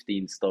 His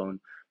 15 stone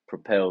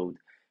propelled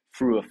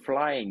through a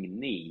flying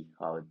knee,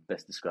 I would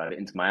best describe it,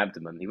 into my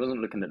abdomen. He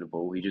wasn't looking at the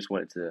ball. He just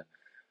wanted to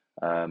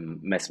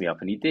mess me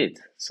up, and he did.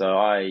 So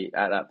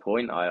at that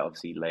point, I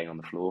obviously laying on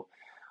the floor.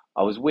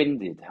 I was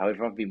winded.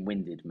 However, I've been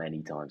winded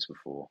many times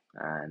before,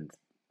 and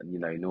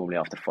normally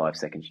after 5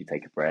 seconds you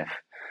take a breath.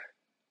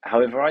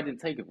 However, I didn't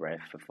take a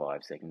breath for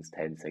 5 seconds,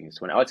 10 seconds,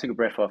 20. I took a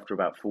breath after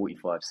about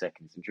 45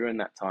 seconds, and during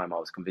that time, I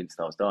was convinced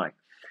I was dying.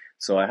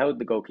 So I held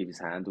the goalkeeper's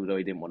hand, although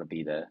he didn't want to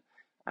be there,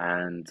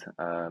 and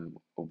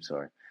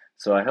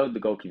So I held the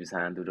goalkeeper's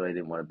hand, although he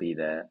didn't want to be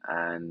there,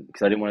 and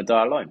because I didn't want to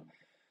die alone.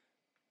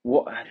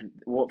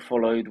 What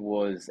followed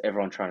was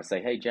everyone trying to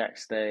say, "Hey, Jack,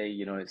 stay.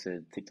 It's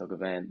a TikTok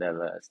event.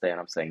 They'll stay." And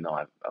I'm saying, "No,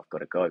 I've got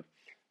to go."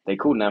 They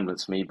called an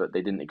ambulance for me, but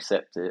they didn't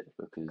accept it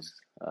because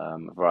a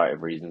variety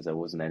of reasons, there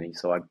wasn't any.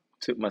 So I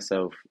took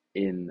myself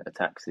in a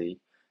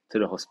taxi to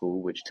the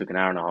hospital, which took an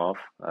hour and a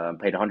half.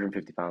 Paid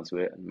 £150 to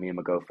it, and me and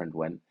my girlfriend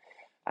went.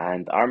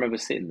 And I remember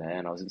sitting there,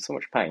 and I was in so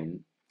much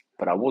pain,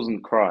 but I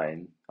wasn't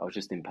crying. I was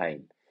just in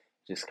pain,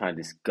 just kind of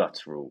this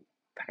guttural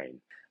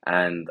pain.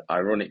 And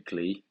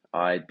ironically,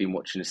 I'd been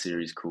watching a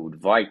series called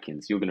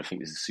Vikings. You're going to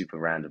think this is a super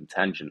random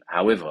tangent.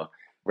 However,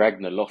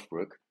 Ragnar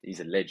Lothbrok, he's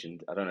a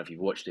legend. I don't know if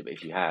you've watched it, but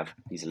if you have,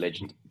 he's a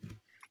legend.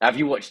 Have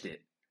you watched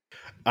it?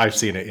 I've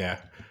seen it, yeah.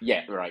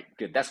 Yeah, right,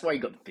 good. That's why you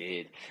got the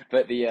beard.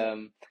 But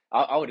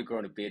I would have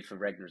grown a beard for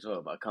Ragnar as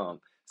well, but I can't.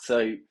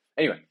 So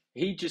anyway,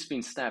 he'd just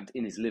been stabbed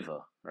in his liver,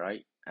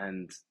 right?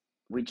 And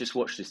we just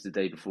watched this the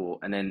day before,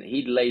 and then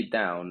he'd laid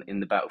down in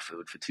the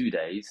battlefield for 2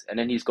 days, and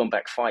then he's gone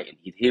back fighting.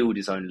 He'd healed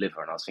his own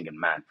liver, and I was thinking,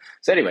 man.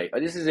 So anyway,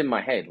 this is in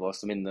my head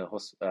whilst I'm in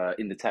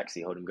the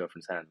taxi holding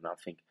girlfriend's hand, and I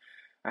think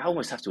I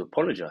almost have to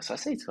apologize. I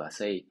say to her,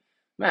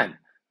 man,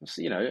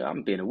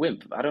 I'm being a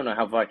wimp. I don't know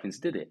how Vikings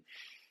did it.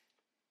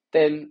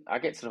 Then I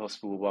get to the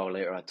hospital a while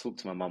later. I talk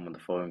to my mum on the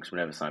phone because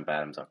whenever something bad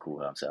happens, I call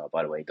her. I say, oh,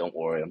 by the way, don't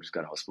worry, I'm just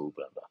going to hospital,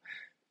 blah, blah.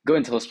 Go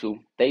into hospital.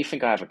 They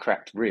think I have a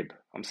cracked rib.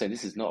 I'm saying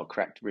this is not a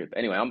cracked rib.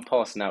 Anyway, I'm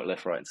passing out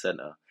left, right, and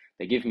centre.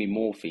 They give me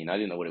morphine. I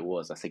didn't know what it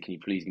was. I said, can you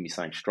please give me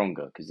something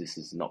stronger? Because this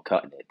is not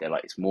cutting it. They're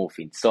like, it's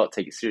morphine. Start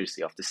taking it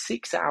seriously. After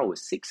 6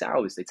 hours,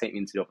 they take me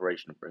into the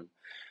operation room.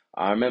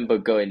 I remember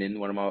going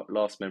in, one of my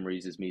last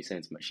memories is me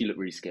saying to her, she looked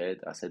really scared.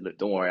 I said, look,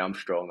 don't worry, I'm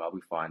strong, I'll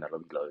be fine, I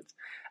love you loads.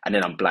 And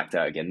then I'm blacked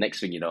out again. Next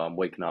thing you know, I'm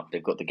waking up,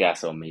 they've got the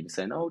gas on me. They're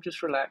saying, oh,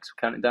 just relax,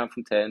 we're counting down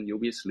from 10, you'll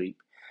be asleep.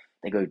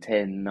 They go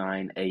 10,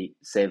 9, 8,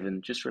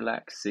 7, just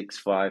relax, 6,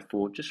 5,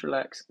 4, just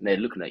relax. And they're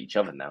looking at each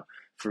other now.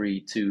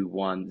 3, 2,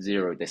 1,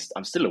 0.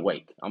 I'm still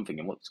awake. I'm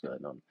thinking, what's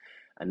going on?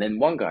 And then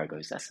one guy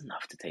goes, that's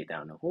enough to take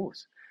down a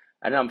horse.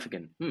 And I'm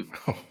thinking,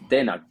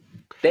 then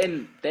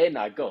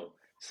I go.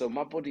 So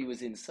my body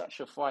was in such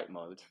a fight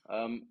mode.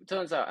 It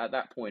turns out at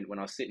that point, when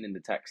I was sitting in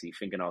the taxi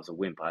thinking I was a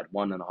wimp, I had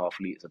 1.5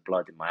 liters of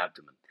blood in my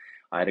abdomen.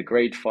 I had a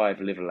grade 5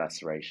 liver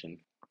laceration.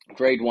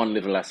 Grade 1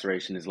 liver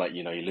laceration is like,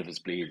 your liver's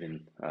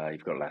bleeding,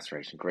 you've got a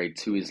laceration. Grade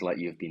 2 is like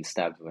you've been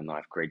stabbed with a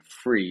knife. Grade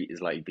 3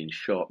 is like you've been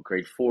shot.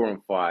 Grade 4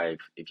 and 5,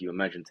 if you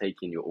imagine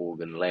taking your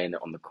organ, laying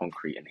it on the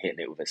concrete and hitting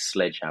it with a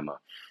sledgehammer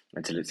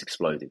until it's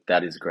exploded,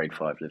 that is a grade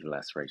 5 liver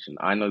laceration.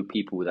 I know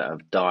people that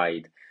have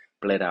died,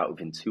 bled out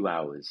within 2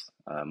 hours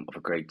of a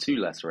grade 2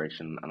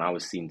 laceration, and I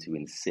was seen to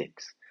in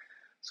 6.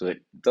 So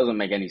it doesn't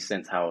make any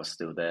sense how I was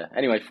still there.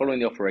 Anyway, following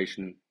the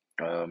operation,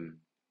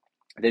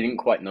 they didn't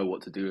quite know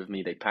what to do with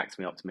me. They packed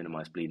me up to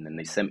minimize bleeding, and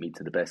they sent me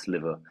to the best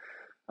liver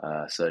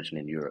surgeon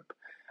in Europe.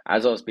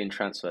 As I was being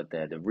transferred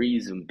there, the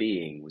reason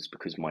being was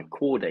because my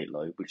caudate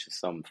lobe, which is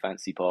some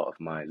fancy part of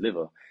my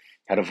liver,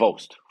 had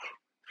avulsed.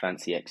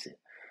 Fancy exit.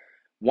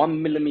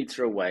 1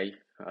 millimeter away,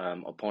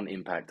 upon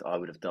impact, I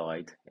would have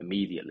died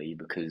immediately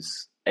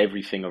because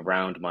everything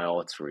around my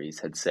arteries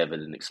had severed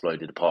and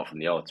exploded apart from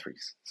the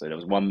arteries. So there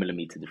was 1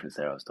 millimeter difference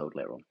there, I was told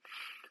later on,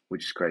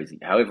 which is crazy.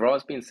 However, I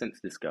was being sent to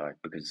this guy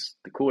because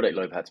the caudate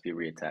lobe had to be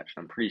reattached.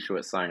 I'm pretty sure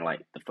it's saying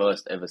like the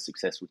first ever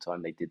successful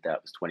time they did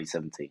that was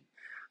 2017.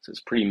 So it's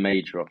a pretty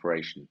major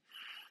operation.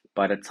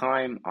 By the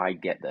time I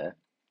get there,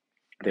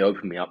 they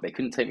opened me up. They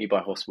couldn't take me by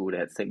hospital. They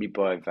had to take me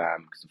by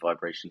van because the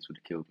vibrations would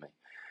have killed me.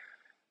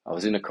 I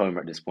was in a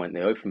coma at this point.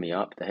 They open me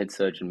up. The head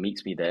surgeon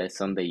meets me there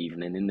Sunday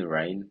evening in the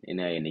rain in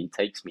A&E,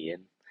 takes me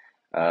in,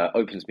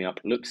 opens me up,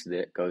 looks at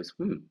it, goes,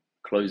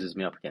 closes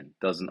me up again,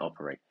 doesn't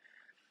operate.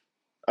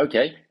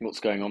 Okay, what's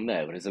going on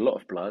there? Well, there's a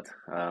lot of blood.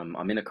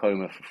 I'm in a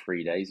coma for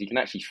 3 days. You can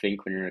actually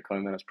think when you're in a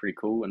coma. That's pretty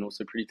cool and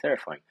also pretty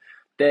terrifying.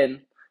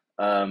 Then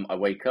I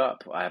wake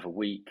up. I have a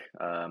week,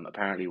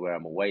 apparently, where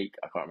I'm awake.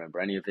 I can't remember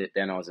any of it.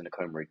 Then I was in a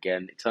coma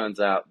again. It turns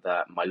out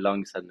that my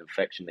lungs had an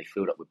infection. They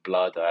filled up with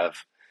blood. I have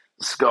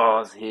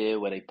scars here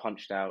where they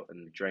punched out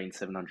and drained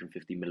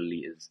 750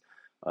 milliliters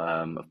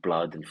of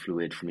blood and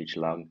fluid from each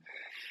lung.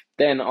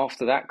 Then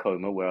after that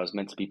coma, where I was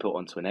meant to be put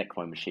onto an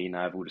ECMO machine,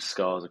 I have all the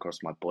scars across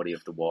my body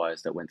of the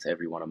wires that went to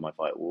every one of my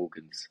vital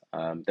organs.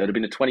 There would have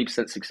been a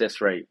 20%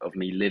 success rate of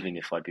me living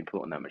if I'd been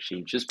put on that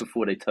machine. Just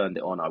before they turned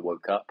it on, I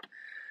woke up.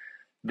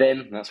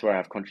 Then that's where I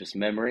have conscious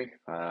memory.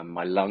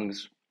 My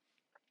lungs,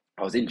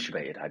 I was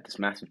intubated. I had this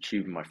massive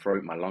tube in my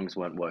throat. My lungs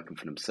weren't working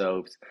for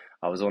themselves.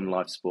 I was on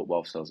life support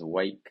whilst I was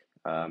awake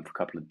for a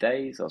couple of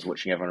days. I was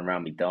watching everyone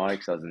around me die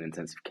because I was in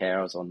intensive care.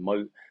 I was on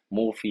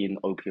morphine,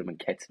 opium, and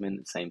ketamine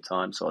at the same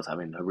time. So I was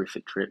having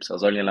horrific trips. I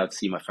was only allowed to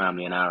see my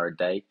family an hour a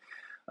day.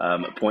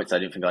 At points, I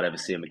didn't think I'd ever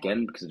see them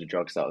again because of the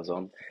drugs that I was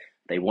on.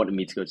 They wanted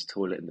me to go to the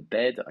toilet in the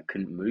bed. I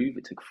couldn't move.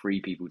 It took 3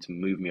 people to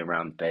move me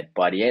around the bed.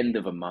 By the end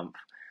of a month,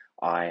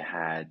 I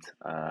had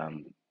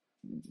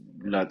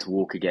learned to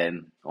walk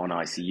again on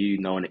ICU.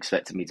 No one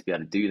expected me to be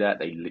able to do that.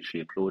 They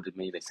literally applauded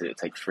me. They said it'd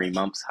take 3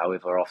 months.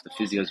 However, after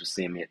physios were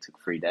seeing me, it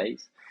took 3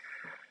 days.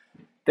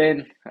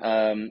 Then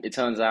it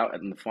turns out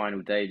on the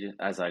final day,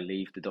 as I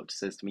leave, the doctor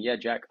says to me, yeah,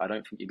 Jack, I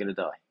don't think you're going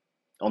to die.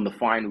 On the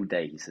final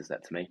day, he says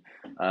that to me.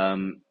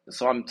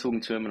 So I'm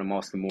talking to him and I'm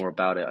asking more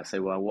about it. I say,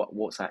 well,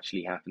 what's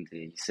actually happened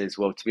here? He says,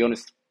 well, to be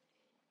honest,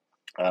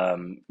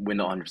 we're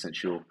not 100%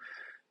 sure.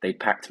 They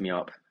packed me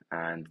up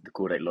and the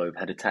caudate lobe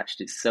had attached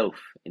itself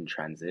in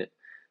transit.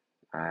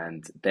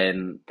 And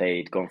then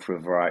they'd gone through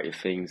a variety of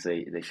things.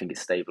 They think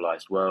it's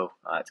stabilized well.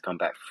 I had to come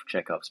back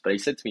for checkups. But he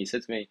said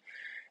to me,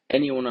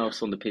 anyone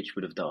else on the pitch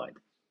would have died.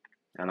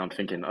 And I'm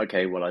thinking,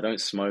 okay, well, I don't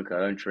smoke, I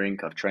don't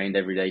drink, I've trained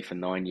every day for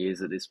 9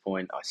 years at this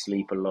point, I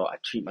sleep a lot, I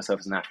treat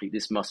myself as an athlete,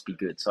 this must be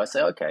good. So I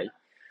say, okay.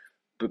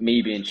 But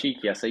me being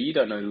cheeky, I say, you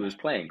don't know who was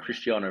playing.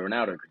 Cristiano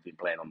Ronaldo could be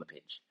playing on the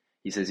pitch.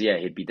 He says, yeah,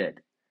 he'd be dead.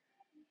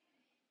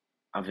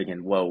 I'm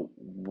thinking, well,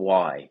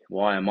 why?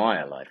 Why am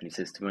I alive? And he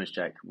says, to be honest,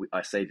 Jack,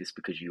 I say this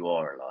because you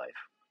are alive.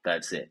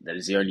 That's it. That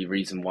is the only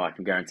reason why I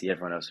can guarantee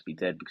everyone else will be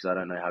dead, because I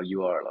don't know how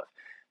you are alive.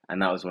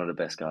 And that was one of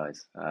the best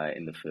guys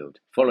in the field.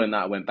 Following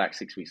that, I went back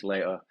 6 weeks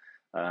later,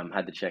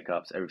 had the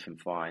checkups, everything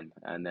fine.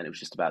 And then it was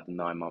just about the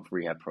 9-month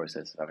rehab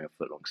process of having a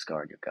foot-long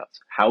scar in your guts.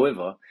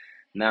 However,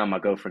 now my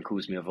girlfriend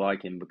calls me a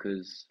Viking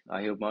because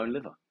I healed my own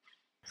liver.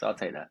 So I'll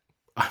take that.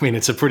 I mean, I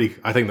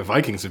think the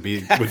Vikings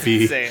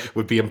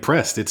would be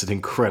impressed. It's an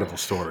incredible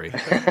story.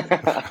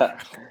 I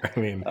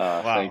mean,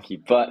 wow. Thank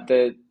you. But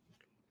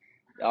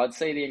I'd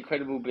say the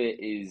incredible bit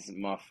is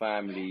my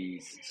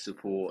family's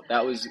support.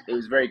 It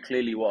was very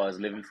clearly what I was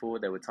living for.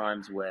 There were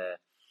times where,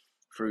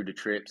 through the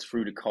trips,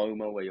 through the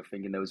coma, where you're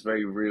thinking, there was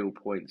very real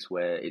points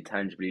where it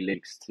tangibly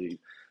links to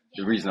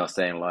the reason I was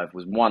staying alive.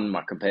 Was one,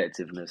 my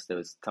competitiveness. There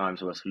was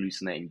times where I was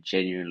hallucinating,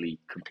 genuinely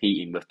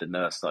competing with the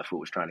nurse that I thought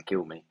was trying to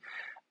kill me,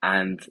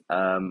 and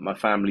my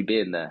family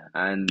being there.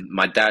 And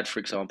my dad, for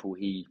example,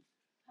 he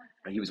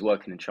was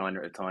working in China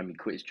at the time. He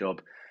quit his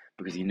job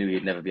because he knew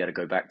he'd never be able to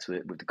go back to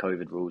it with the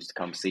COVID rules to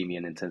come see me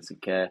in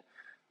intensive care.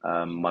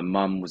 My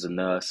mum was a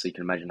nurse, so you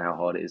can imagine how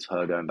hard it is for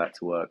her going back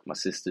to work. My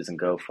sisters and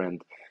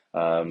girlfriend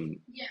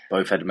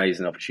both had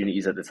amazing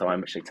opportunities at the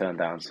time, which they turned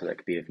down so they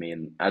could be with me.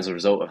 And as a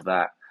result of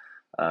that,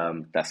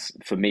 that's,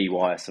 for me,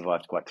 why I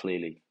survived quite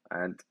clearly.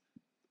 And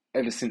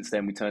ever since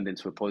then, we turned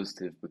into a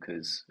positive,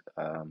 because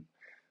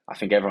I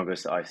think everyone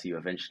goes to ICU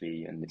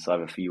eventually, and it's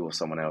either for you or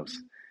someone else.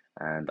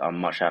 And I'm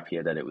much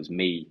happier that it was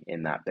me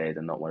in that bed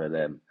and not one of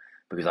them,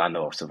 because I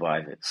know I'll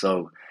survive it.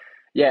 So,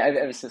 yeah,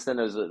 ever since then,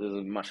 there's a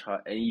much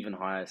an even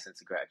higher sense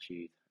of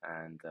gratitude,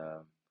 and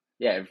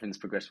yeah, everything's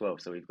progressed well.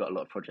 So we've got a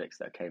lot of projects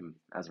that came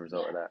as a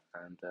result of that,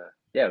 and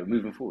yeah, we're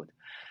moving forward.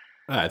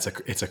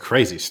 It's a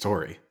crazy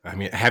story. I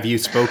mean, have you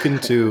spoken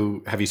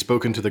to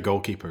the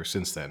goalkeeper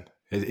since then?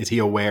 Is he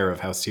aware of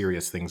how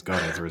serious things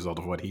got as a result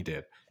of what he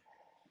did?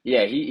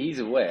 Yeah, he's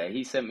aware.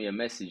 He sent me a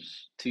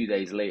message 2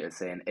 days later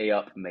saying, "Hey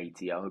up,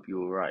 matey, I hope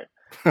you're all right."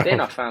 Then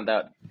I found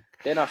out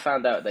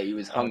that he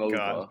was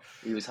hungover.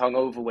 He was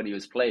hungover when he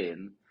was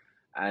playing,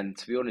 and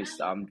to be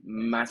honest, I'm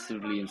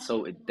massively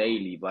insulted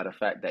daily by the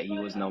fact that he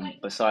wasn't on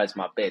besides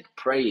my bed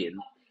praying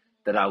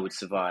that I would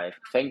survive,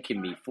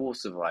 thanking me for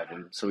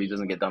surviving, so he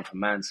doesn't get done for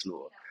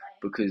manslaughter.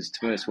 Because to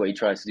be honest, what he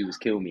tried to do was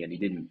kill me, and he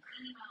didn't.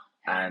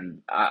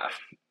 And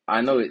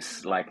I know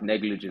it's like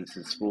negligence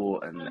in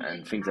sport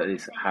and things like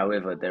this.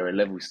 However, there are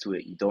levels to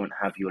it. You don't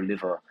have your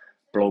liver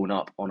blown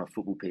up on a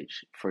football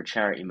pitch for a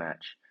charity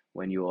match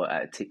when you're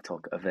at a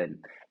TikTok event.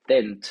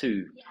 Then,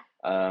 two,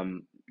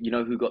 you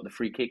know who got the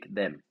free kick?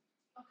 Them.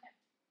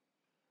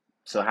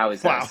 So how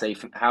is that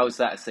safe? How is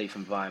that a safe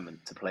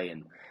environment to play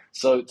in?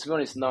 So to be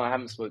honest, no, I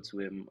haven't spoke to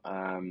him.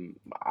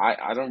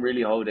 I don't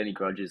really hold any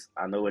grudges.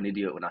 I know an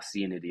idiot when I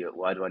see an idiot.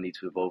 Why do I need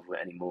to evolve with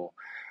it anymore?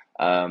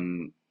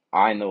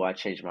 I know I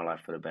changed my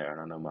life for the better,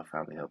 and I know my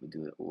family helped me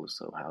do it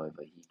also.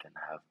 However, he can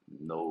have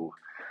no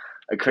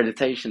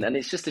accreditation, and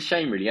it's just a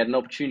shame, really. He had an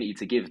opportunity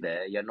to give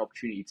there. He had an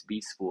opportunity to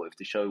be supportive,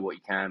 to show what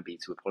he can be,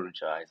 to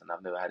apologise, and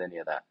I've never had any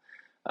of that.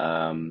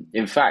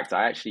 In fact,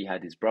 I actually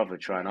had his brother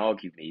try and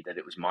argue me that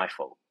it was my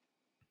fault,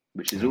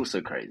 which is also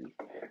crazy.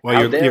 Well,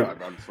 how dare I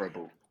run for a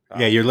ball?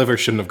 Yeah, your liver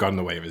shouldn't have gone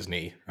the way of his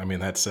knee. I mean,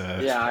 that's...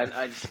 Yeah,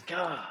 I just...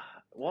 God,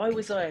 why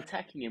was I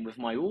attacking him with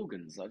my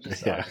organs?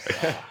 Yeah.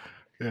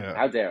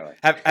 How dare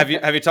I? Have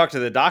you talked to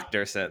the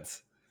doctor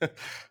since?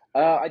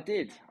 I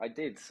did.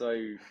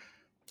 So,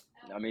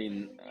 I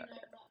mean,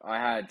 I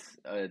had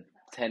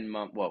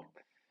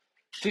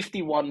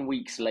 51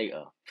 weeks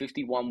later,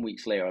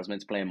 I was meant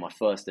to play in my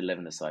first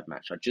 11-a-side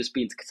match. I'd just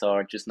been to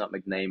Qatar, I'd just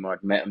nutmegged Neymar,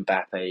 I'd met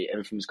Mbappe,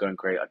 everything was going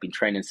great. I'd been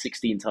training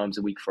 16 times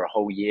a week for a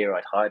whole year.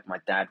 I'd hired my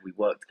dad, we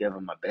worked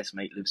together, my best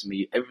mate lives with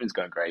me, everything's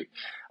going great.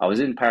 I was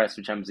in Paris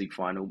for Champions League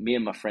final. Me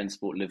and my friends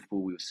sport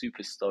Liverpool, we were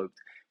super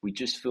stoked. We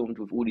just filmed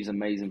with all these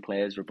amazing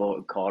players,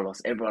 Roberto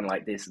Carlos, everyone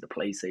like this at the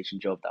PlayStation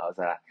job that I was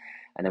at.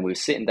 And then we were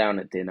sitting down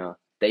at dinner,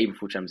 day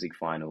before Champions League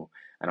final,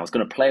 and I was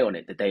going to play on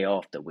it the day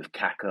after with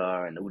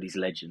Kaká and all these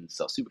legends.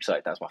 So I was super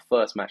excited. That was my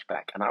first match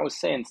back. And I was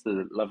saying to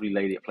the lovely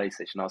lady at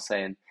PlayStation, I was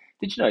saying,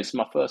 did you know it's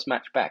my first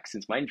match back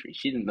since my injury?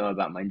 She didn't know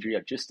about my injury. I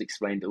just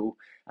explained it all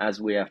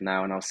as we have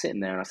now. And I was sitting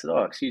there and I said,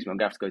 oh, excuse me, I'm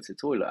going to have to go to the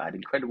toilet. I had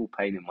incredible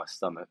pain in my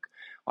stomach.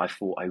 I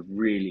thought, I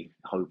really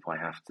hope I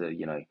have to,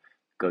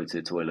 go to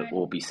the toilet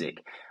or be sick.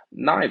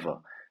 Neither.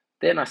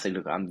 Then I said,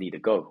 look, I need to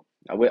go.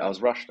 I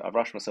was rushed. I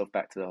rushed myself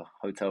back to the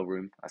hotel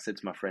room. I said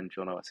to my friend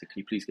Jono, I said, can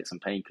you please get some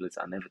painkillers?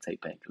 I never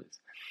take painkillers.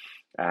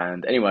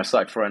 And anyway, I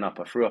started throwing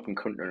up. I threw up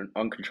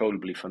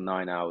uncontrollably for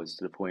 9 hours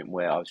to the point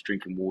where I was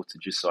drinking water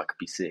just so I could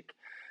be sick.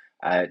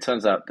 It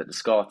turns out that the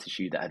scar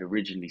tissue that had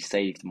originally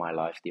saved my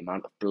life, the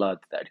amount of blood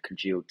that had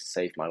congealed to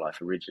save my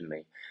life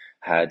originally,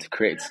 had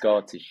created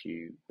scar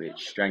tissue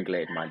which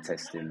strangulated my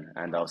intestine,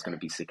 and I was going to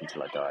be sick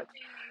until I died.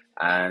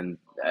 And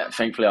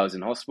thankfully, I was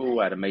in hospital.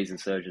 I had amazing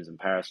surgeons in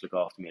Paris look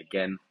after me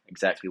again,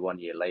 exactly 1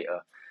 year later.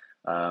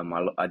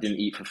 I didn't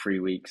eat for 3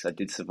 weeks. I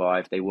did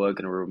survive. They were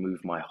going to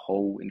remove my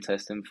whole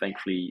intestine.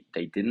 Thankfully,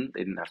 they didn't.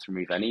 They didn't have to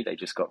remove any. They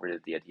just got rid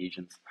of the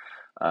adhesions,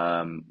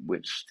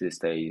 which to this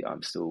day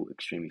I'm still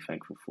extremely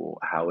thankful for.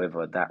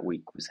 However, that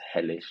week was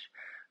hellish.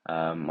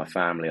 My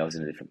family, I was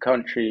in a different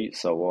country,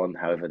 so on.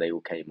 However, they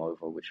all came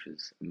over, which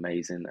was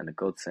amazing and a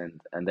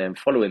godsend. And then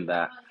following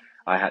that,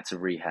 I had to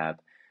rehab.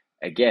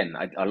 Again,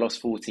 I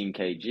lost 14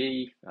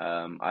 kg.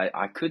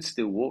 I could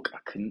still walk. I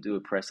couldn't do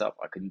a press up.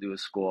 I couldn't do a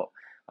squat.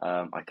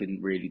 I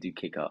couldn't really do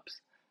kick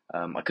ups.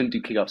 I couldn't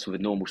do kick ups with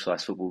a normal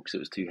size football because it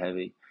was too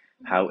heavy.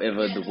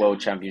 However, the World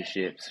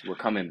Championships were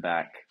coming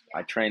back.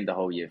 I trained the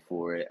whole year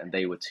for it, and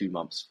they were 2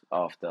 months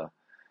after.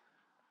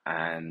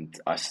 And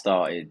I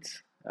started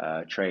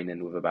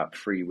training with about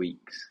 3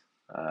 weeks,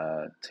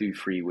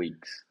 3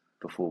 weeks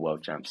before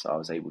World Champs. So I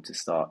was able to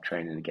start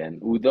training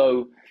again.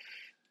 Although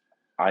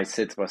I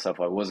said to myself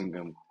I wasn't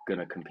going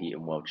to compete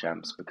in World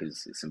Champs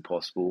because it's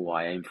impossible.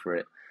 I aim for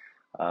it.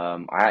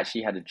 I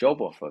actually had a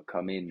job offer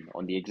come in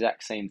on the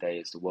exact same day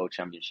as the World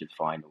Championship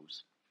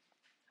finals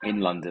in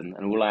London,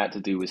 and all I had to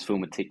do was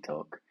film a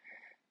TikTok.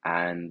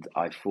 And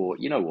I thought,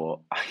 you know what?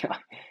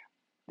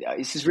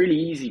 This is really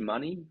easy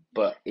money,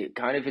 but it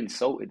kind of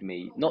insulted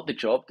me. Not the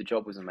job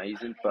was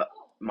amazing, but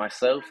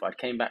myself. I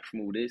came back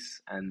from all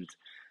this and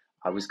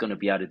I was going to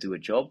be able to do a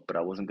job, but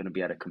I wasn't going to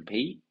be able to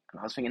compete. And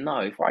I was thinking, no,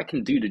 if I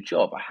can do the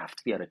job, I have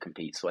to be able to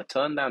compete. So I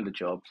turned down the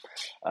job,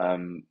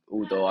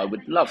 although I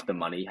would love the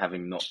money,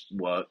 having not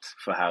worked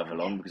for however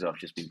long because I've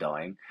just been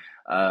dying.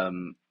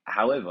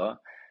 However,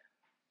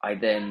 I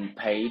then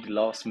paid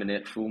last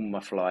minute for all my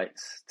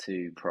flights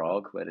to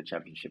Prague, where the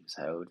championship was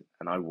held,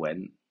 and I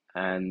went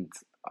and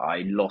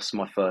I lost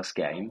my first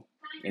game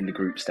in the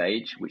group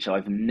stage, which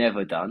I've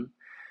never done.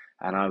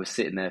 And I was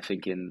sitting there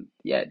thinking,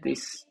 yeah,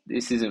 this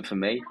isn't for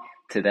me.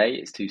 Today,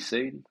 it's too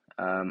soon.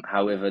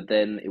 However,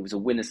 then it was a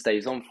winner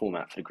stays on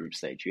format for the group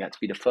stage. You had to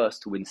be the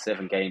first to win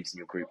 7 games in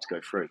your group to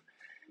go through.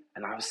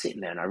 And I was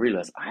sitting there and I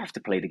realized I have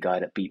to play the guy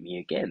that beat me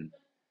again.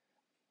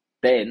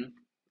 Then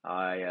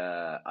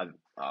I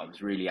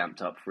was really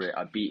amped up for it.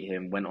 I beat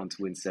him, went on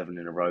to win 7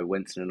 in a row,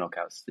 went to the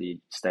knockout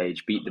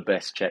stage, beat the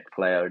best Czech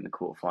player in the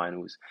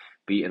quarterfinals,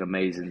 beat an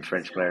amazing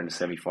French player in the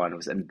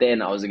semi-finals. And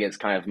then I was against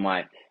kind of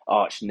my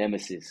arch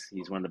nemesis.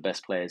 He's one of the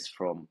best players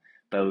from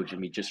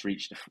Belgium. He just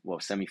reached the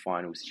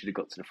semi-finals. He should have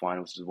got to the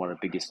finals. It was one of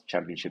the biggest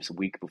championships a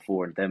week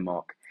before in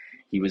Denmark.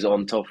 He was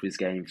on top of his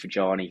game for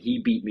Johnny.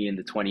 He beat me in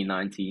the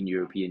 2019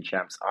 European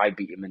Champs. I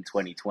beat him in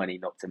 2020,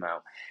 knocked him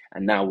out.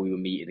 And now we were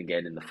meeting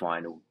again in the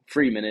final.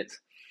 3 minutes.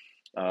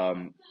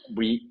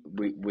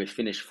 We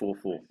finished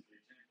 4-4.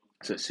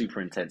 So it's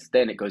super intense.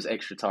 Then it goes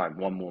extra time,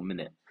 1 more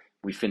minute.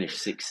 We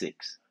finished 6-6.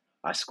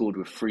 I scored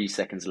with 3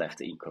 seconds left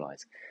to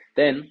equalise.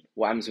 Then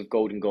what happens with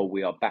golden goal?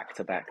 We are back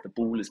to back. The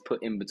ball is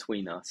put in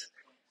between us.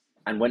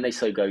 And when they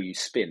so go, you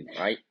spin,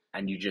 right?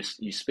 And you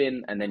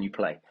spin and then you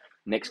play.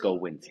 Next goal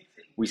wins.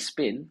 We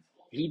spin.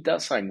 He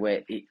does something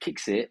where it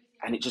kicks it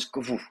and it just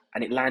goes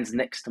and it lands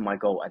next to my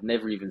goal. I'd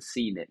never even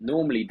seen it.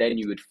 Normally, then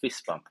you would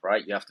fist bump,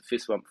 right? You have to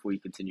fist bump before you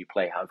continue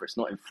play. However, it's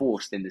not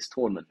enforced in this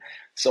tournament.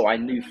 So I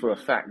knew for a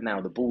fact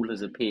now the ball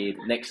has appeared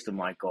next to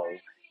my goal.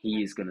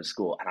 He is going to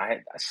score. And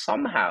I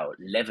somehow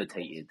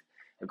levitated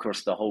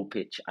across the whole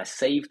pitch. I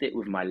saved it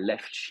with my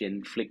left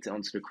shin, flicked it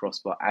onto the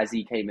crossbar. As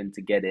he came in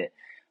to get it,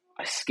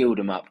 I skilled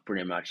him up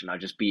pretty much and I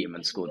just beat him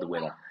and scored the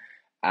winner.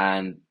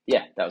 And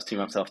yeah, that was 2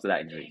 months after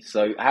that injury.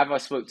 So have I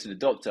spoke to the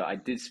doctor? I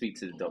did speak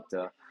to the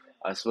doctor.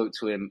 I spoke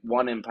to him,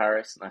 1 in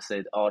Paris, and I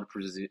said, are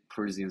the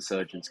Parisian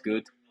surgeons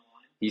good?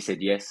 He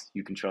said, yes,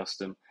 you can trust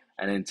them.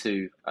 And then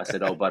 2, I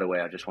said, oh, by the way,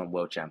 I just won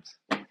World Champs.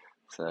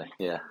 So,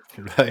 yeah.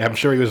 I'm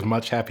sure he was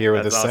much happier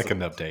with the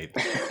second update.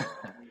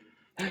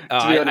 To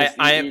be honest,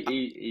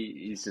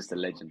 he's just a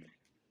legend.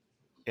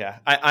 Yeah,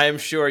 I am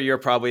sure you're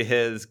probably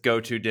his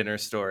go-to dinner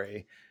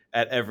story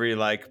at every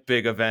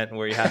big event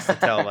where he has to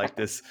tell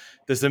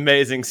this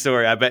amazing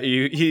story. I bet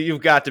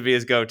you've got to be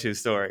his go-to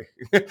story.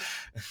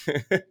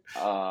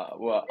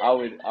 Well,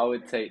 I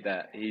would take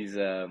that. He's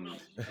an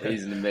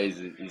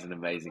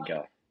amazing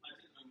guy.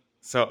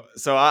 So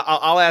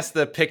I'll ask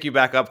the pick you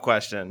back up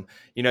question.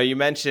 You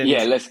mentioned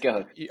let's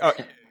go. You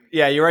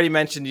already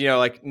mentioned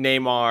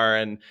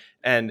Neymar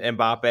and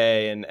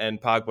Mbappe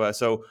and Pogba.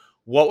 So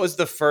what was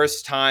the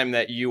first time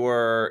that you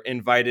were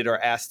invited or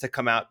asked to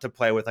come out to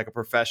play with a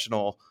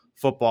professional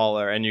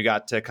footballer and you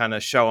got to kind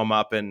of show them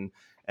up and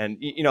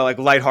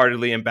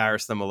lightheartedly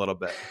embarrass them a little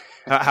bit?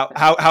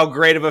 How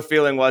great of a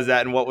feeling was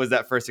that, and what was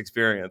that first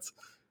experience?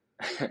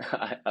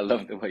 I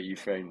love the way you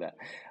framed that.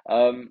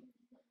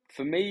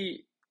 For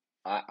me,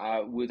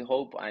 I would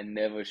hope I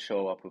never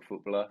show up a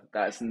footballer.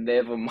 That's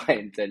never my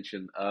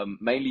intention,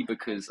 mainly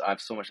because I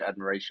have so much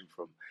admiration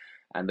for him.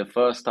 And the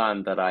first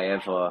time that I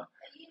ever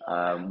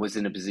was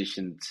in a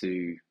position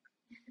to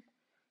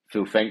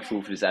feel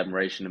thankful for this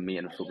admiration of me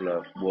and a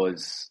footballer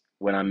was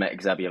when I met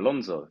Xabi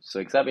Alonso.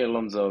 So Xabi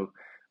Alonso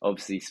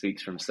obviously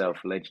speaks for himself,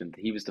 legend.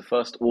 He was the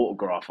first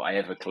autograph I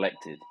ever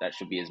collected. That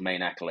should be his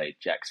main accolade,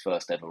 Jack's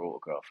first ever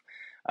autograph.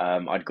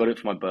 I'd got it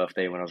for my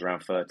birthday when I was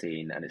around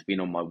 13, and it's been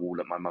on my wall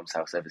at my mum's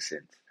house ever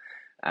since.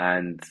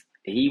 And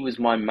he was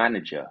my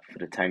manager for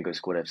the Tango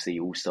Squad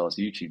FC All Stars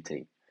YouTube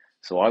team.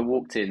 So I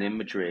walked in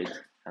Madrid,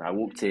 and I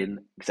walked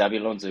in, Xabi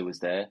Alonso was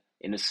there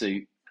in a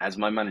suit as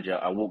my manager.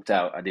 I walked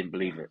out, I didn't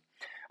believe it.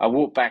 I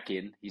walked back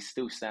in, he's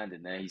still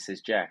standing there. He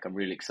says, Jack, I'm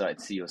really excited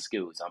to see your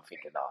skills. I'm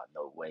thinking, oh,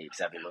 no way,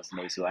 Xabi Alonso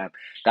knows who I am.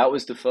 That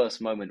was the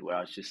first moment where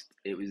I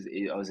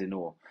was in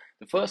awe.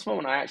 The first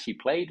moment I actually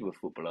played with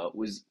footballer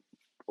was,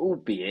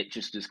 albeit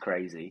just as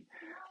crazy.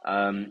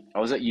 I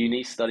was at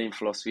uni studying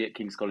philosophy at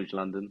King's College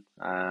London,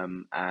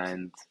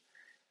 and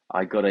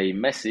I got a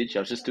message.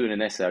 I was just doing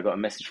an essay. I got a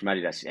message from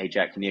Adidas. Hey,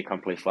 Jack, can you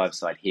come play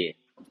five-side here?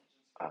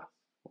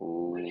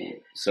 Oh,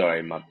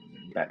 sorry, my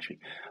battery.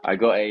 I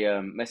got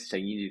a message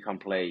saying you need to come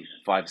play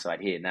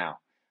five-side here now.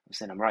 I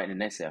said, I'm writing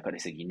an essay. I got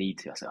it said you need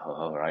to. I said, oh,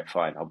 all right,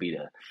 fine, I'll be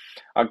there.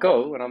 I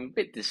go and I'm a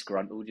bit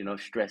disgruntled,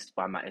 stressed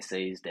by my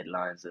essays,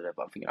 deadlines,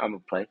 but I'm thinking I'm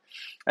gonna play.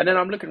 And then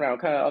I'm looking around.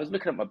 Okay, I was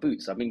looking at my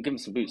boots. I've been given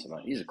some boots. I'm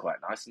like, these are quite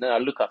nice. And then I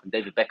look up and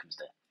David Beckham's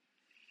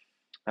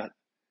there.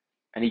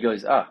 And he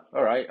goes, all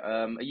right,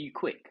 are you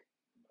quick?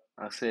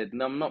 I said,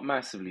 no, I'm not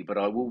massively, but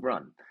I will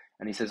run.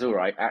 And he says, all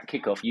right, at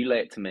kickoff, you lay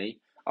it to me.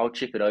 I'll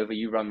chip it over,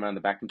 you run around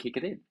the back and kick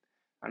it in.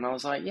 And I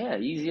was like, yeah,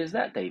 easy as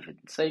that, David.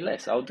 Say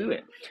less, I'll do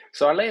it.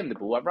 So I lay him the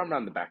ball, I run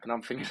around the back, and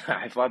I'm thinking,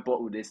 if I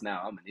bottle this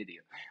now, I'm an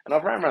idiot. And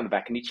I've run around the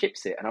back, and he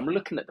chips it, and I'm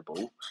looking at the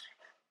ball,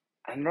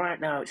 and right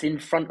now it's in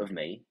front of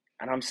me,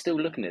 and I'm still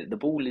looking at it. The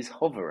ball is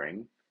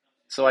hovering,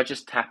 so I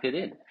just tap it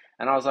in.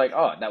 And I was like,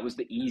 oh, that was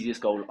the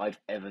easiest goal I've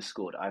ever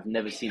scored. I've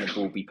never seen a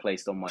ball be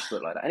placed on my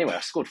foot like that. Anyway, I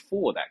scored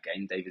 4 that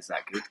game. David's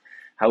that good.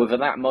 However,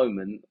 that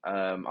moment,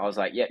 I was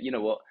like, yeah, you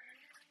know what?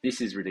 This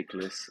is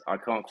ridiculous. I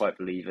can't quite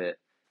believe it.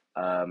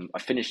 I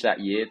finished that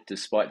year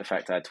despite the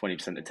fact I had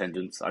 20%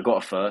 attendance. I got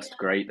a first,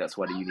 great. That's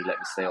why the uni let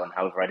me stay on.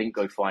 However, I didn't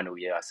go final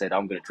year. I said,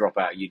 I'm going to drop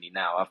out of uni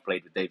now. I've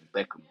played with David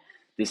Beckham.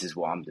 This is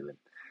what I'm doing.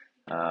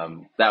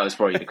 That was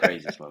probably the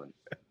craziest moment.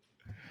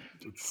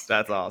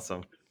 That's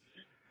awesome.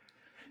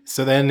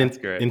 So then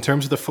in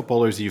terms of the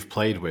footballers you've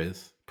played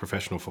with,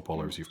 professional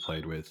footballers you've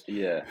played with,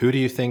 who do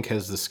you think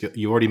has the skill?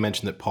 You already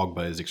mentioned that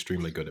Pogba is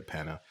extremely good at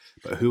Panna,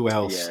 but who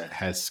else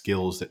has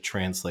skills that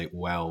translate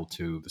well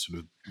to the sort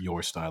of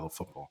your style of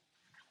football?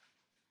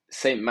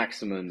 Saint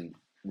Maximin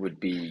would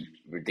be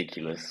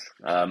ridiculous,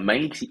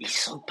 mainly because he's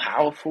so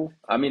powerful.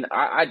 I mean,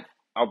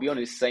 I'll be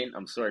honest, Saint,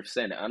 I'm sorry for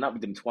saying it, I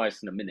knocked him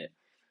twice in a minute,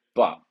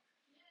 but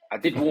I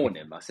did warn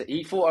him. I said,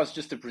 he thought I was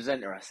just a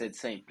presenter. I said,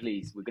 Saint,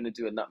 please, we're going to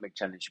do a nutmeg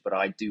challenge, but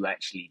I do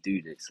actually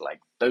do this. Like,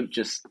 don't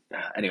just...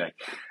 Anyway,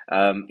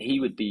 he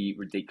would be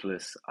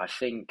ridiculous. I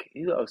think,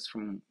 who else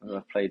from who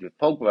I've played with?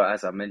 Pogba,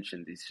 as I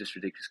mentioned, is just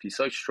ridiculous. He's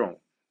so strong.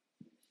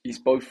 He's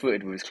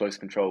both-footed with his close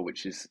control,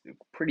 which is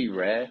pretty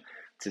rare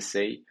to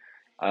see.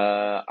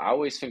 I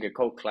always think a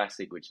cult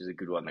classic, which is a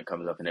good one that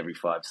comes up in every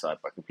five-side,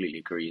 but I completely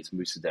agree, is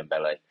Moussa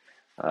Dembele.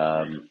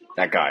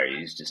 That guy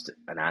is just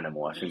an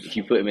animal. I think if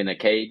you put him in a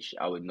cage,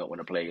 I would not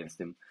want to play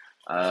against him.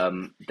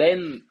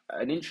 Then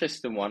an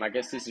interesting one, I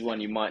guess this is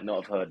one you might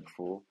not have heard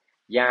before,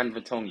 Jan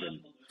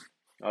Vertonghen.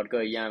 I'd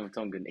go Jan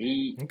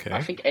Vertonghen.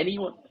 I think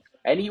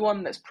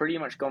anyone that's pretty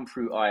much gone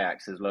through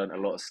Ajax has learned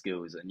a lot of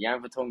skills. And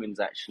Jan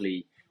Vertonghen's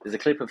actually, there's a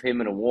clip of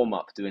him in a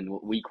warm-up doing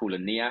what we call a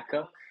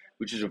niaka,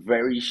 which is a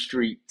very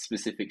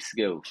street-specific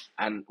skill.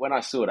 And when I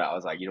saw that, I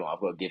was like, I've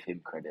got to give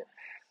him credit.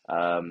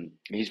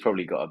 He's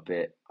probably got a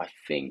bit. I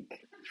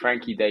think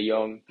Frankie De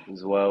Jong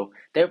as well.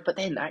 But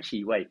then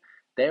actually,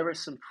 there are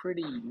some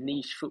pretty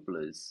niche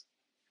footballers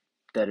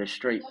that are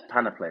straight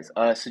Panna players.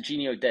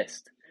 Serginho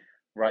Dest,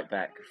 right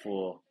back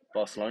for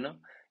Barcelona.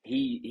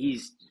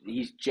 He's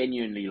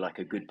genuinely like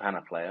a good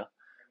Panna player.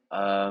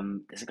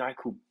 There's a guy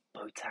called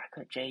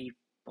Botaka,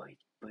 I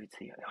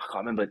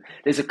can't remember.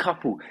 There's a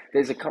couple.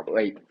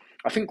 Wait,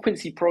 I think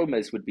Quincy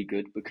Promes would be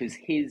good because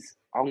his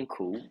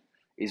uncle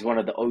is one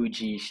of the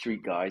OG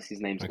street guys. His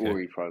name's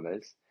Ori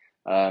Promes.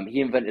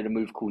 He invented a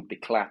move called the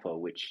clapper,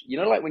 which,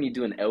 like when you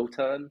do an L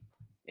turn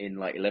in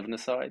like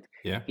 11-a-side,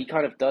 he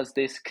kind of does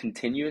this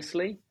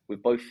continuously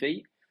with both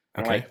feet.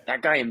 And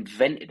that guy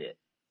invented it.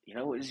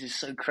 It was just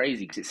so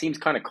crazy because it seems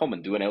kind of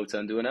common, do an L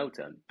turn,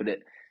 but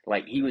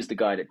he was the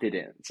guy that did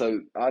it.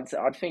 So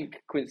I'd think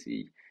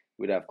Quincy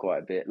would have quite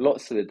a bit.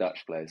 Lots of the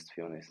Dutch players, to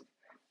be honest.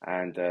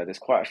 And there's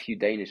quite a few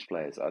Danish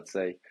players, I'd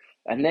say.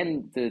 And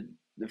then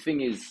the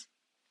thing is,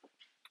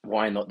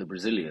 why not the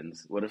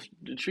Brazilians? Well,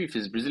 the truth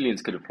is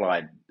Brazilians could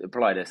apply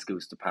their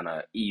skills to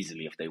Panna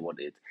easily if they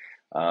wanted.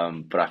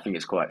 But I think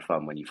it's quite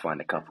fun when you find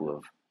a couple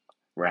of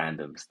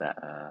randoms that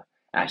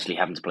actually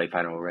happen to play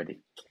Panna already.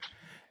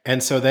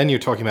 And so then you're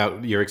talking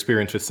about your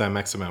experience with Saint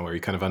Maximin, where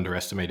you kind of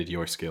underestimated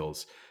your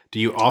skills. Do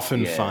you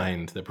often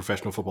find that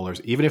professional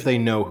footballers, even if they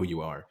know who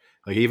you are,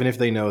 like even if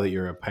they know that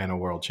you're a Panna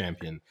world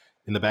champion,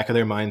 in the back of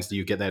their minds, do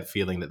you get that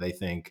feeling that they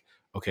think,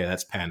 okay,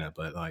 that's Panna,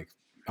 but like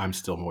I'm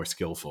still more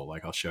skillful,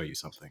 like I'll show you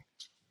something?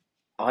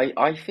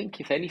 I think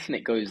if anything,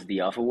 it goes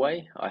the other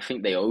way. I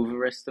think they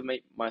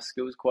overestimate my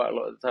skills quite a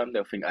lot of the time.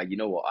 They'll think, you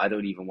know what, I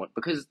don't even want,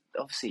 because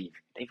obviously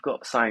they've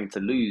got something to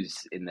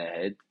lose in their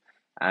head,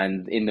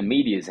 and in the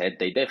media's head,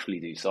 they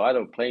definitely do. So I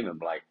don't blame them.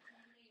 Like,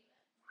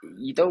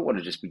 you don't want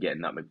to just be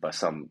getting nutmegged by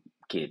some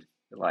kid.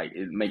 Like,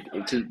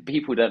 to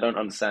people that don't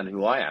understand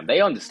who I am, they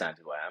understand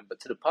who I am,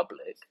 but to the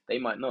public, they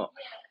might not.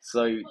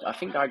 So I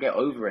think I get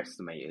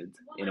overestimated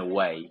in a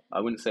way. I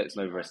wouldn't say it's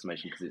an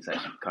overestimation because it's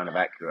actually kind of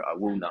accurate. I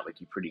will nutmeg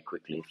you pretty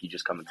quickly if you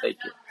just come and take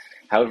it.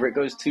 However, it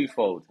goes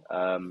twofold.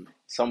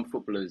 Some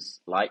footballers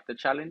like the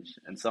challenge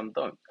and some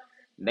don't.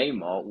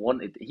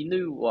 Neymar he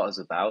knew what I was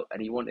about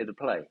and he wanted to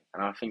play.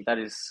 And I think that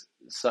is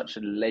such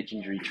a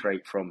legendary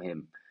trait from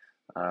him,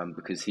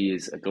 because he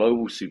is a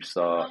global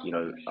superstar,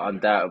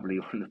 undoubtedly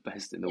one of the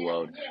best in the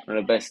world, one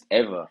of the best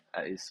ever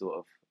at his sort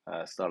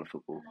of style of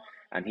football.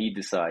 And he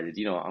decided,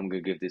 I'm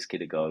going to give this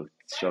kid a go,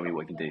 show me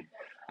what he can do.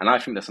 And I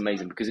think that's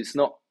amazing because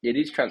it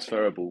is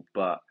transferable,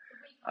 but,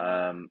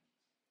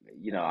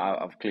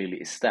 I've clearly,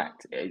 it's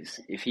stacked.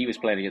 If he was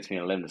playing against me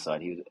on 11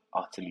 side, he would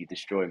utterly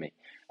destroy me.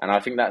 And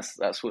I think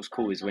that's what's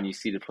cool is when you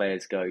see the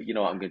players go, I'm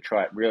going to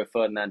try it. Rio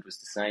Ferdinand was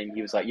the same.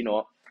 He was like, I'm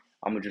going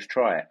to just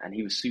try it. And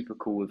he was super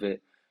cool with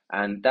it.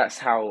 And that's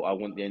how I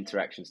want the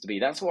interactions to be.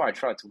 That's why I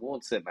tried to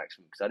warn St.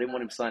 Maximum, because I didn't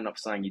want him signing up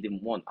saying he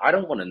didn't want. I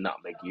don't want to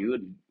nutmeg you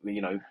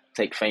and,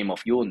 take fame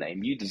off your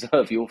name. You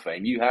deserve your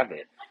fame. You have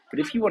it. But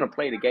if you want to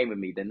play the game with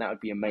me, then that would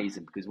be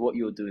amazing, because what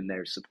you're doing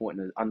there is supporting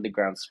an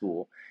underground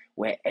sport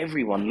where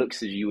everyone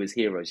looks at you as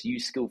heroes. You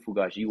skillful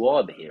guys, you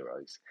are the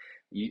heroes.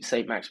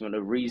 St. Maximum,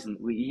 the reason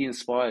he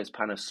inspires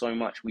Panna so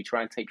much. We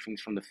try and take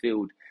things from the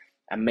field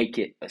and make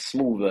it a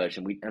small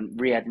version. And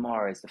Riyad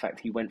Mahrez, the fact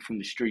he went from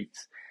the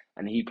streets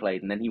and he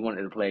played, and then he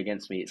wanted to play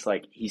against me. It's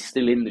like he's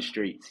still in the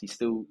streets. He's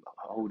still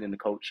holding the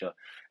culture.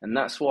 And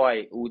that's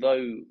why,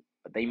 although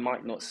they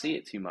might not see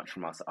it too much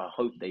from us, I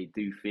hope they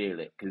do feel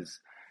it, because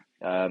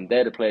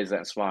they're the players that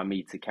inspire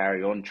me to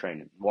carry on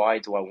training. Why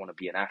do I want to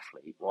be an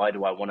athlete? Why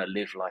do I want to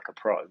live like a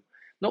pro?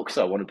 Not because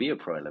I want to be a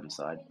pro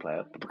 11-side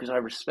player, but because I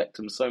respect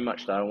them so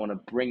much that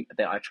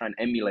I try and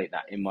emulate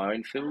that in my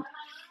own field.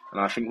 And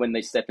I think when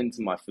they step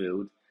into my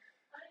field,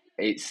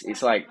 it's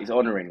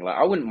honouring. Like,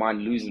 I wouldn't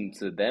mind losing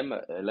to them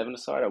at 11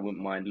 side. I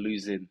wouldn't mind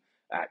losing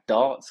at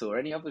darts or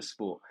any other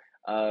sport.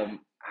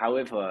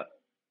 However,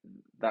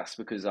 that's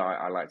because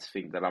I like to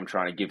think that I'm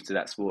trying to give to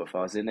that sport if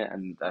I was in it,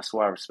 and that's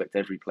why I respect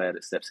every player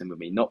that steps in with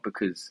me. Not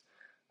because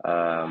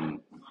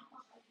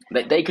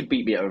they could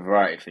beat me at a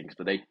variety of things,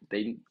 but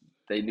they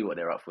knew what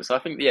they're up for. So I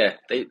think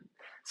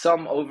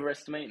some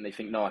overestimate and they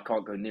think, no, I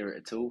can't go near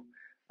it at all.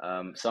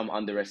 Some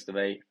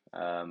underestimate.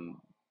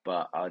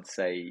 But I'd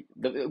say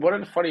one of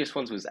the funniest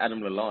ones was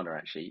Adam Lallana,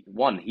 actually.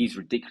 He's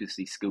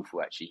ridiculously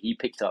skillful, actually.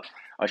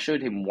 I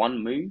showed him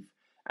one move,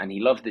 and he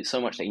loved it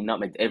so much that he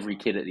nutmegged every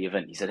kid at the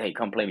event. He said, "Hey,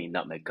 come play me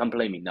nutmeg, come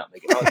play me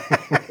nutmeg."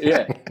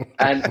 Yeah.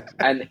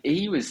 And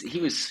he was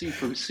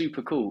super,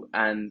 super cool.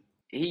 And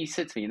he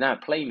said to me, "Now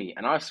play me."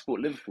 And I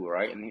support Liverpool,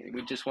 right? And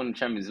we just won the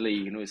Champions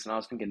League and all this. And I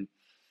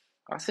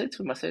said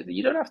to him,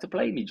 "You don't have to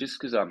play me just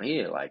because I'm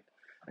here." Like,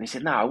 and he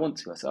said, "No, I want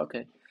to." I said,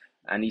 "Okay."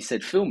 And he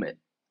said, "Film it."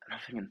 And I'm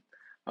thinking,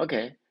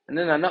 okay. And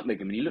then I nutmeg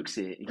him and he looks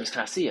at it and he goes,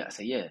 "Can I see it?" I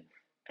say, "Yeah."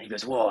 And he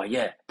goes, "Whoa,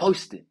 yeah,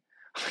 post it."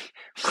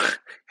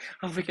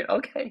 I'm thinking,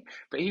 okay.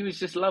 But he was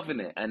just loving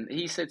it. And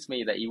he said to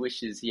me that he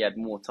wishes he had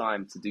more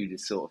time to do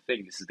this sort of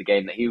thing. This is the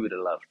game that he would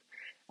have loved.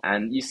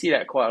 And you see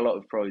that quite a lot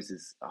of pros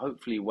is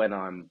hopefully when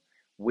I'm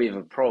with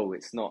a pro,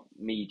 it's not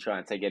me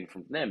trying to take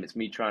anything from them. It's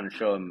me trying to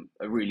show them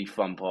a really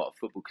fun part of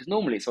football. Because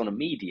normally it's on a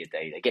media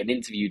day. They're getting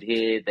interviewed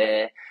here,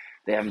 there.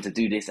 They're having to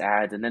do this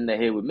ad. And then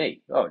they're here with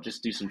me. Oh,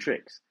 just do some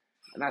tricks.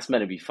 And that's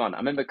meant to be fun. I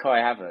remember Kai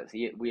Havertz,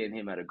 we and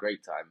him had a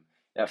great time.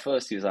 At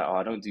first, he was like, "Oh,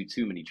 I don't do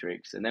too many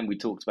tricks." And then we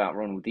talked about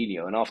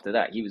Ronaldinho. And after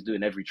that, he was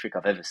doing every trick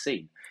I've ever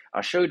seen.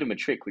 I showed him a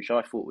trick which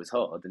I thought was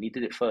hard, and he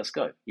did it first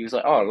go. He was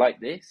like, "Oh, like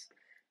this?"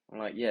 I'm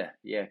like, yeah,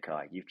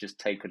 Kai, you've just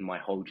taken my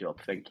whole job.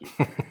 Thank you.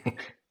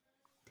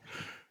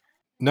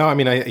 No, I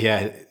mean,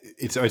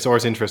 it's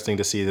always interesting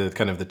to see the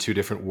kind of the two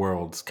different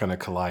worlds kind of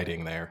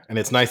colliding there. And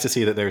it's nice to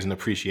see that there's an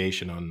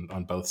appreciation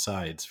on both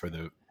sides for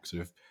the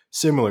sort of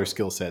similar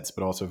skill sets,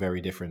 but also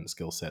very different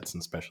skill sets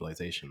and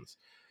specializations.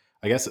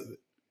 I guess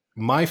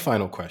my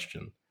final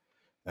question,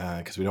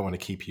 because we don't want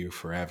to keep you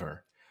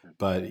forever,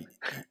 but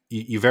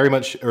you very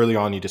much early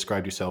on, you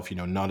described yourself,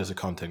 not as a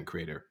content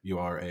creator. You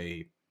are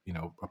a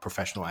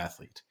professional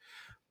athlete.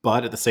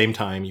 But at the same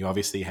time, you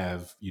obviously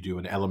you do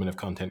an element of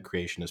content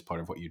creation as part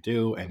of what you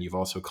do. And you've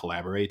also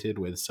collaborated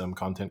with some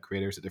content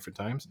creators at different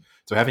times.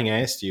 So having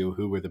asked you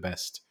who were the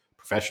best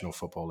professional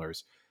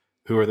footballers,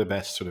 who are the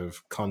best sort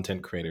of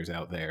content creators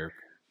out there?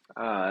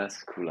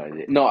 That's a cool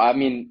idea. No, I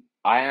mean,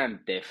 I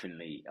am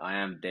definitely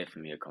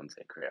a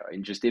content creator.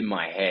 And just in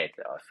my head,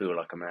 I feel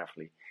like I'm an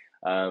athlete.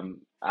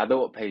 I know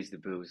what pays the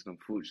bills, and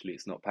unfortunately,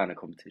 it's not Panna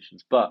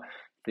competitions. But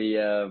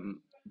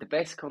the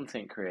best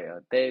content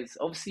creator, there's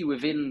obviously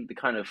within the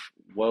kind of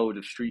world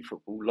of street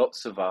football,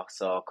 lots of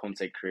us are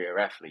content creator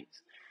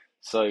athletes.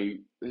 So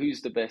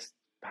who's the best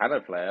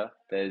Panna player,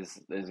 there's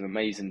an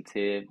amazing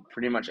tier.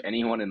 Pretty much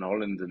anyone in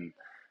Holland and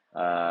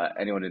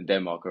anyone in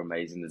Denmark are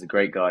amazing. There's a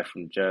great guy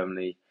from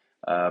Germany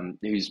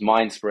who's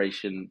my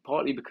inspiration,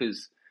 partly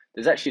because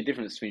there's actually a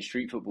difference between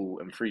street football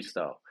and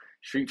freestyle.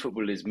 Street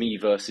football is me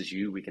versus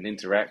you. We can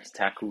interact,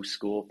 tackle,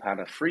 score,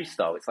 Panna.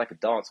 Freestyle, it's like a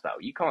dance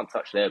battle. You can't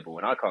touch their ball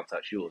and I can't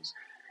touch yours.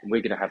 And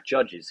we're going to have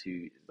judges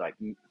who like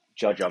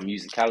judge our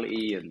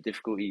musicality and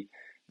difficulty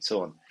and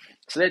so on.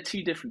 So they're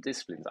two different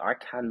disciplines. I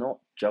cannot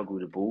juggle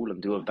the ball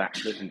and do a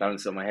backflip and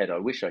balance it on my head. I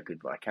wish I could,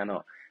 but I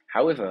cannot.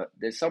 However,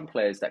 there's some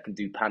players that can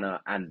do Panna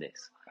and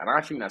this, and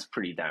I think that's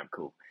pretty damn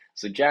cool.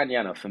 So Jan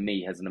Jana, for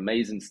me, has an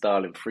amazing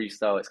style in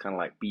freestyle. It's kind of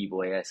like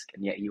B-boy-esque,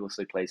 and yet he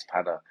also plays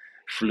Panna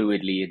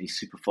fluidly, and he's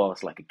super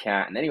fast like a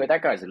cat. And anyway,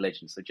 that guy's a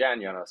legend. So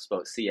Jan Jana,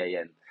 spelled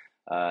C-A-N,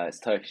 it's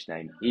Turkish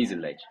name. He's a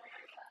legend.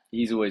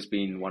 He's always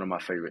been one of my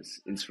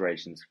favorites,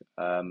 inspirations.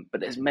 But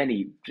there's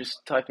many.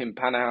 Just type in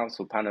Panna House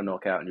or Panna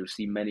Knockout, and you'll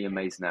see many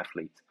amazing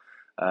athletes.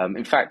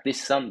 In fact,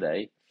 this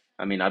Sunday,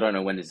 I mean, I don't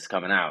know when this is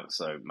coming out,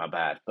 so my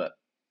bad, but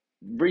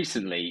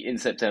recently in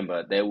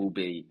September there will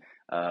be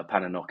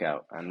Panna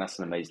Knockout, and that's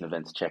an amazing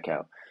event to check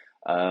out.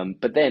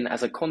 But then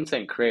as a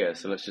content creator,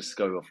 so let's just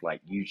go off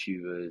like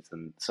YouTubers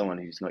and someone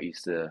who's not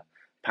used to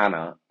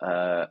Panna,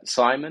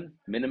 Simon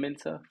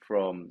Miniminter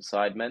from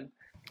Sidemen.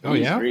 Oh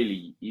yeah,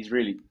 he's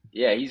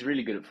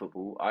really good at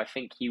football. I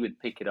think he would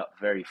pick it up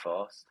very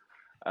fast.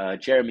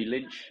 Jeremy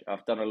Lynch,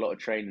 I've done a lot of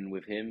training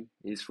with him.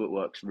 His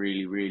footwork's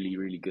really, really,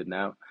 really good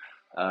now.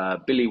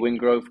 Billy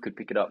Wingrove could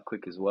pick it up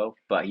quick as well,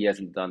 but he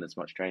hasn't done as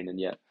much training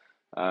yet.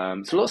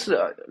 So lots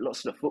of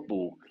the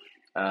football,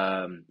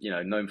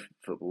 known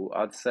football.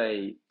 I'd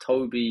say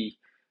Toby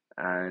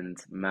and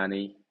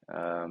Manny,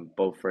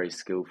 both very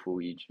skillful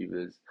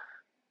YouTubers.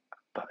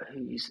 But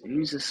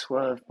who's a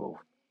swerve ball?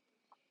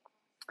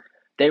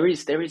 There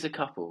is a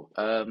couple.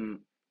 Do you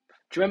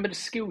remember the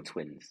Skill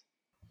Twins?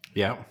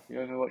 Yeah.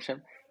 You ever watch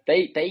them?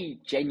 They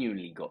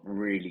genuinely got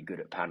really good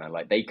at Panna.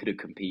 Like they could have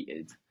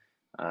competed.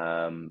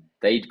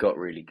 They'd got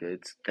really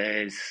good.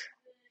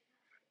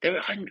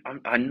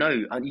 I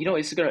know. You know,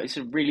 it's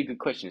a really good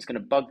question. It's gonna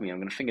bug me. I'm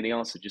gonna think of the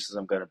answer just as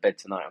I'm going to bed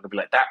tonight. I'm gonna be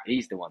like,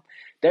 he's the one.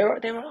 There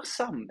are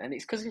some, and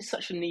it's because it's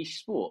such a niche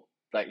sport.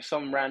 Like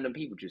some random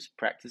people just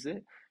practice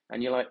it,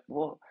 and you're like,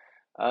 what?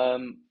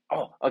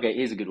 Okay.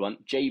 Here's a good one.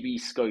 JB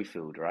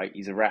Schofield, right?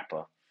 He's a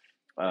rapper.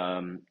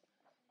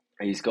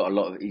 He's got a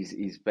lot of.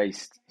 He's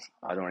based.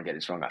 I don't want to get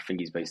this wrong. I think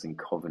he's based in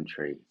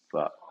Coventry,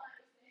 but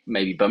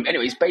maybe. But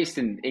anyway, he's based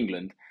in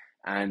England,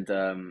 and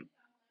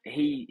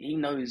he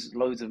knows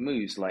loads of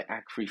moves like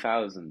AC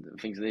 3000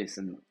 and things like this,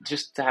 and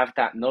just to have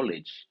that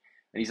knowledge.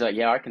 And he's like,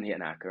 yeah, I can hit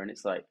an ACCA, and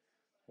it's like,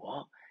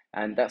 what?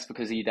 And that's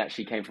because he'd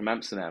actually came from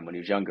Amsterdam when he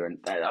was younger, and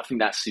I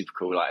think that's super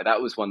cool. Like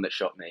that was one that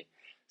shocked me.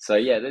 So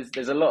yeah,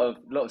 there's a lot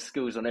of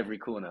skills on every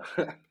corner.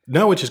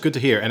 No, which is good to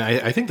hear. And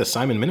I think the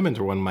Simon Miniminter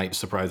one might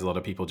surprise a lot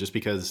of people just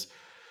because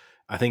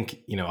I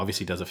think,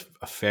 obviously does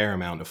a fair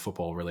amount of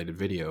football related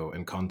video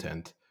and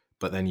content,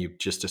 but then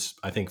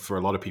I think for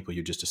a lot of people,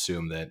 you just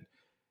assume that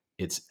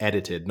it's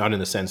edited, not in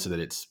the sense that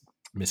it's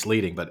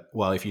misleading, but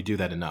well, if you do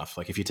that enough,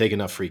 like if you take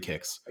enough free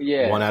kicks,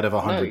 Yeah. 1 out of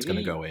 100 is going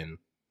to go in.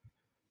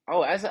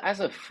 Oh, as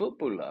a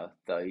footballer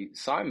though,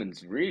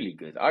 Simon's really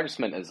good. I just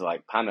meant as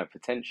like Panna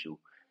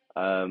potential.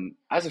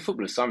 As a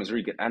footballer, Simon's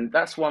really good, and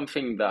that's one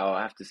thing that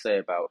I have to say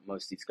about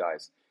most of these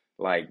guys,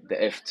 like the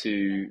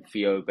F2,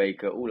 Theo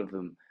Baker, all of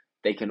them.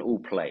 They can all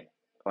play.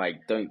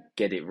 Like, don't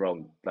get it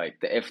wrong. Like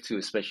the F2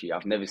 especially,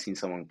 I've never seen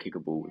someone kick a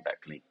ball with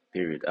that clean.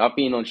 Period. I've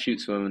been on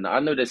shoots with them, and I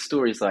know there's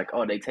stories like,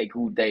 oh, they take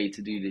all day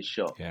to do this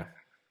shot. Yeah.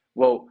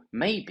 Well,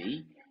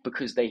 maybe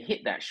because they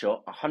hit that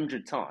shot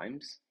 100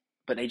 times,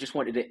 but they just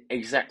wanted it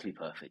exactly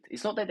perfect.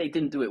 It's not that they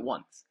didn't do it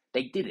once.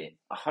 They did it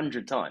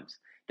 100 times.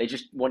 They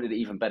just wanted it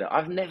even better.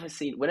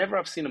 Whenever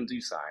I've seen them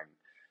do something,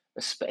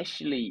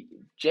 especially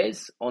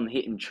Jez on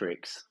hitting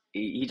tricks,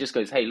 he just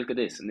goes, hey, look at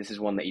this. And this is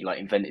one that he like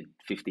invented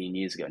 15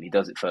 years ago, and he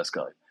does it first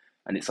go.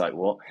 And it's like,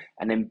 what?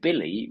 And then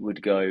Billy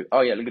would go,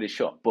 oh yeah, look at this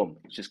shot. Boom,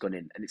 it's just gone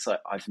in. And it's like,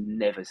 I've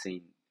never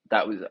seen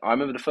that. I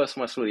remember the first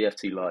time I saw the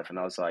F2 live, and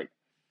I was like,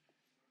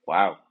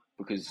 wow,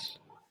 because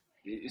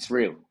it's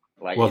real.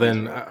 Like, well,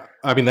 then,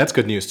 I mean, that's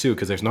good news too,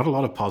 because there's not a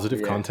lot of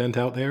positive content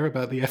out there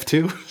about the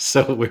F2.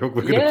 So we're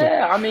going to.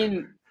 Yeah, I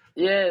mean,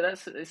 yeah,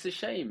 it's a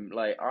shame.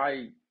 Like,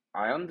 I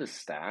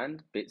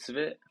understand bits of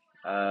it,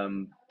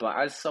 but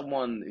as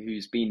someone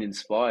who's been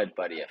inspired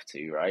by the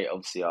F2, right?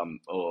 Obviously,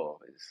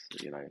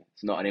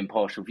 it's not an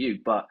impartial view,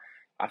 but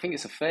I think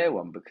it's a fair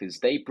one because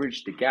they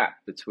bridge the gap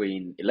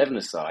between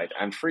 11-a-side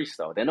and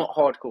freestyle. They're not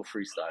hardcore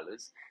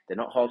freestylers, they're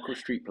not hardcore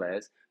street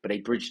players, but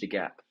they bridge the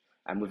gap.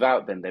 And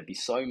without them, there'd be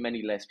so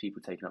many less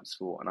people taking up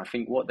sport. And I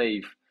think what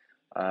they've,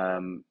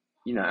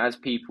 as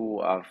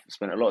people, I've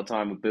spent a lot of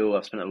time with Bill,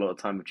 I've spent a lot of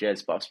time with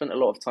Jez, but I've spent a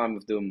lot of time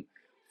with them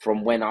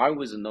from when I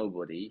was a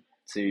nobody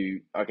to,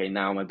 okay,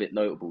 now I'm a bit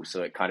notable.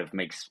 So it kind of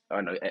makes, I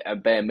don't know, a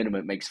bare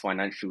minimum makes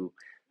financial,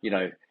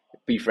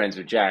 be friends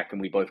with Jack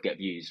and we both get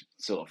views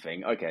sort of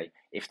thing. Okay,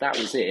 if that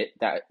was it,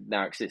 that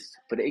now exists.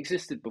 But it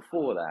existed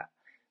before that.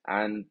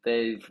 and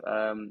they've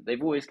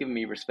always given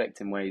me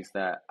respect in ways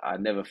that I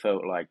never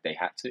felt like they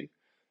had to,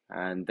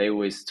 and they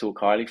always talk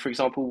highly. For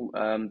example,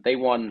 they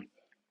won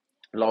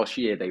last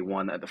year. They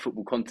won at the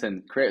Football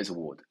Content Creators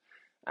Award,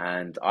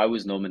 and I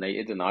was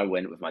nominated, and I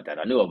went with my dad.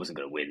 I knew I wasn't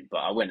going to win, but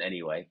I went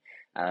anyway.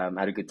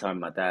 Had a good time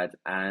with my dad,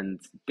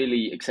 and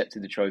Billy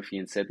accepted the trophy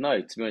and said,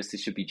 "No, to be honest,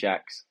 this should be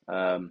Jack's."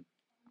 And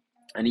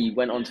he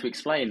went on to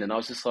explain, and I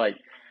was just like,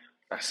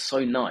 "That's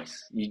so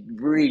nice. You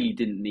really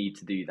didn't need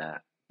to do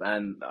that."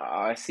 And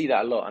I see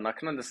that a lot, and I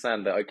can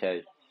understand that.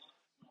 Okay,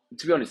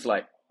 to be honest,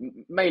 like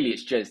mainly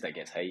it's Jez that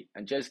gets hate,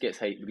 and Jez gets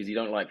hate because he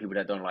don't like people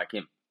that don't like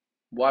him.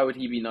 Why would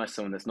he be nice to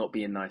someone that's not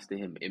being nice to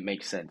him? It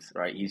makes sense,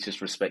 right? He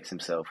just respects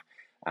himself.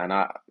 And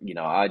I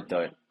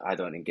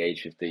don't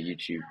engage with the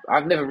YouTube.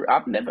 I've never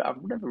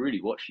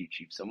really watched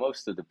YouTube. So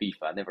most of the beef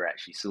I never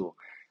actually saw.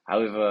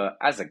 However,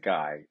 as a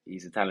guy,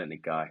 he's a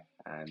talented guy,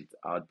 and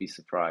I'd be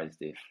surprised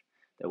if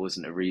there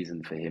wasn't a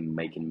reason for him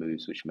making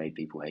moves which made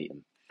people hate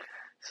him.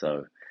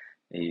 So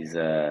he's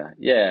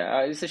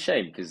it's a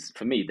shame because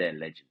for me they're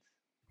legends.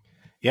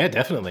 Yeah,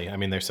 definitely. I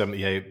mean, there's some.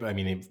 Yeah, I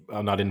mean,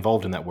 I'm not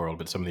involved in that world,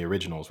 but some of the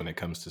originals when it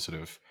comes to sort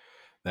of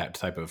that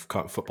type of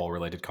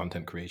football-related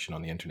content creation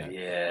on the internet.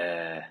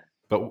 Yeah.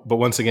 But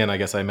once again, I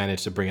guess I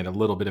managed to bring it a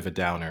little bit of a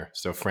downer.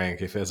 So,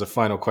 Frank, if as a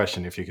final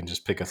question, if you can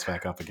just pick us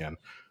back up again.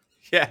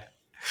 Yeah,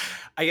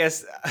 I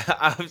guess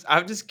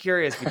I'm just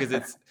curious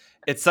because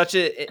it's such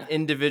an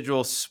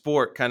individual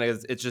sport. Kind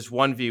of, it's just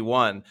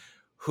 1v1.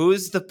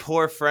 Who's the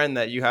poor friend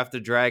that you have to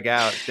drag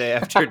out day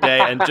after day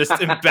and just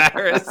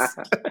embarrass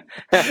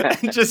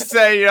and just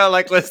say,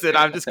 like, listen,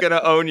 I'm just going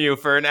to own you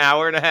for an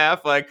hour and a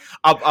half. Like,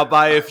 I'll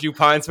buy you a few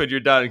pints when you're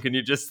done. Can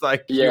you just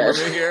humor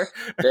me here?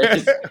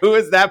 Who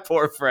is that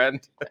poor friend?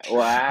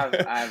 Well,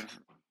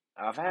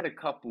 I've had a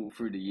couple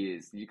through the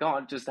years. You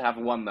can't just have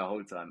one the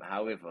whole time.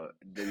 However,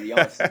 the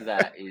answer to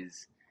that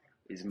is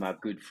my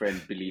good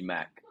friend Billy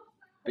Mack.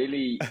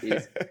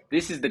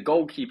 This is the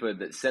goalkeeper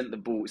that sent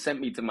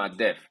me to my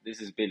death.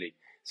 This is Billy.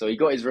 So he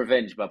got his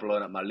revenge by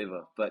blowing up my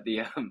liver. But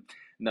Billy,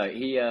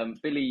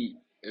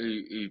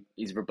 who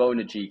is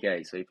Rabona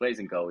GK, so he plays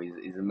in goal.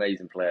 He's an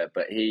amazing player.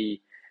 But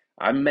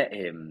I met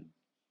him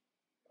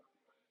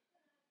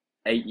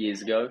 8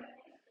 years ago,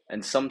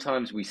 and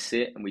sometimes we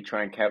sit and we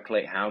try and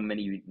calculate how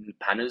many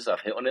Pannas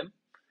I've hit on him.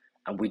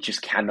 And we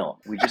just cannot.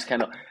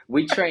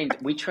 We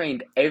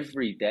trained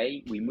every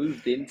day. We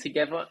moved in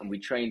together and we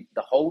trained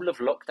the whole of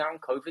lockdown,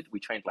 COVID.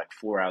 We trained like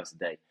 4 hours a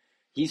day.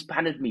 He's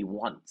pannered me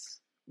once.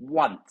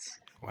 Wow.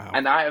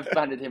 And I have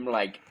pannered him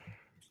like,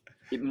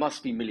 it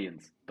must be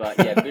millions. But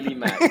yeah, Billy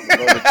Mack,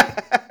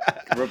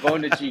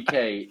 Rabona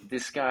GK,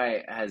 this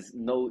guy has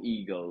no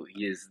ego.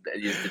 He is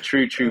the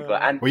true trooper.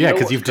 And well, yeah,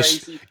 because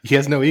he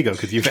has no ego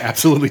because you've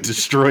absolutely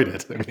destroyed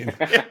it. I mean,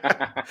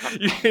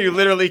 you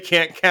literally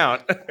can't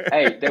count.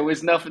 Hey, there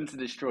was nothing to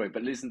destroy.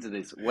 But listen to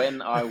this: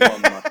 when I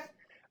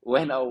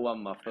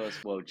won my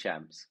first world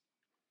champs,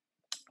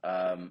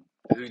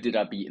 who did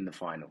I beat in the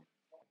final?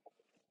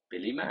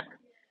 Billy Mack.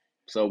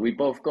 So we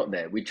both got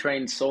there. We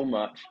trained so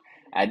much,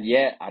 and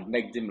yeah, I'd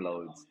megged him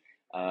loads.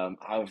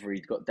 However,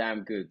 he'd got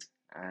damn good.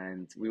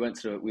 And we went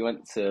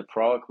to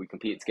Prague. We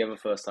competed together,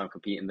 first time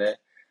competing there.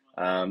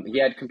 He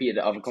had competed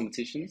at other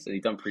competitions and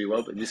he'd done pretty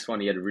well, but this one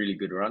he had a really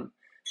good run.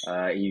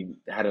 He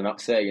had an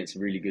upset against a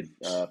really good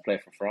player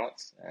from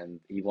France, and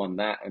he won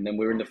that. And then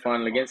we were in the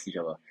final against each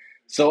other.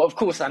 So of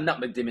course I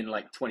nutmegged him in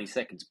like 20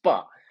 seconds,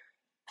 but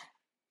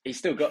he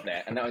still got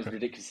there, and that was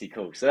ridiculously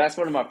cool. So that's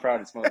one of my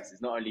proudest moments.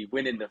 Is not only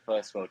winning the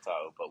first world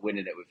title, but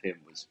winning it with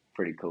him was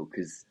pretty cool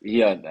because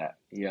he earned that.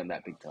 He earned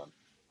that big time.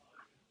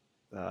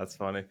 Oh, that's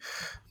funny.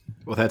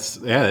 Well,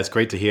 that's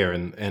great to hear.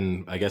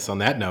 And I guess on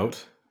that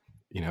note,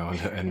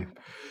 and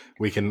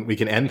we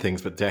can end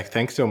things. But Jack,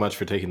 thanks so much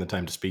for taking the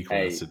time to speak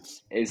with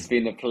us. It's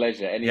been a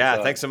pleasure. Anytime.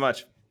 Yeah, thanks so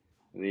much.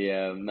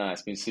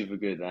 It's been super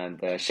good. And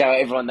shout out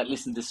everyone that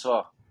listened this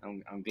far.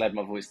 I'm glad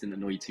my voice didn't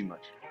annoy you too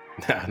much.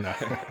 No.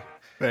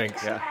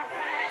 Thanks. Yeah.